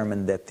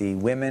determined that the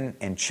women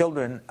and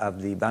children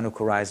of the Banu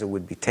Qurayza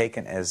would be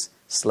taken as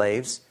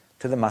slaves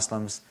to the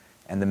Muslims,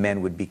 and the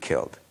men would be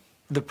killed.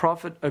 The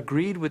Prophet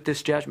agreed with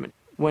this judgment.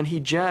 When he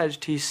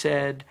judged, he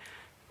said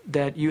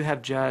that you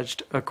have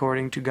judged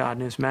according to God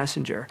and his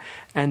messenger.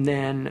 And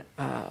then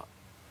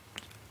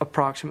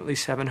approximately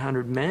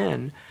 700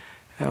 men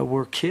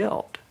were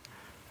killed.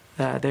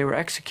 They were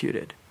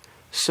executed.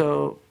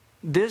 So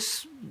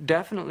this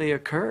definitely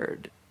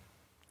occurred.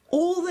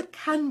 All that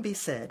can be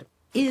said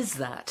is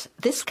that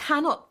this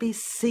cannot be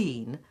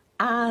seen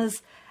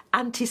as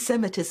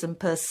anti-Semitism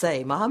per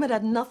se. Muhammad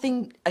had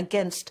nothing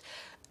against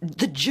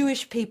the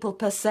Jewish people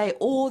per se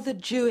or the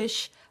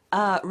Jewish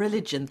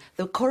religion.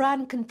 The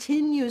Quran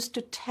continues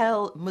to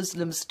tell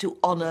Muslims to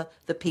honor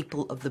the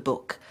people of the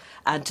book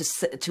and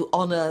to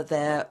honor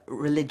their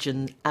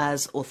religion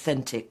as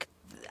authentic.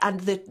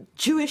 And the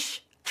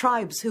Jewish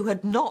tribes who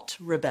had not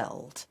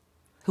rebelled,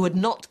 who had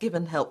not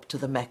given help to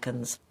the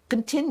Meccans,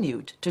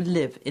 continued to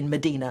live in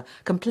Medina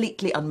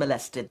completely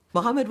unmolested.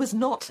 Muhammad was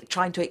not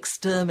trying to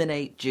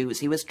exterminate Jews.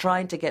 He was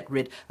trying to get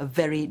rid of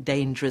very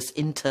dangerous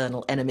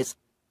internal enemies.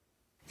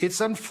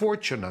 It's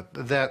unfortunate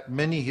that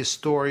many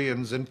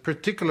historians, and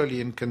particularly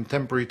in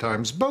contemporary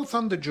times, both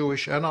on the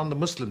Jewish and on the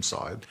Muslim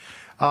side,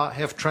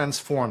 have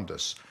transformed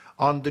this.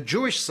 On the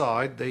Jewish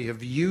side, they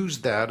have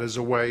used that as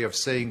a way of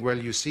saying, well,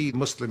 you see,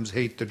 Muslims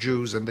hate the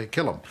Jews and they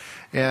kill them.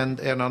 And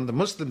on the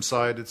Muslim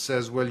side, it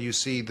says, well, you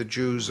see, the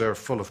Jews are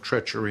full of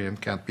treachery and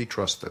can't be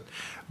trusted.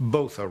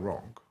 Both are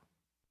wrong.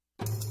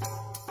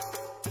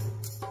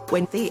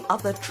 When the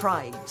other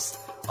tribes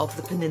of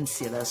the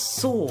peninsula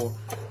saw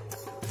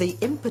the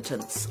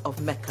impotence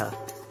of Mecca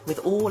with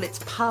all its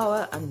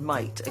power and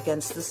might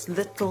against this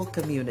little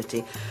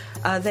community,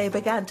 they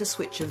began to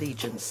switch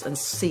allegiance and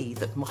see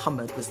that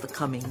Muhammad was the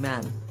coming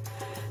man.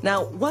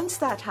 Now, once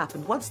that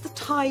happened, once the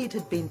tide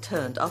had been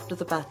turned after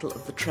the Battle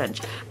of the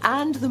Trench,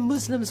 and the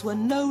Muslims were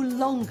no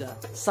longer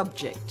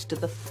subject to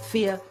the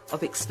fear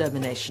of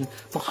extermination,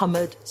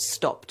 Muhammad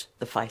stopped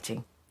the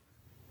fighting.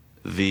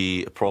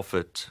 The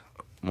Prophet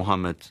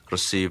Muhammad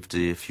received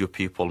a few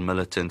people,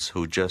 militants,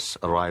 who just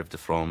arrived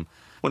from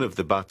one of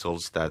the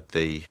battles that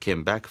they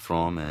came back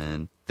from,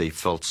 and they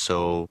felt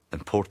so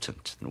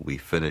important. We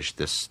finished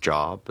this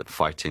job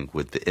fighting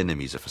with the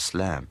enemies of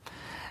Islam.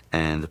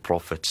 And the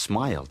Prophet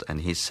smiled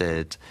and he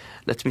said,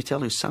 let me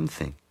tell you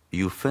something.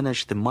 You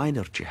finished the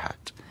minor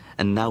jihad,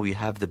 and now you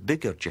have the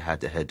bigger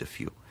jihad ahead of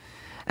you.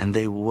 And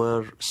they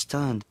were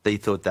stunned. They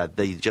thought that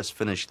they just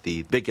finished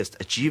the biggest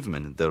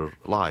achievement in their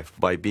life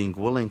by being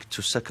willing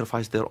to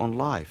sacrifice their own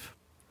life.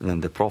 And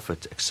then the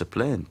Prophet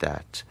explained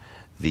that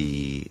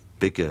the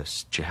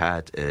biggest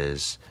jihad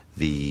is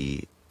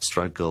the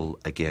struggle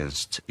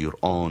against your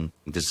own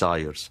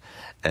desires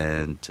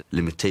and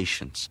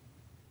limitations.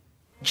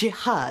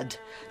 Jihad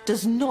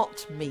does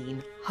not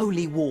mean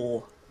holy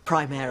war,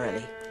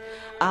 primarily.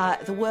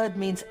 The word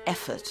means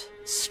effort,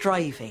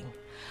 striving,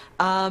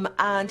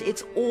 and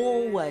it's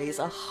always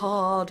a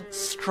hard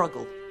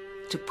struggle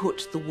to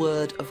put the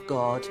word of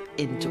God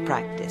into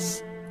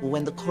practice.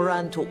 When the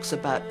Quran talks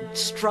about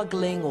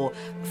struggling, or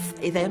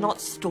they're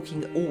not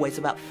talking always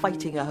about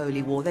fighting a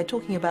holy war, they're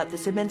talking about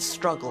this immense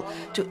struggle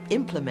to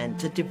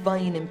implement a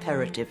divine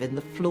imperative in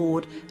the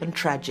flawed and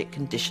tragic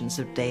conditions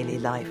of daily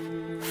life.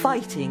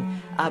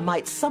 Fighting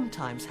might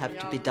sometimes have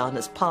to be done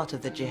as part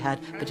of the jihad,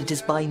 but it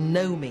is by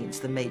no means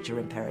the major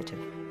imperative.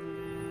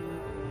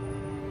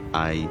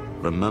 I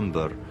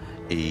remember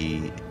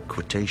a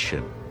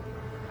quotation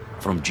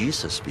from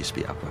Jesus, peace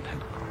be upon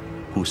him,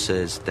 who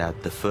says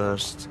that the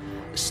first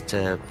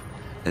step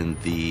in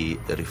the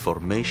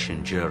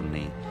reformation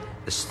journey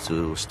is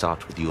to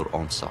start with your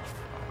own self.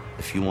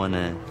 If you want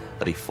to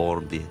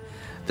reform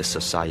the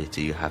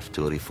society, you have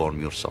to reform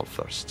yourself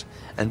first.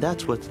 And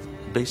that's what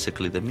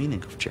basically the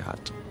meaning of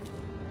jihad.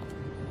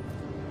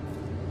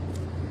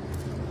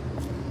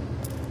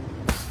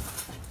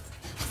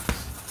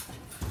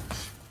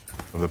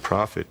 The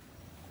Prophet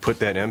put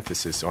that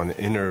emphasis on the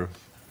inner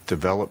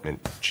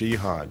development,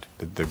 jihad,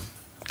 the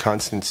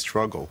constant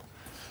struggle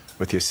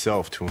with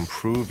yourself to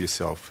improve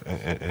yourself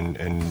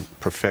and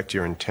perfect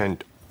your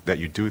intent, that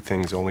you do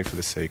things only for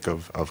the sake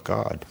of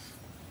God.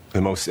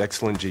 The most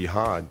excellent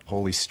jihad,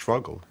 holy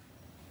struggle,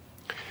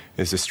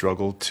 is the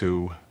struggle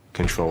to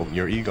control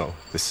your ego,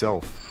 the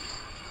self.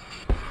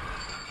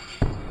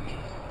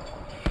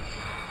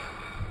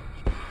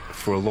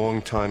 For a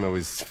long time I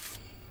was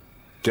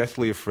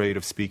deathly afraid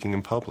of speaking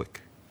in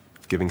public,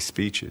 of giving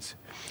speeches.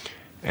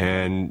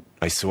 And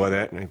I saw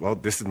that, and well,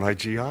 this is my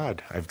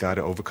jihad. I've got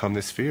to overcome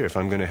this fear. If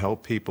I'm going to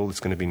help people, it's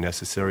going to be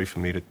necessary for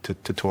me to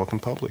talk in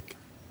public,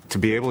 to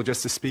be able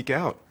just to speak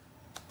out.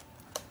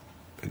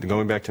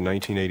 Going back to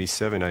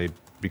 1987, I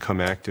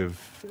become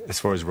active as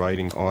far as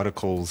writing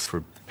articles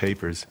for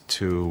papers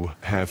to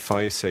have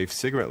fire-safe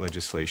cigarette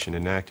legislation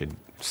enacted.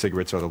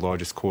 Cigarettes are the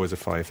largest cause of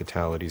fire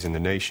fatalities in the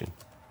nation.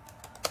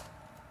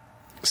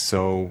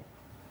 So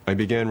I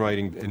began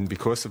writing, and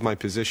because of my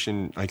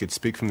position, I could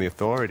speak from the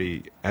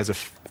authority as a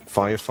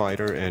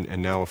firefighter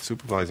and now a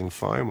supervising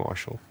fire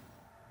marshal.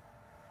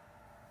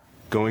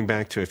 Going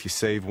back to, if you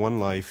save one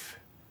life,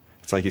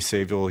 it's like you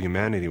saved all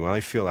humanity. Well,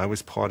 I feel I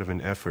was part of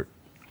an effort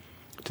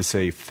to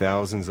save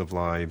thousands of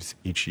lives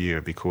each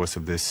year because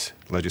of this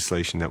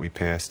legislation that we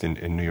passed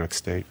in New York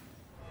State.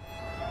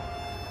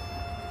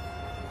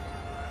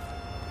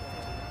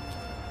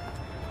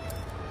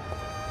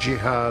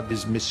 Jihad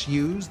is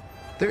misused.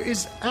 There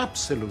is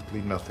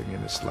absolutely nothing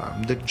in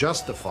Islam that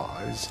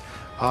justifies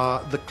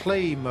the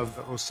claim of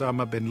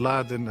Osama bin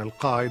Laden,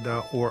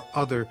 Al-Qaeda, or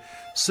other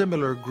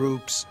similar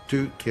groups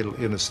to kill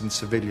innocent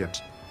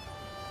civilians.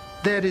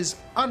 That is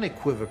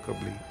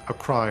unequivocally a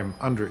crime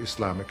under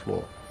Islamic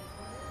law.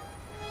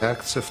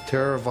 Acts of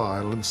terror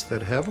violence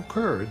that have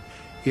occurred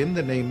in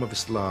the name of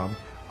Islam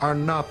are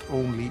not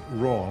only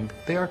wrong,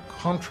 they are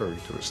contrary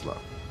to Islam.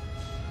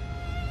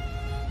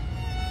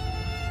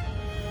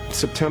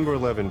 September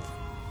 11th,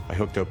 I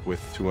hooked up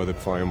with 2 other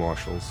fire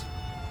marshals.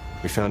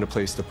 We found a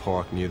place to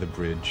park near the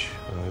bridge.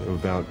 There were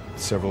about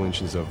several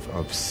inches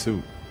of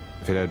soot.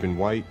 If it had been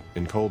white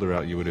and colder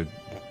out, you would have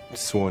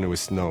sworn it was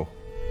snow.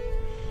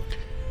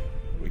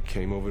 We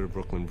came over to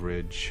Brooklyn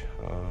Bridge.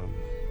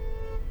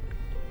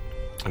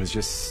 It was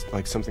just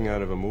like something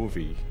out of a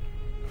movie.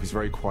 It was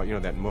very quiet, you know,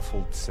 that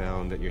muffled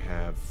sound that you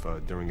have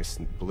during a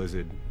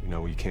blizzard, you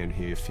know, you can't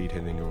hear your feet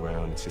hitting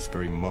around. It's just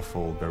very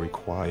muffled, very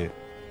quiet.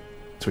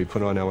 So we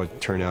put on our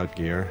turnout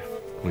gear,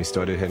 and we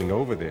started heading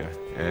over there.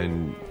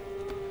 And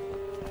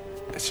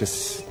it's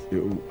just,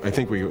 I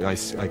think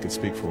I could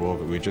speak for all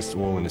of it. We were just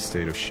all in a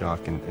state of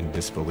shock and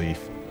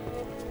disbelief.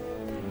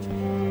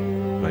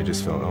 And I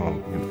just felt,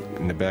 oh,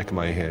 in the back of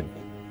my head,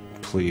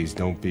 please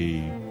don't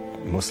be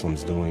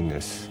Muslims doing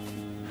this.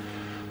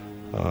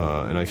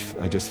 And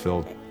I just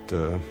felt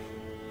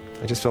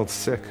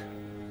sick.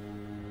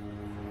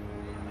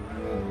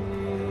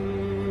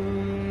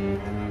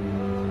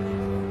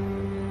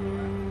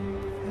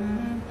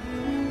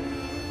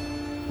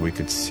 We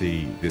could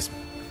see this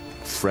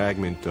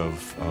fragment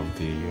of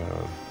the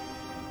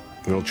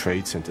World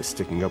Trade Center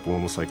sticking up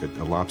almost like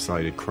a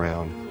lopsided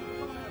crown.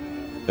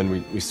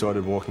 Then we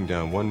started walking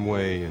down one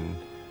way, and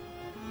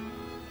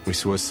we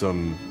saw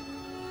some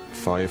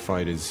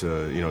firefighters,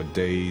 you know,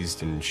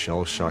 dazed and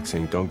shell-shocked,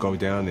 saying, "Don't go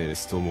down there, there's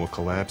still more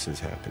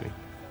collapses happening."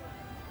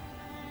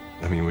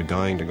 I mean, we're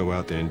dying to go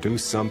out there and do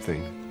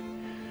something.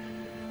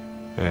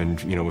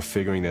 And, you know, we're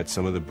figuring that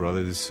some of the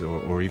brothers,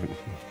 or even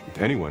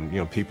anyone, you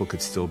know, people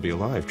could still be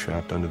alive,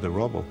 trapped under the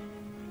rubble.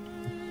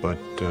 But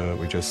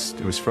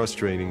it was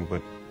frustrating,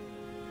 but,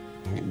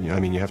 I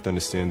mean, you have to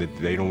understand that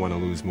they don't want to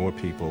lose more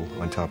people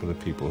on top of the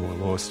people who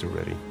are lost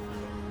already.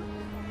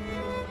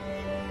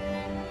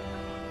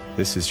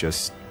 This is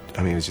just,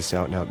 I mean, it's just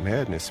out-and-out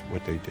madness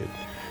what they did.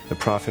 The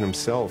Prophet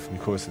himself,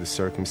 because of the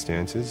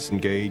circumstances,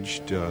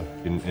 engaged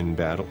in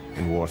battle,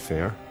 in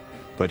warfare,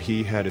 but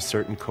he had a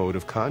certain code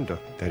of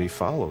conduct that he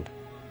followed.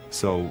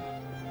 So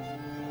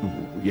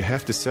you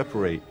have to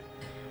separate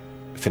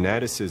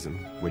fanaticism,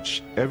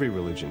 which every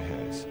religion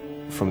has,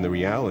 from the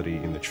reality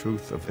and the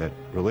truth of that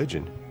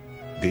religion.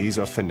 These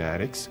are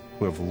fanatics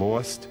who have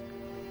lost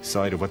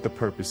sight of what the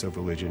purpose of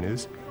religion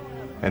is,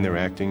 and they're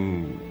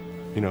acting,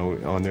 you know,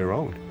 on their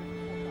own.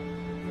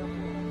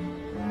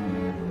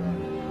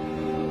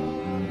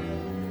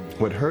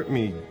 What hurt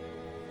me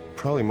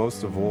probably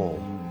most of all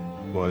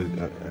was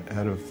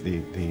out of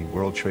the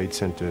World Trade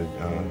Center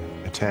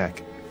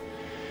attack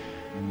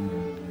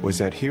was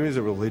that here is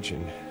a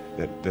religion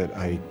that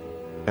I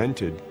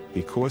entered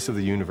because of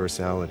the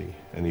universality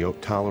and the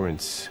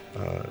tolerance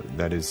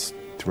that is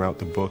throughout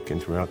the book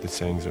and throughout the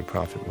sayings of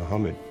Prophet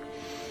Muhammad.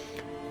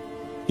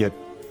 Yet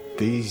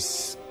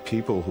these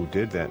people who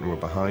did that and were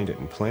behind it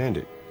and planned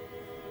it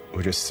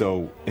were just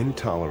so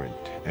intolerant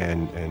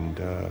and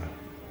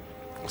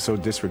so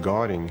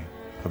disregarding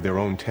of their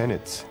own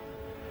tenets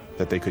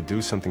that they could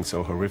do something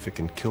so horrific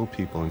and kill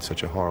people in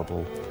such a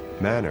horrible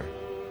manner.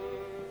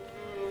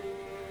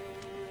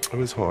 It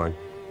was hard.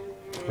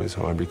 It was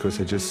hard because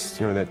it just,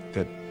 you know,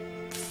 that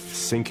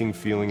sinking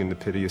feeling in the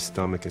pit of your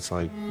stomach. It's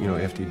like, you know,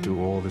 after you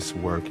do all this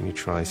work and you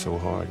try so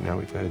hard, now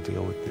we've got to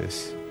deal with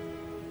this.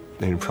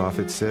 And the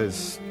Prophet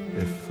says,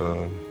 if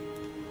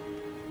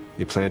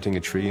you're planting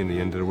a tree and the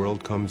end of the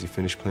world comes, you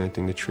finish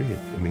planting the tree.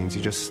 It means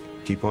you just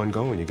keep on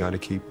going. You got to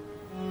keep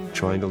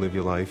trying to live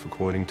your life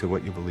according to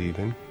what you believe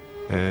in.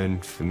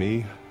 And for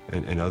me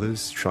and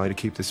others, try to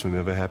keep this from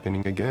ever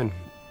happening again.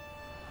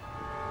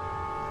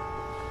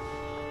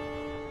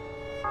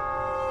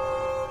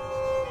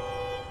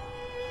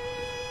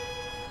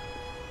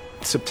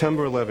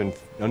 September 11th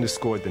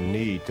underscored the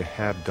need to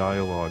have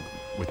dialogue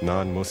with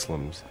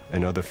non-Muslims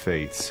and other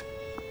faiths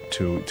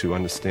to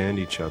understand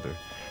each other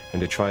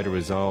and to try to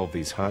resolve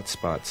these hot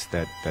spots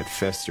that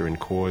fester and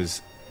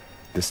cause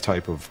this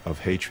type of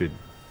hatred.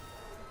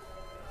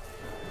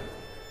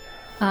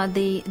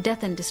 The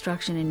death and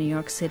destruction in New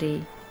York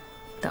City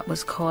that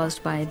was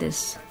caused by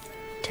this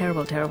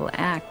terrible, terrible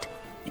act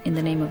in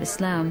the name of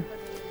Islam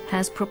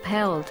has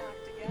propelled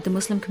the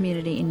Muslim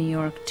community in New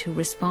York to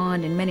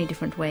respond in many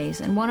different ways.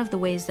 And one of the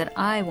ways that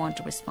I want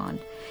to respond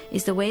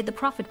is the way the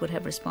Prophet would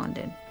have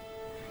responded,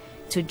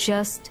 to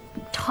just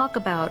talk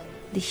about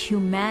the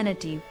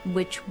humanity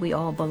which we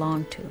all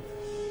belong to.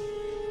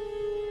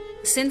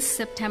 Since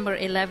September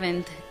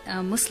 11th,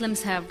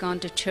 Muslims have gone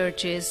to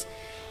churches,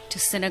 to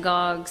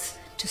synagogues,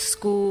 to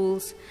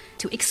schools,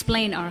 to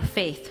explain our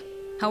faith.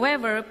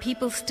 However,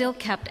 people still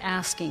kept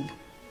asking,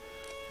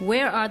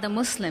 where are the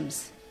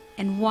Muslims?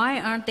 And why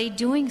aren't they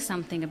doing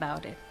something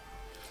about it?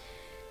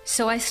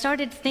 So I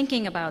started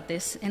thinking about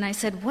this, and I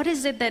said, what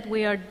is it that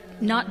we are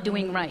not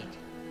doing right?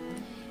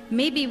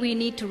 Maybe we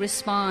need to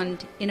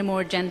respond in a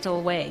more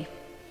gentle way.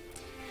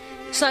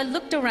 So I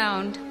looked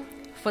around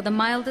for the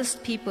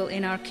mildest people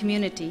in our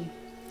community,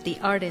 the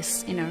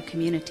artists in our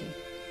community.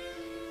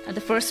 And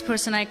the first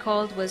person I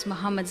called was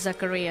Muhammad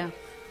Zakaria.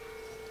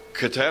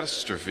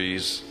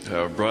 Catastrophes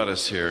have brought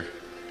us here,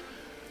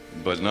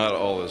 but not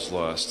all is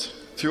lost.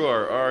 Through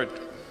our art,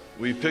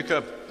 we pick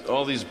up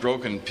all these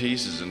broken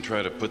pieces and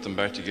try to put them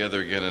back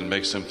together again and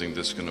make something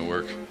that's going to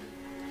work.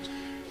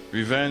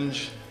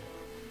 Revenge,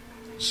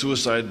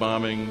 suicide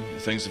bombing,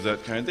 things of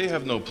that kind, they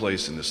have no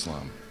place in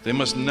Islam. They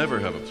must never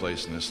have a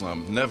place in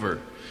Islam.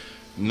 Never.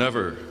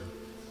 Never.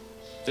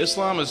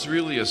 Islam is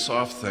really a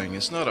soft thing.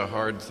 It's not a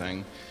hard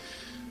thing.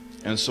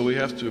 And so we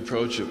have to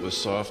approach it with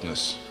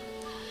softness.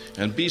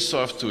 And be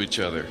soft to each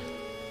other.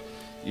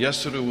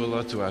 Yasru wa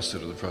la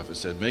tu'asiru, the Prophet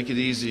said. Make it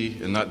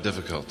easy and not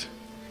difficult.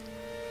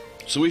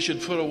 So we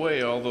should put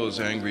away all those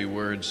angry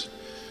words,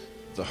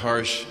 the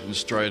harsh and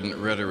strident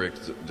rhetoric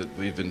that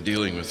we've been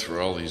dealing with for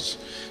all these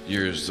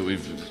years, that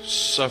we've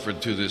suffered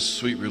through this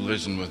sweet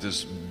religion with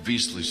this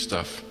beastly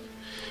stuff.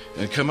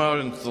 And come out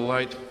into the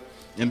light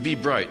and be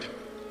bright.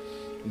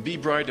 Be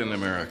bright in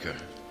America.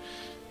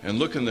 And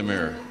look in the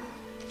mirror.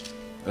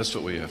 That's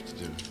what we have to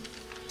do.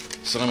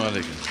 Assalamu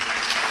alaikum.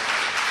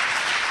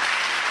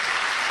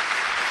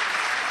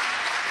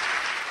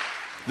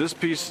 This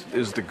piece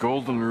is the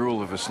golden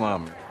rule of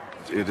Islam.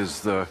 It is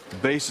the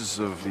basis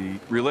of the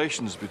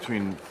relations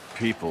between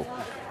people.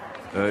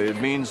 It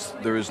means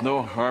there is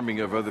no harming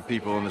of other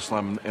people in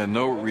Islam and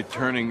no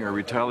returning or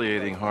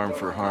retaliating harm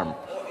for harm.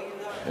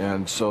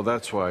 And so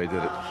that's why I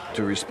did it,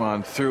 to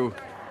respond through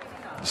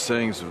the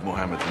sayings of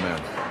Muhammad the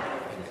man.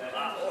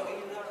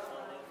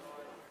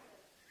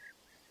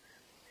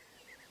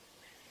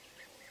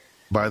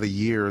 By the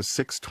year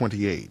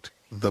 628,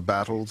 the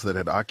battles that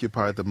had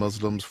occupied the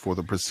Muslims for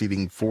the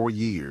preceding 4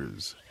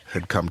 years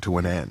had come to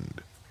an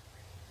end.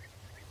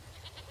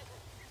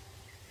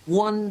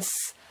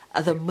 Once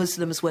the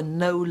Muslims were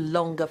no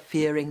longer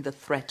fearing the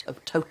threat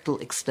of total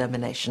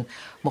extermination.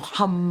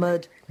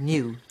 Muhammad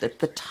knew that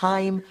the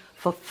time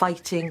for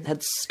fighting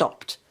had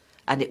stopped,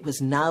 and it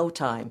was now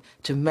time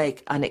to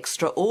make an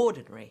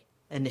extraordinary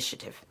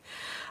initiative,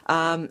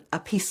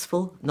 a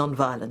peaceful,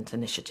 non-violent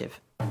initiative.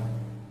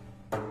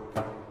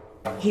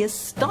 He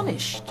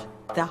astonished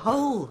the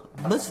whole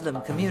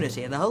Muslim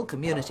community and the whole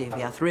community of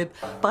Yathrib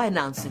by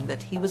announcing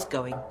that he was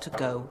going to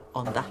go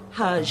on the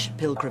Hajj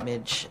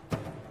pilgrimage.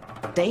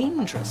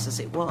 Dangerous as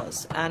it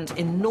was, and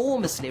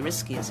enormously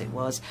risky as it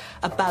was,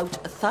 about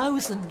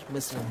 1,000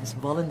 Muslims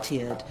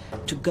volunteered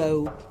to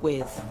go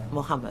with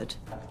Muhammad.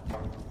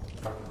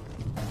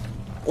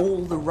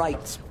 All the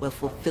rites were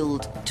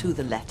fulfilled to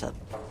the letter.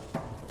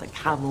 The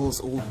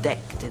camels all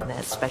decked in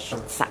their special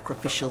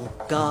sacrificial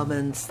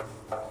garments.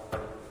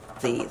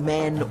 the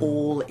men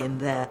all in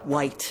their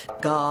white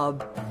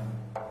garb.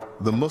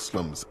 The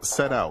Muslims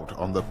set out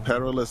on the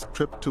perilous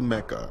trip to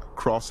Mecca,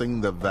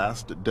 crossing the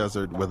vast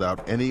desert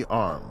without any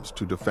arms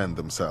to defend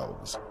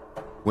themselves.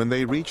 When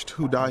they reached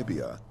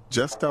Hudaybiyah,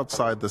 just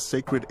outside the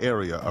sacred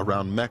area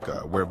around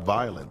Mecca where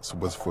violence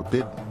was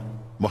forbidden,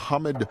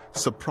 Muhammad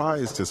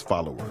surprised his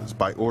followers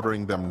by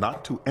ordering them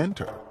not to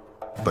enter,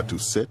 but to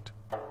sit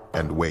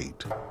and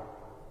wait.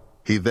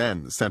 He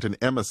then sent an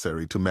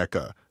emissary to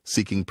Mecca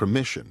seeking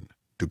permission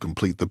to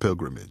complete the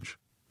pilgrimage.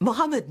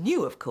 Muhammad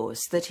knew, of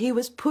course, that he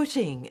was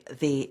putting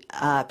the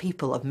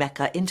people of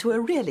Mecca into a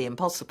really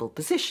impossible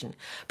position,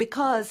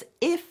 because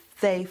if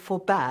they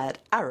forbade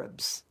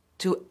Arabs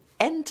to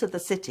enter the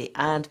city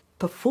and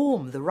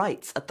perform the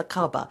rites at the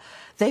Kaaba,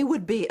 they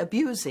would be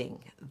abusing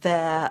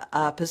their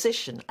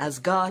position as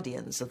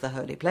guardians of the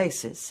holy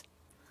places.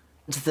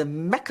 The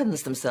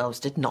Meccans themselves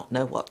did not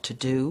know what to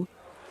do.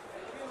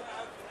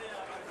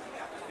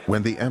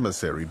 When the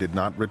emissary did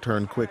not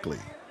return quickly,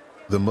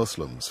 the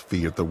Muslims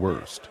feared the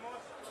worst.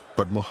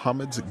 But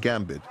Muhammad's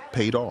gambit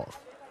paid off.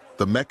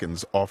 The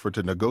Meccans offered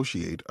to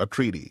negotiate a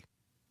treaty.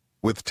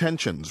 With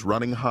tensions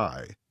running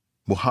high,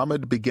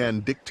 Muhammad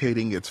began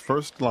dictating its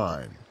first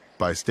line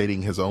by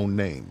stating his own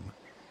name.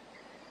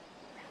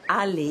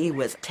 Ali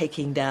was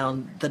taking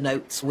down the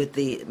notes with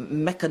the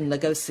Meccan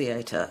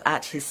negotiator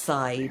at his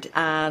side,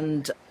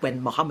 and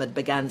when Muhammad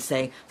began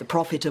saying, "The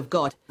Prophet of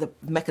God," the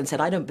Meccan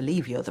said, "I don't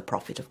believe you're the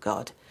Prophet of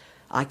God.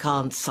 I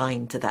can't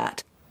sign to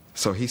that."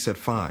 So he said,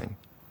 "Fine,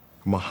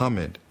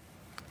 Muhammad,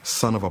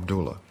 son of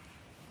Abdullah."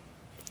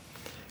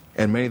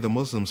 And many of the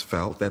Muslims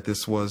felt that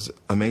this was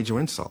a major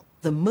insult.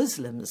 The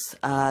Muslims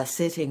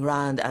sitting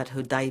round at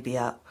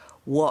Hudaybiyah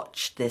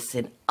watched this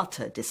in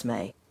utter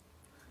dismay.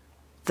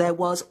 There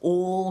was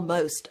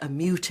almost a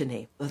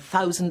mutiny.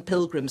 1,000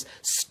 pilgrims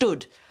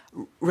stood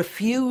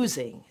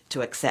refusing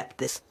to accept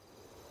this.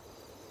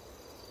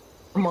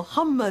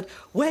 Muhammad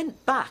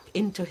went back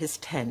into his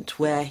tent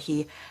where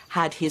he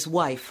had his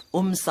wife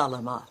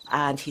Salama,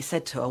 and he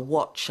said to her,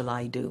 "What shall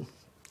I do?"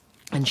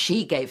 And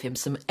she gave him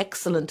some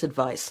excellent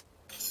advice.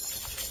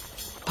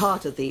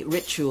 Part of the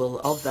ritual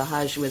of the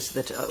Hajj was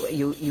that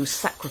you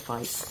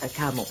sacrifice a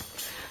camel.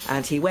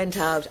 And he went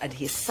out and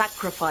he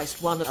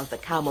sacrificed one of the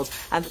camels,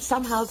 and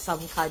somehow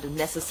some kind of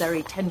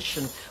necessary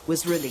tension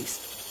was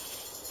released.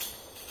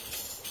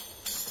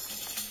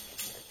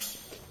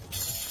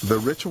 The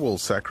ritual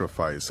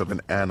sacrifice of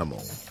an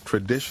animal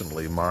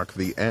traditionally marked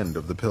the end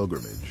of the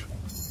pilgrimage.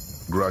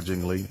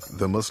 Grudgingly,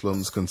 the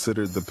Muslims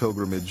considered the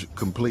pilgrimage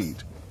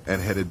complete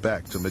and headed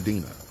back to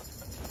Medina.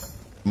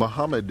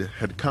 Muhammad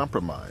had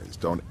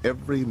compromised on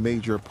every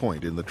major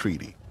point in the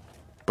treaty,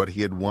 but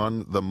he had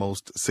won the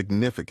most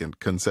significant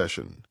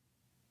concession.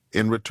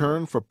 In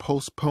return for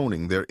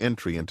postponing their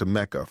entry into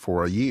Mecca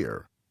for a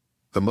year,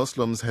 the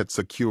Muslims had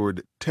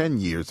secured 10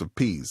 years of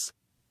peace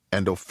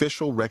and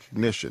official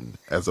recognition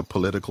as a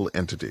political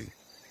entity.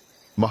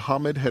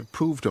 Muhammad had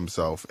proved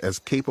himself as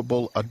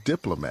capable a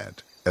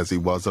diplomat as he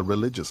was a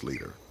religious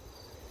leader.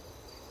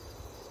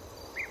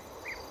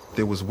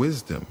 There was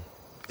wisdom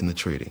in the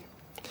treaty,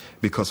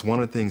 because one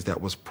of the things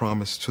that was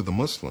promised to the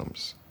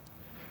Muslims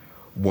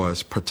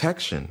was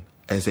protection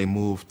as they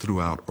moved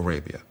throughout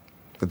Arabia,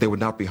 that they would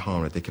not be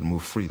harmed, that they could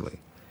move freely.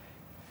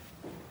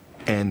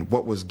 And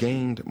what was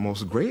gained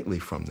most greatly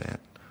from that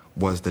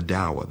was the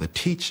dawah, the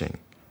teaching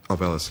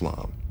of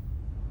al-Islam.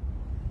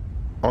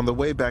 On the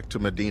way back to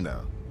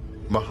Medina,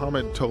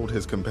 Muhammad told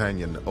his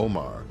companion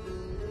Omar,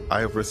 "I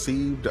have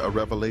received a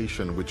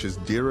revelation which is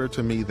dearer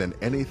to me than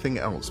anything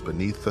else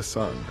beneath the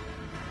sun."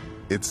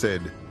 It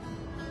said,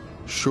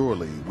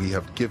 "Surely we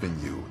have given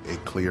you a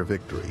clear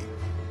victory."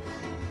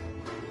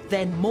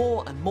 Then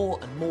more and more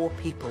and more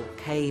people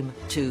came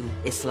to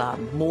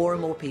Islam. More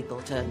and more people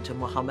turned to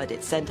Muhammad.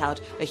 It sent out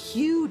a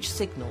huge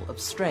signal of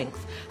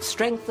strength,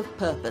 strength of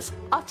purpose,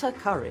 utter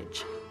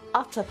courage,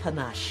 utter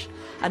panache,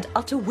 and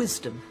utter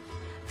wisdom.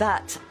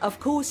 That, of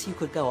course, you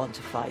could go on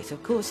to fight.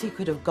 Of course, he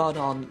could have gone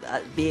on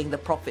being the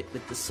prophet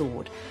with the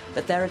sword.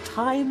 But there are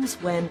times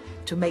when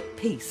to make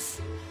peace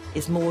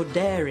is more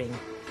daring,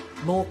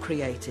 more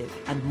creative,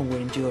 and more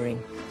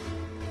enduring.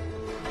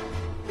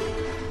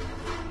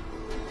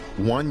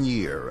 1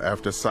 year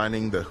after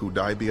signing the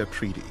Hudaybiyah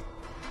Treaty,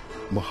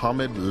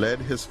 Muhammad led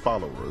his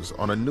followers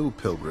on a new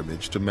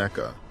pilgrimage to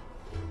Mecca.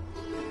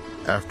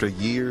 After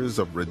years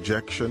of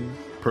rejection,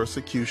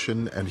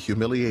 persecution, and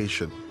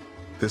humiliation,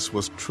 this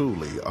was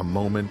truly a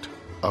moment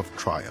of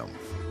triumph.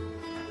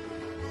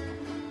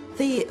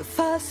 The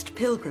first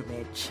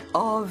pilgrimage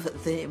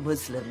of the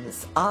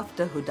Muslims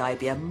after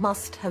Hudaybiyah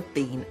must have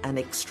been an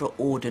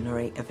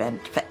extraordinary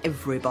event for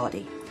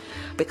everybody,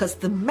 because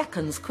the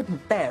Meccans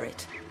couldn't bear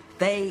it.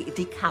 They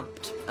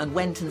decamped and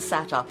went and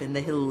sat up in the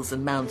hills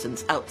and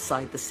mountains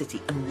outside the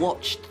city and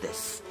watched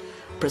this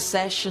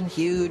procession,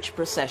 huge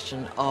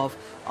procession of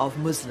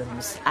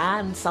Muslims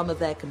and some of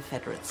their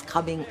confederates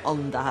coming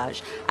on the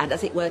Hajj, and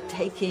as it were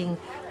taking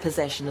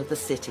possession of the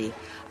city,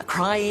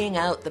 crying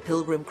out the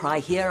pilgrim cry,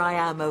 "Here I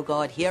am, O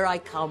God, here I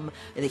come,"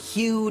 in a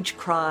huge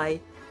cry.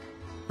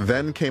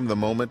 Then came the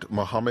moment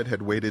Muhammad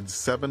had waited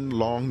 7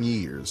 long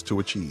years to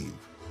achieve.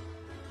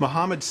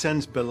 Muhammad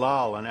sends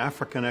Bilal, an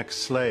African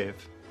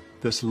ex-slave,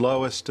 this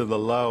lowest of the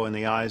low in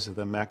the eyes of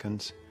the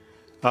Meccans,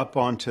 up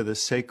onto the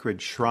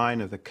sacred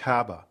shrine of the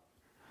Kaaba,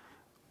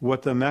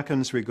 what the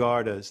Meccans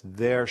regard as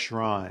their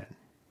shrine,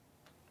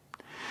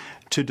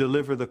 to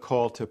deliver the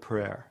call to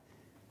prayer.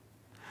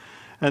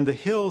 And the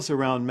hills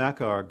around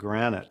Mecca are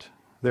granite.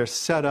 They're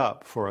set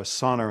up for a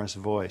sonorous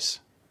voice.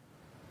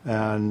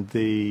 And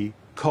the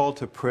call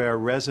to prayer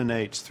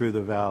resonates through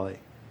the valley.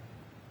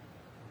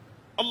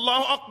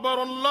 Allahu Akbar,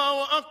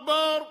 Allahu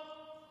Akbar.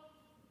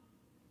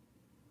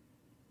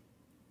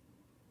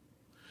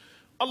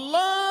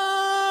 Allahu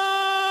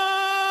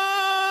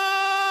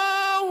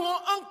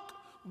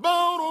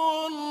Akbar,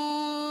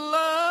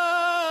 Allahu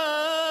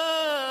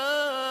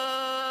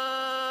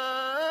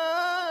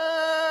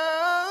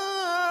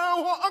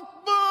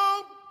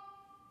Akbar.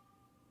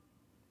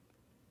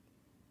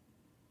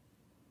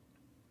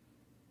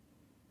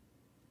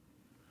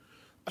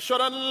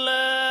 Ashhadu an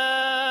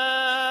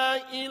la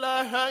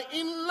ilaha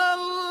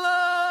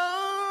illallah.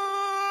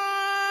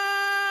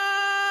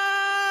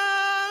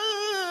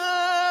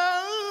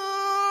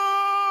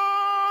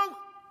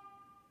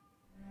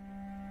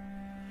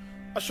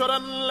 Ashhadu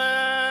an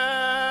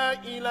la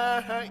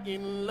ilaha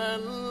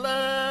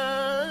illallah.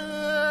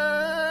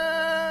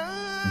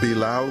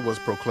 Bilal was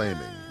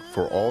proclaiming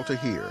for all to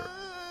hear,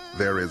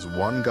 there is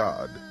one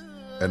God,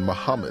 and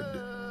Muhammad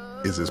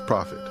is his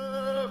prophet.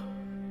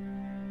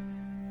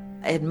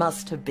 It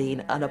must have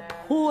been an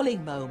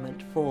appalling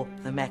moment for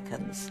the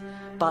Meccans,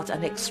 but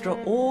an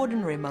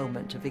extraordinary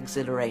moment of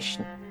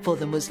exhilaration for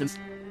the Muslims,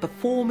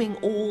 performing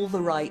all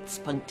the rites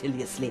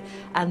punctiliously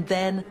and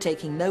then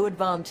taking no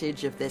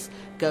advantage of this,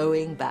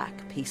 going back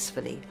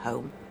peacefully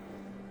home.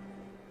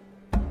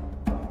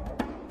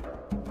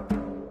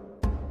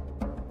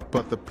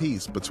 But the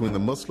peace between the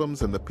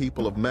Muslims and the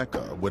people of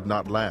Mecca would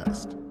not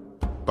last.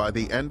 By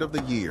the end of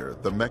the year,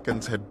 the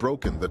Meccans had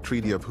broken the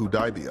Treaty of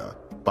Hudaybiyah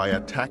by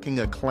attacking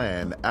a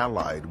clan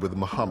allied with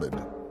Muhammad.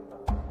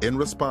 In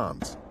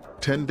response,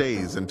 10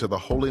 days into the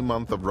holy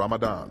month of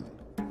Ramadan,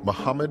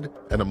 Muhammad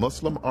and a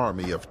Muslim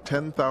army of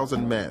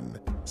 10,000 men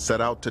set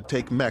out to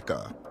take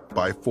Mecca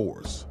by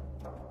force.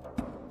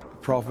 The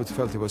Prophet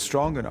felt he was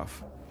strong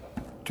enough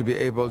to be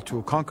able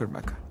to conquer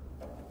Mecca.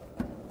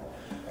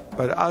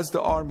 But as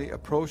the army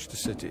approached the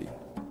city,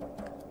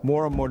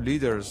 more and more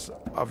leaders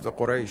of the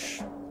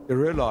Quraysh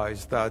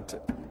realized that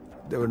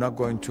they were not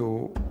going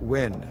to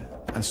win,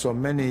 and so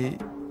many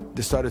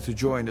decided to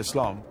join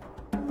Islam.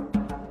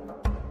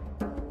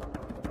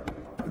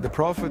 The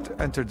Prophet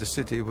entered the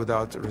city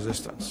without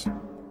resistance.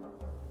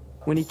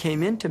 When he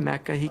came into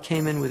Mecca, he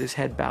came in with his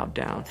head bowed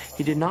down.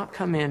 He did not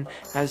come in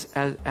as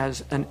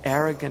an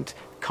arrogant,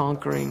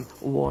 conquering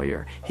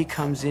warrior. He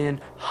comes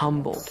in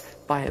humbled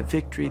by a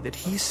victory that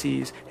he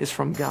sees is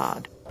from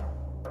God.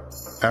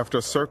 After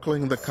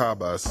circling the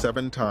Kaaba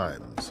 7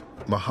 times,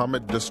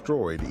 Muhammad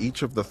destroyed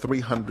each of the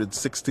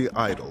 360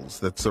 idols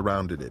that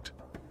surrounded it.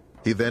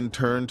 He then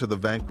turned to the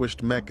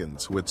vanquished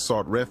Meccans who had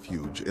sought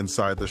refuge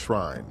inside the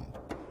shrine,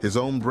 his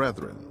own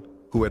brethren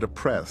who had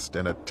oppressed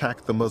and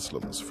attacked the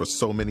Muslims for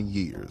so many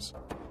years.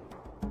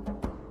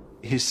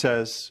 He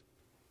says,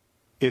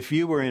 if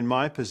you were in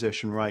my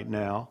position right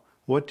now,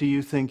 what do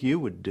you think you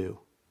would do?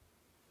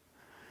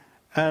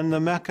 And the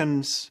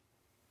Meccans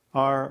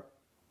are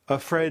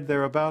afraid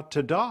they're about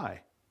to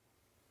die.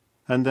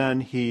 And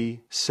then he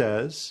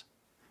says,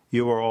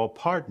 you are all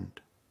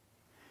pardoned.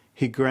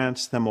 He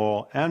grants them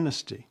all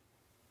amnesty.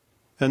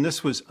 And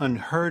this was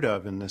unheard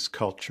of in this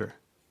culture,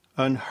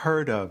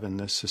 unheard of in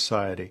this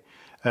society,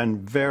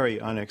 and very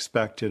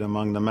unexpected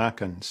among the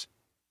Meccans.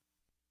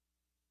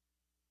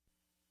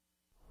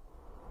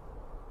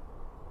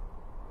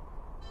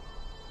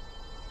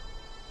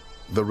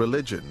 The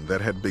religion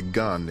that had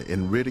begun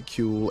in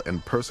ridicule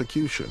and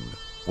persecution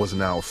was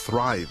now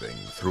thriving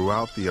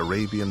throughout the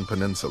Arabian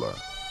Peninsula.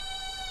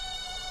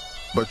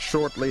 But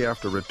shortly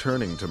after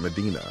returning to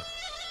Medina,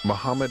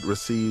 Muhammad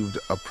received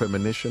a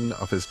premonition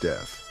of his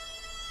death.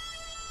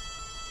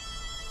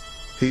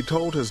 He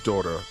told his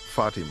daughter,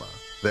 Fatima,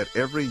 that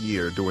every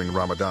year during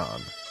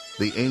Ramadan,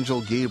 the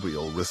angel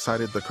Gabriel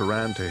recited the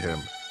Quran to him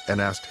and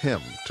asked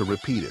him to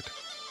repeat it.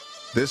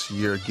 This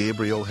year,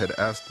 Gabriel had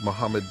asked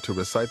Muhammad to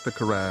recite the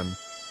Quran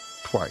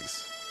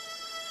twice.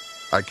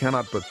 I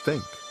cannot but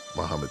think,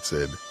 Muhammad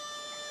said,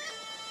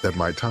 that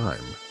my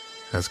time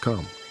has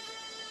come.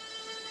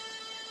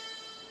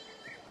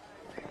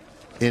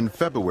 In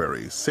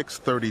February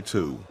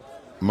 632,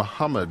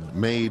 Muhammad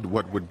made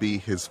what would be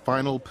his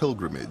final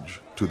pilgrimage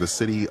to the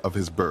city of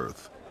his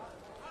birth.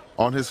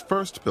 On his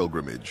first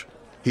pilgrimage,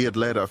 he had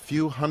led a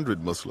few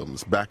hundred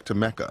Muslims back to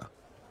Mecca.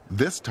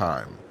 This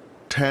time,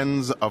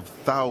 tens of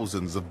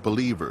thousands of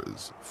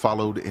believers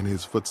followed in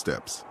his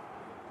footsteps.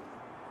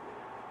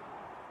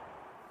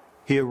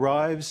 He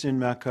arrives in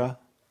Mecca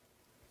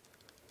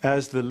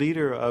as the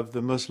leader of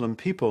the Muslim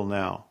people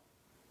now,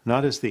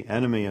 not as the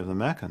enemy of the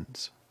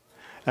Meccans.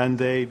 And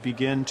they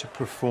begin to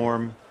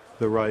perform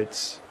the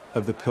rites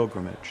of the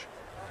pilgrimage.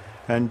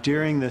 And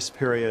during this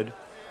period,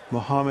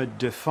 Muhammad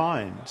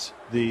defines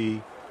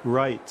the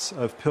rites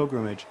of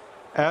pilgrimage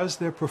as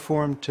they're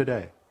performed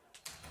today.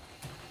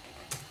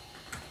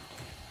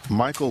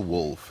 Michael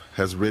Wolff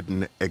has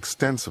written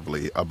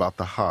extensively about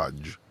the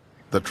Hajj,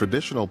 the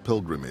traditional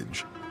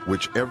pilgrimage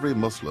which every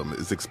Muslim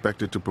is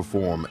expected to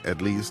perform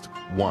at least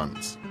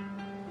once.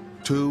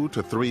 2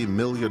 to 3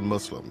 million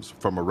Muslims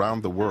from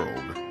around the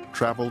world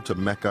travel to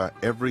Mecca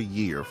every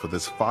year for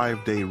this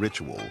 5-day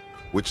ritual,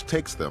 which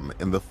takes them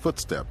in the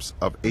footsteps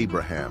of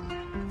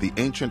Abraham, the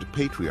ancient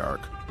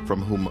patriarch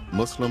from whom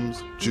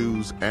Muslims,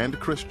 Jews, and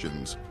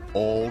Christians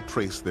all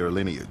trace their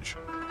lineage.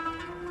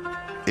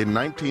 In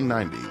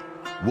 1990,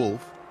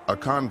 Wolff, a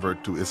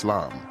convert to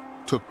Islam,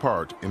 took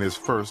part in his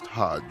first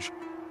Hajj.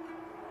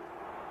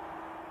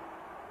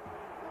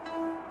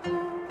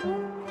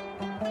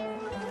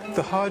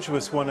 The Hajj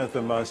was one of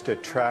the most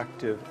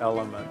attractive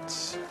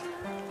elements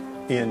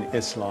in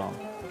Islam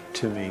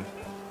to me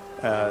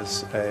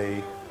as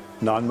a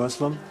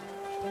non-Muslim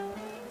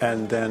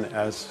and then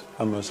as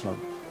a Muslim.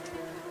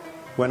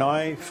 When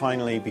I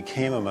finally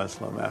became a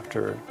Muslim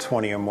after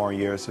 20 or more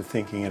years of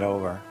thinking it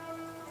over,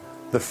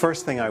 the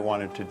first thing I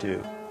wanted to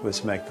do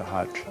was make the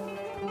Hajj.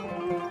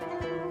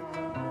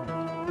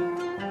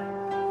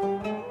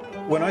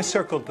 When I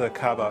circled the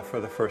Kaaba for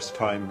the first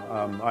time,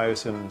 I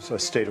was in a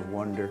state of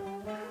wonder.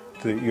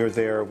 You're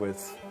there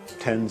with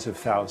tens of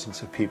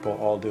thousands of people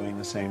all doing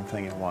the same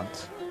thing at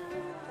once.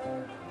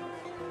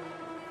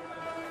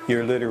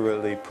 You're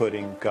literally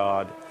putting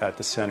God at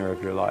the center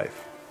of your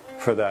life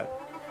for that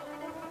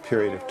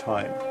period of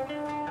time.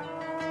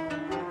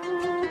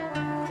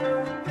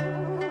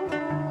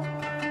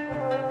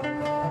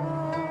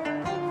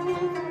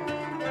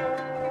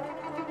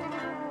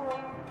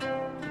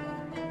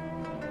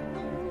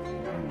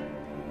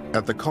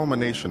 At the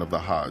culmination of the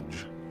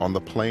Hajj, on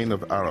the plain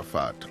of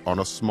Arafat, on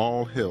a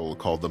small hill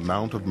called the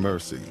Mount of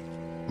Mercy,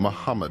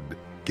 Muhammad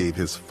gave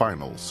his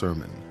final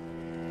sermon.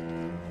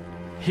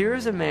 Here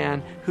is a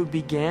man who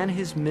began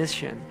his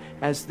mission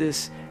as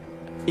this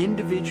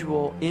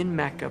individual in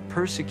Mecca,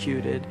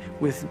 persecuted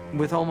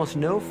with almost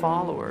no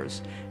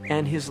followers,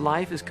 and his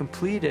life is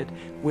completed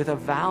with a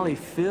valley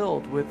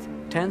filled with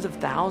tens of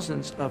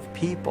thousands of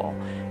people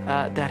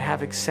that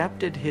have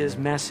accepted his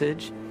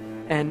message,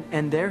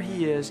 and there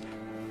he is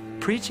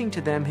preaching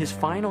to them his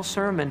final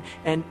sermon,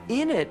 and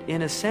in it,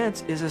 in a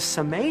sense, is a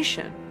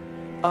summation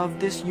of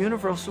this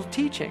universal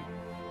teaching.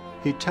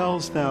 He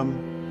tells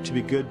them to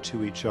be good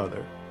to each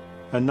other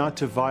and not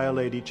to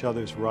violate each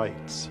other's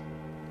rights,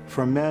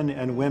 for men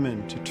and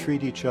women to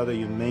treat each other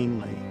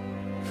humanely,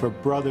 for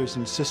brothers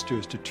and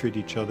sisters to treat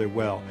each other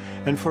well,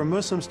 and for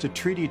Muslims to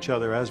treat each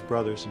other as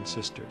brothers and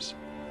sisters.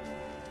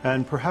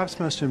 And perhaps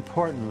most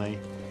importantly,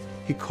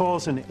 he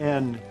calls an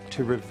end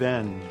to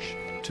revenge,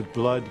 to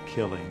blood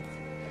killing,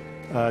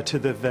 to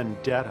the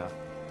vendetta,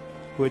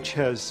 which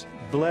has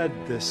bled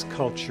this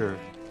culture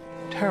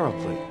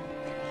terribly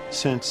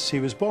since he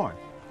was born.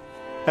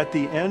 At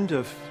the end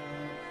of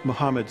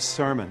Muhammad's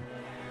sermon,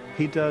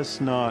 he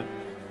does not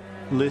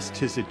list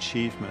his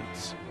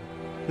achievements.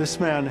 This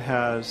man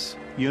has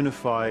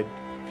unified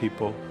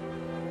people.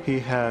 He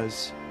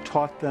has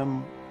taught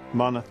them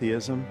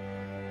monotheism.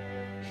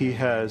 He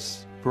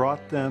has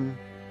brought them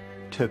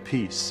to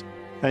peace.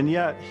 And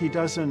yet he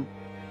doesn't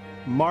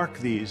mark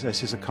these as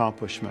his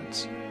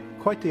accomplishments.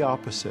 Quite the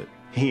opposite.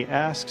 He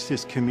asks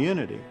his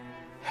community,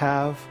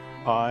 have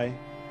I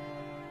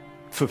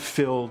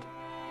fulfilled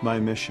my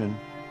mission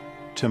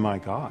to my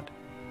God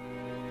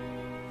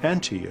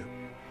and to you?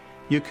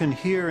 You can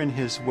hear in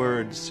his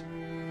words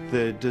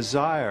the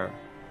desire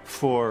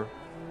for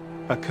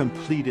a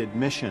completed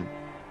mission.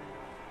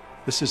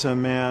 This is a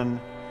man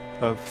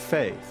of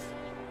faith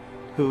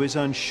who is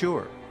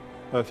unsure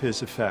of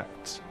his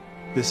effects.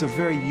 This is a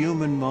very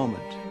human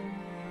moment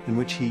in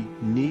which he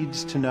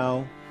needs to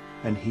know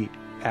and he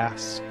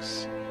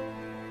asks.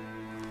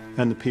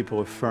 And the people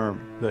affirm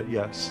that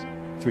yes,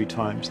 3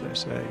 times they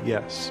say,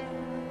 yes,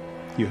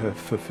 you have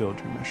fulfilled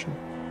your mission.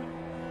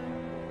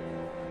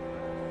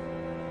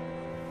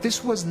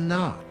 This was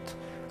not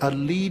a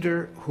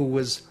leader who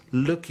was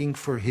looking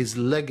for his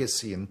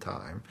legacy in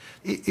time.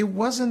 It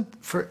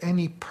wasn't for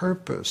any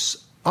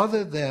purpose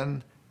other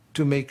than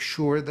to make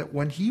sure that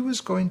when he was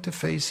going to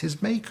face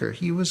his Maker,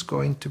 he was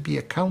going to be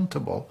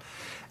accountable.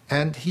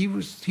 And he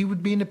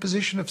would be in a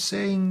position of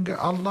saying,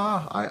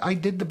 Allah, I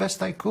did the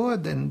best I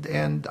could,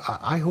 and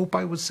I hope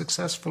I was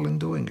successful in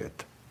doing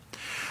it.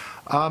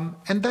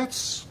 And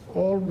that's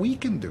all we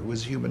can do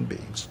as human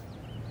beings.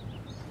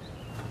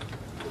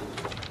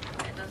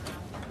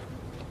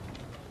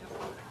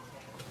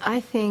 I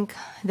think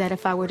that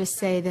if I were to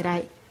say that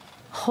I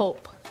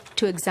hope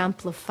to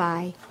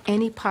exemplify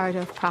any part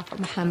of Prophet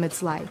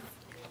Muhammad's life,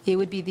 it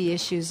would be the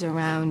issues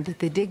around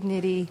the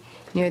dignity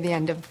near the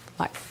end of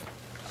life.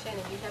 Shannon,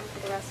 you have for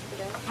the rest of the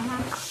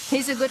day?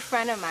 He's a good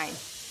friend of mine.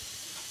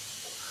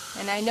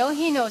 And I know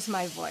he knows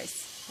my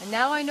voice. And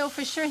now I know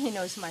for sure he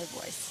knows my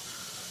voice.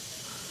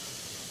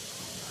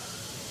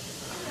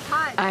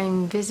 Hi.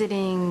 I'm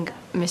visiting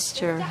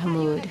Mr.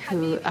 Hamoud,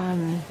 who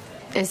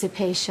is a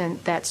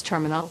patient that's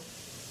terminal.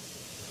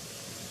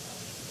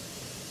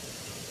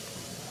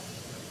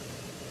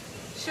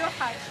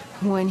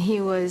 When he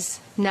was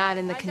not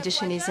in the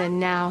condition he's in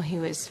now, he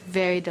was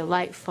very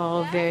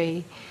delightful,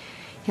 very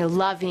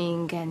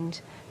loving, and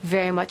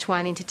very much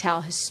wanting to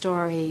tell his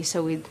story.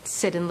 So we'd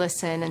sit and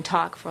listen and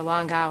talk for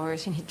long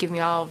hours, and he'd give me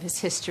all of his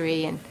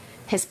history and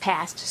his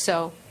past.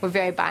 So we're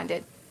very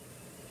bonded.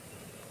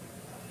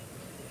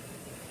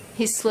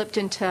 He slipped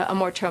into a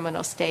more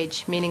terminal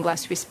stage, meaning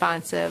less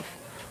responsive.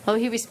 Although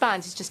he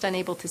responds, he's just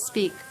unable to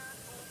speak.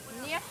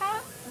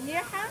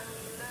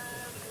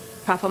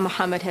 Prophet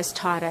Muhammad has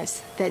taught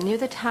us that near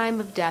the time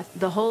of death,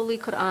 the Holy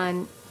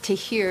Quran to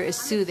hear is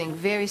soothing,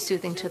 very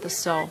soothing to the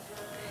soul.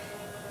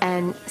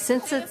 And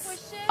since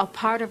it's a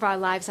part of our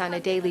lives on a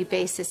daily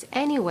basis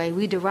anyway,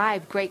 we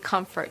derive great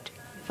comfort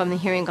from the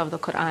hearing of the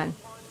Quran.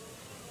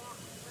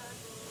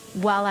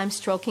 While I'm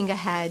stroking a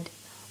head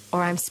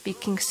or I'm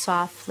speaking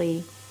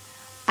softly,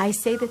 I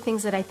say the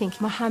things that I think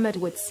Muhammad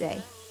would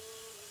say.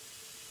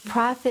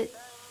 Prophet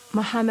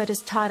Muhammad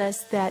has taught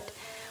us that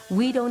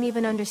we don't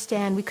even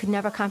understand, we could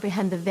never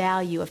comprehend the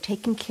value of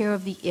taking care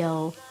of the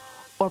ill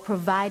or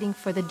providing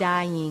for the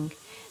dying,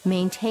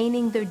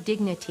 maintaining their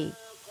dignity.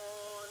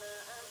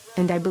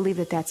 And I believe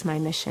that that's my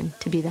mission,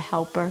 to be the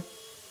helper,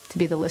 to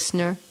be the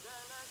listener,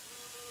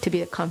 to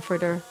be a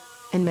comforter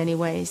in many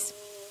ways.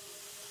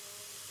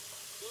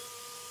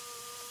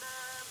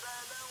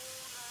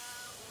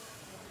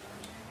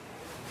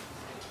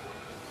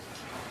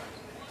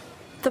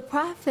 The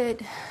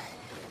Prophet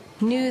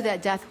knew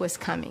that death was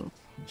coming.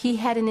 He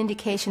had an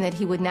indication that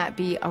he would not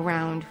be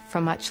around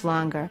for much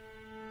longer.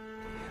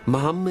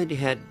 Muhammad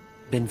had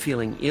been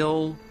feeling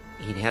ill.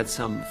 He'd had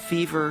some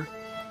fever.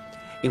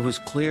 It was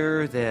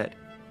clear that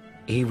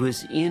he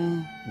was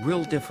in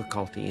real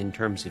difficulty in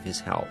terms of his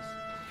health.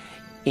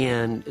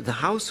 And the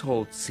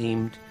household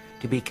seemed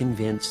to be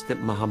convinced that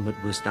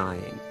Muhammad was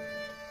dying.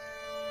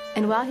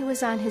 And while he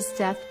was on his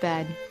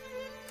deathbed,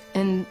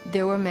 and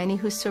there were many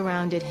who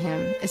surrounded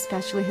him,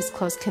 especially his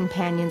close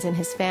companions and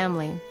his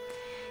family,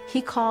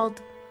 he called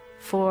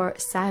for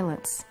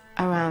silence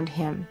around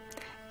him.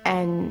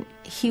 And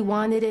he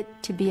wanted it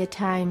to be a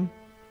time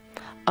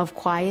of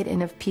quiet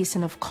and of peace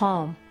and of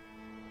calm.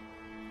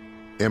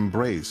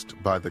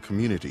 Embraced by the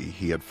community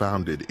he had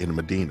founded in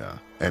Medina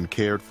and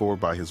cared for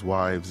by his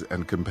wives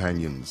and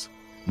companions,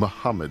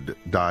 Muhammad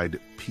died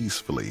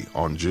peacefully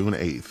on June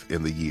 8th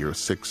in the year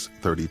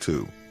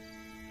 632.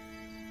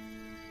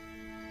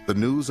 The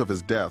news of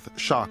his death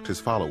shocked his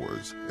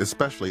followers,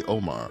 especially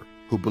Omar,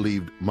 who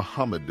believed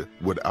Muhammad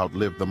would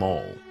outlive them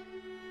all.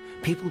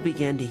 People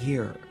began to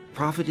hear,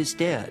 Prophet is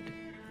dead.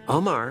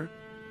 Omar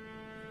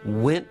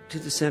went to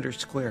the center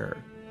square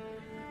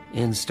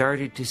and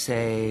started to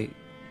say,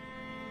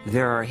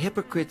 there are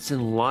hypocrites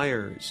and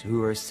liars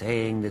who are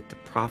saying that the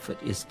Prophet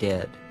is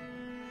dead.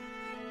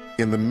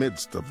 In the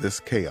midst of this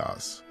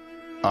chaos,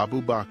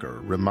 Abu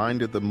Bakr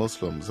reminded the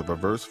Muslims of a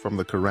verse from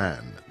the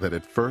Quran that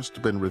had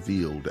first been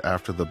revealed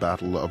after the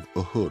Battle of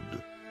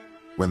Uhud,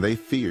 when they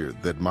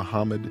feared that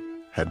Muhammad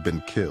had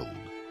been killed.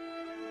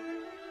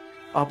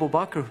 Abu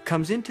Bakr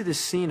comes into this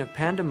scene of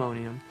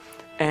pandemonium,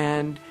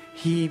 and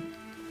he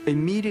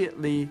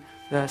immediately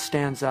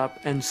stands up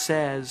and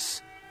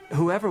says,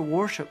 whoever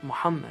worshipped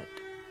Muhammad,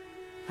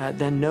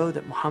 then know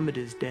that Muhammad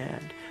is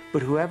dead.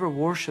 But whoever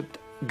worshipped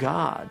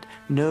God,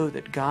 know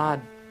that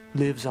God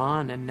lives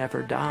on and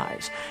never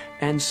dies.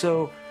 And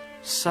so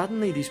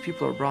suddenly these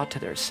people are brought to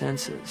their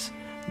senses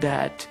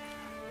that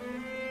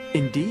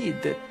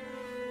indeed that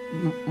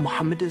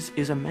Muhammad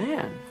is a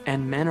man,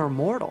 and men are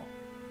mortal.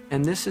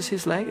 And this is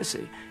his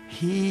legacy.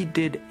 He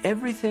did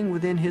everything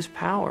within his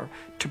power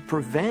to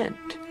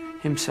prevent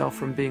himself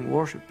from being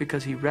worshipped,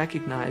 because he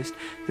recognized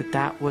that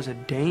that was a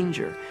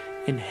danger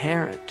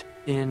inherent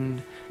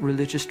in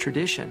religious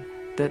tradition,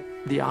 that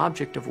the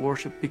object of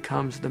worship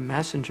becomes the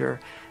messenger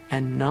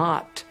and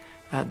not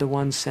the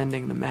one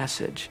sending the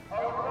message.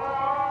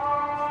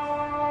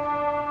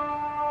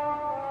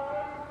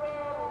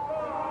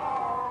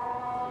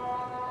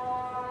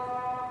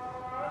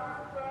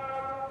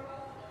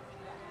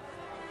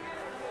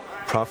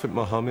 Prophet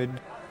Muhammad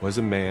was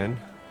a man,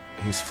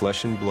 he's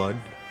flesh and blood,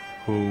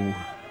 who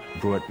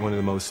brought one of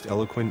the most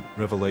eloquent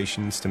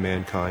revelations to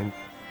mankind.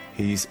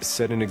 He's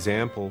set an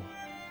example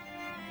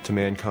to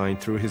mankind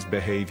through his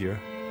behavior,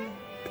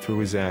 through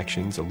his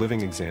actions, a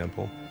living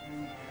example.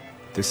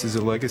 This is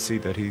a legacy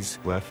that he's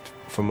left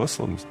for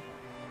Muslims.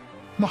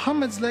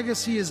 Muhammad's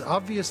legacy is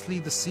obviously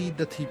the seed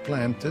that he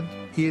planted.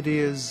 It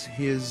is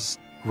his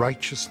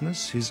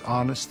righteousness, his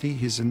honesty,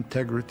 his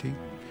integrity,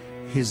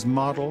 his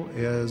model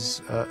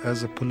as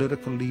a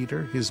political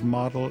leader, his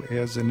model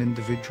as an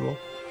individual,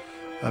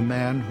 a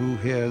man who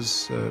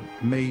has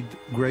made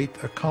great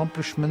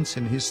accomplishments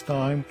in his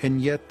time,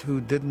 and yet who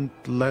didn't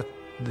let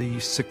the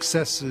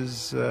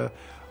successes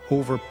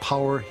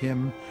overpower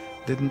him,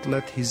 didn't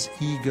let his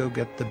ego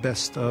get the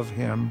best of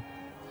him.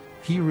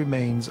 He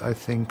remains, I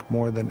think,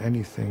 more than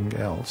anything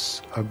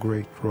else, a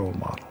great role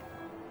model.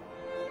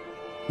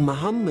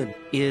 Muhammad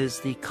is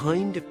the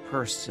kind of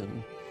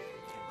person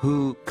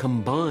who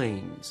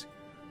combines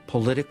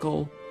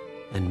political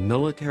and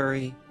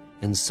military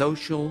and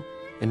social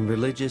and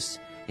religious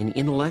and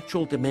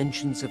intellectual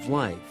dimensions of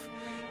life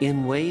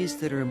in ways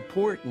that are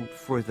important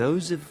for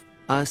those of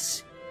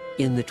us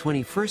in the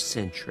 21st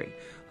century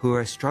who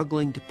are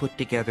struggling to put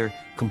together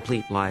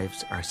complete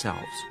lives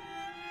ourselves.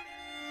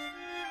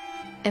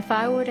 If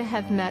I were to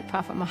have met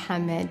Prophet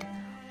Muhammad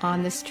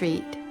on the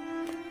street,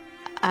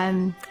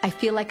 I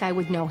feel like I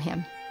would know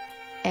him,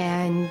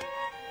 and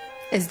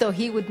as though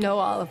he would know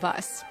all of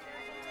us.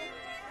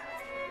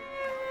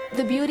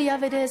 The beauty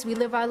of it is we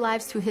live our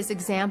lives through his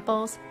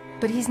examples,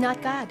 but he's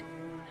not God.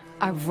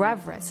 Our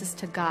reverence is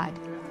to God,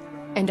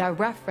 and our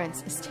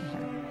reference is to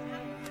him.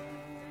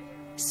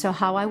 So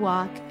how I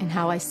walk and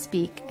how I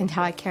speak and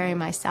how I carry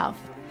myself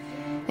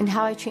and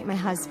how I treat my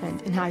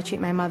husband and how I treat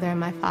my mother and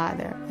my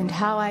father and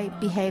how I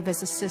behave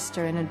as a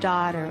sister and a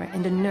daughter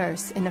and a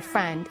nurse and a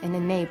friend and a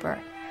neighbor,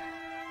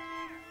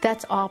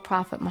 that's all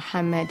Prophet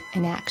Muhammad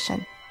in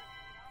action.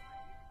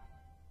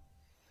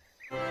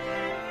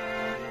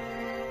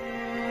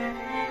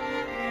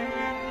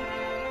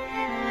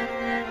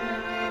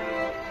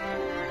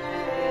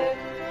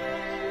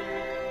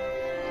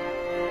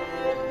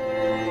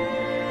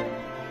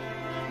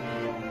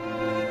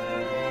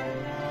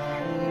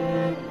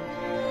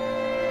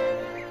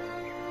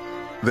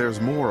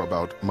 There's more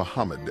about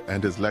Muhammad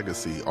and his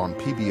legacy on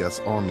PBS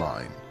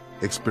Online.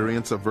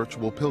 Experience a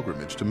virtual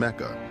pilgrimage to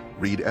Mecca,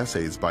 read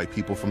essays by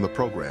people from the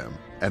program,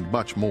 and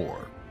much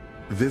more.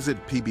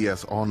 Visit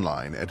PBS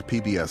Online at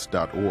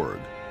pbs.org.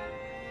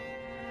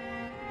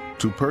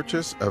 To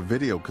purchase a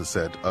video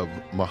cassette of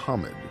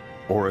Muhammad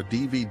or a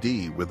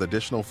DVD with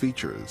additional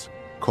features,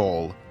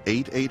 call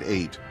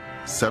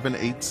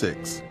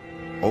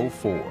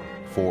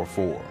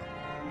 888-786-0444.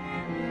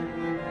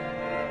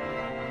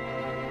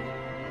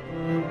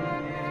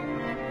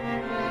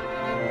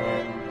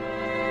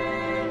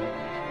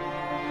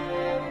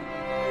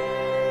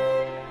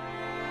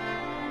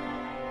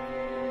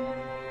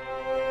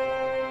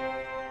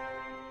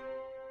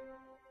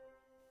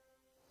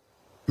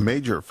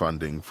 Major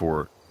funding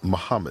for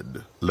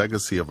Muhammad,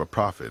 Legacy of a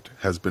Prophet,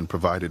 has been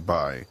provided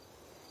by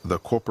the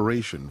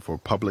Corporation for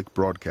Public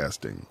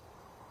Broadcasting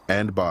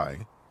and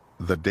by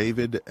the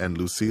David and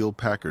Lucille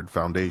Packard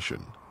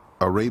Foundation,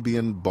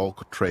 Arabian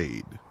Bulk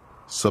Trade,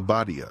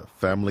 Sabadia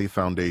Family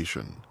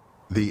Foundation,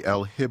 the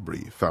El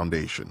Hibri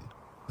Foundation,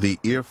 the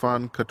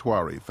Irfan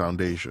Katwari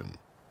Foundation,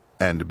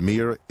 and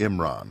Mir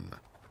Imran.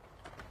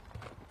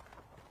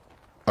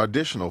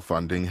 Additional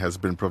funding has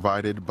been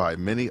provided by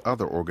many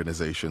other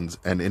organizations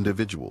and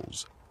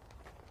individuals.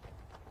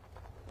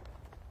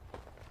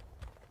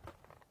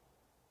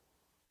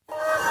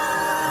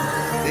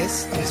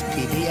 This is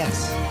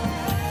PBS.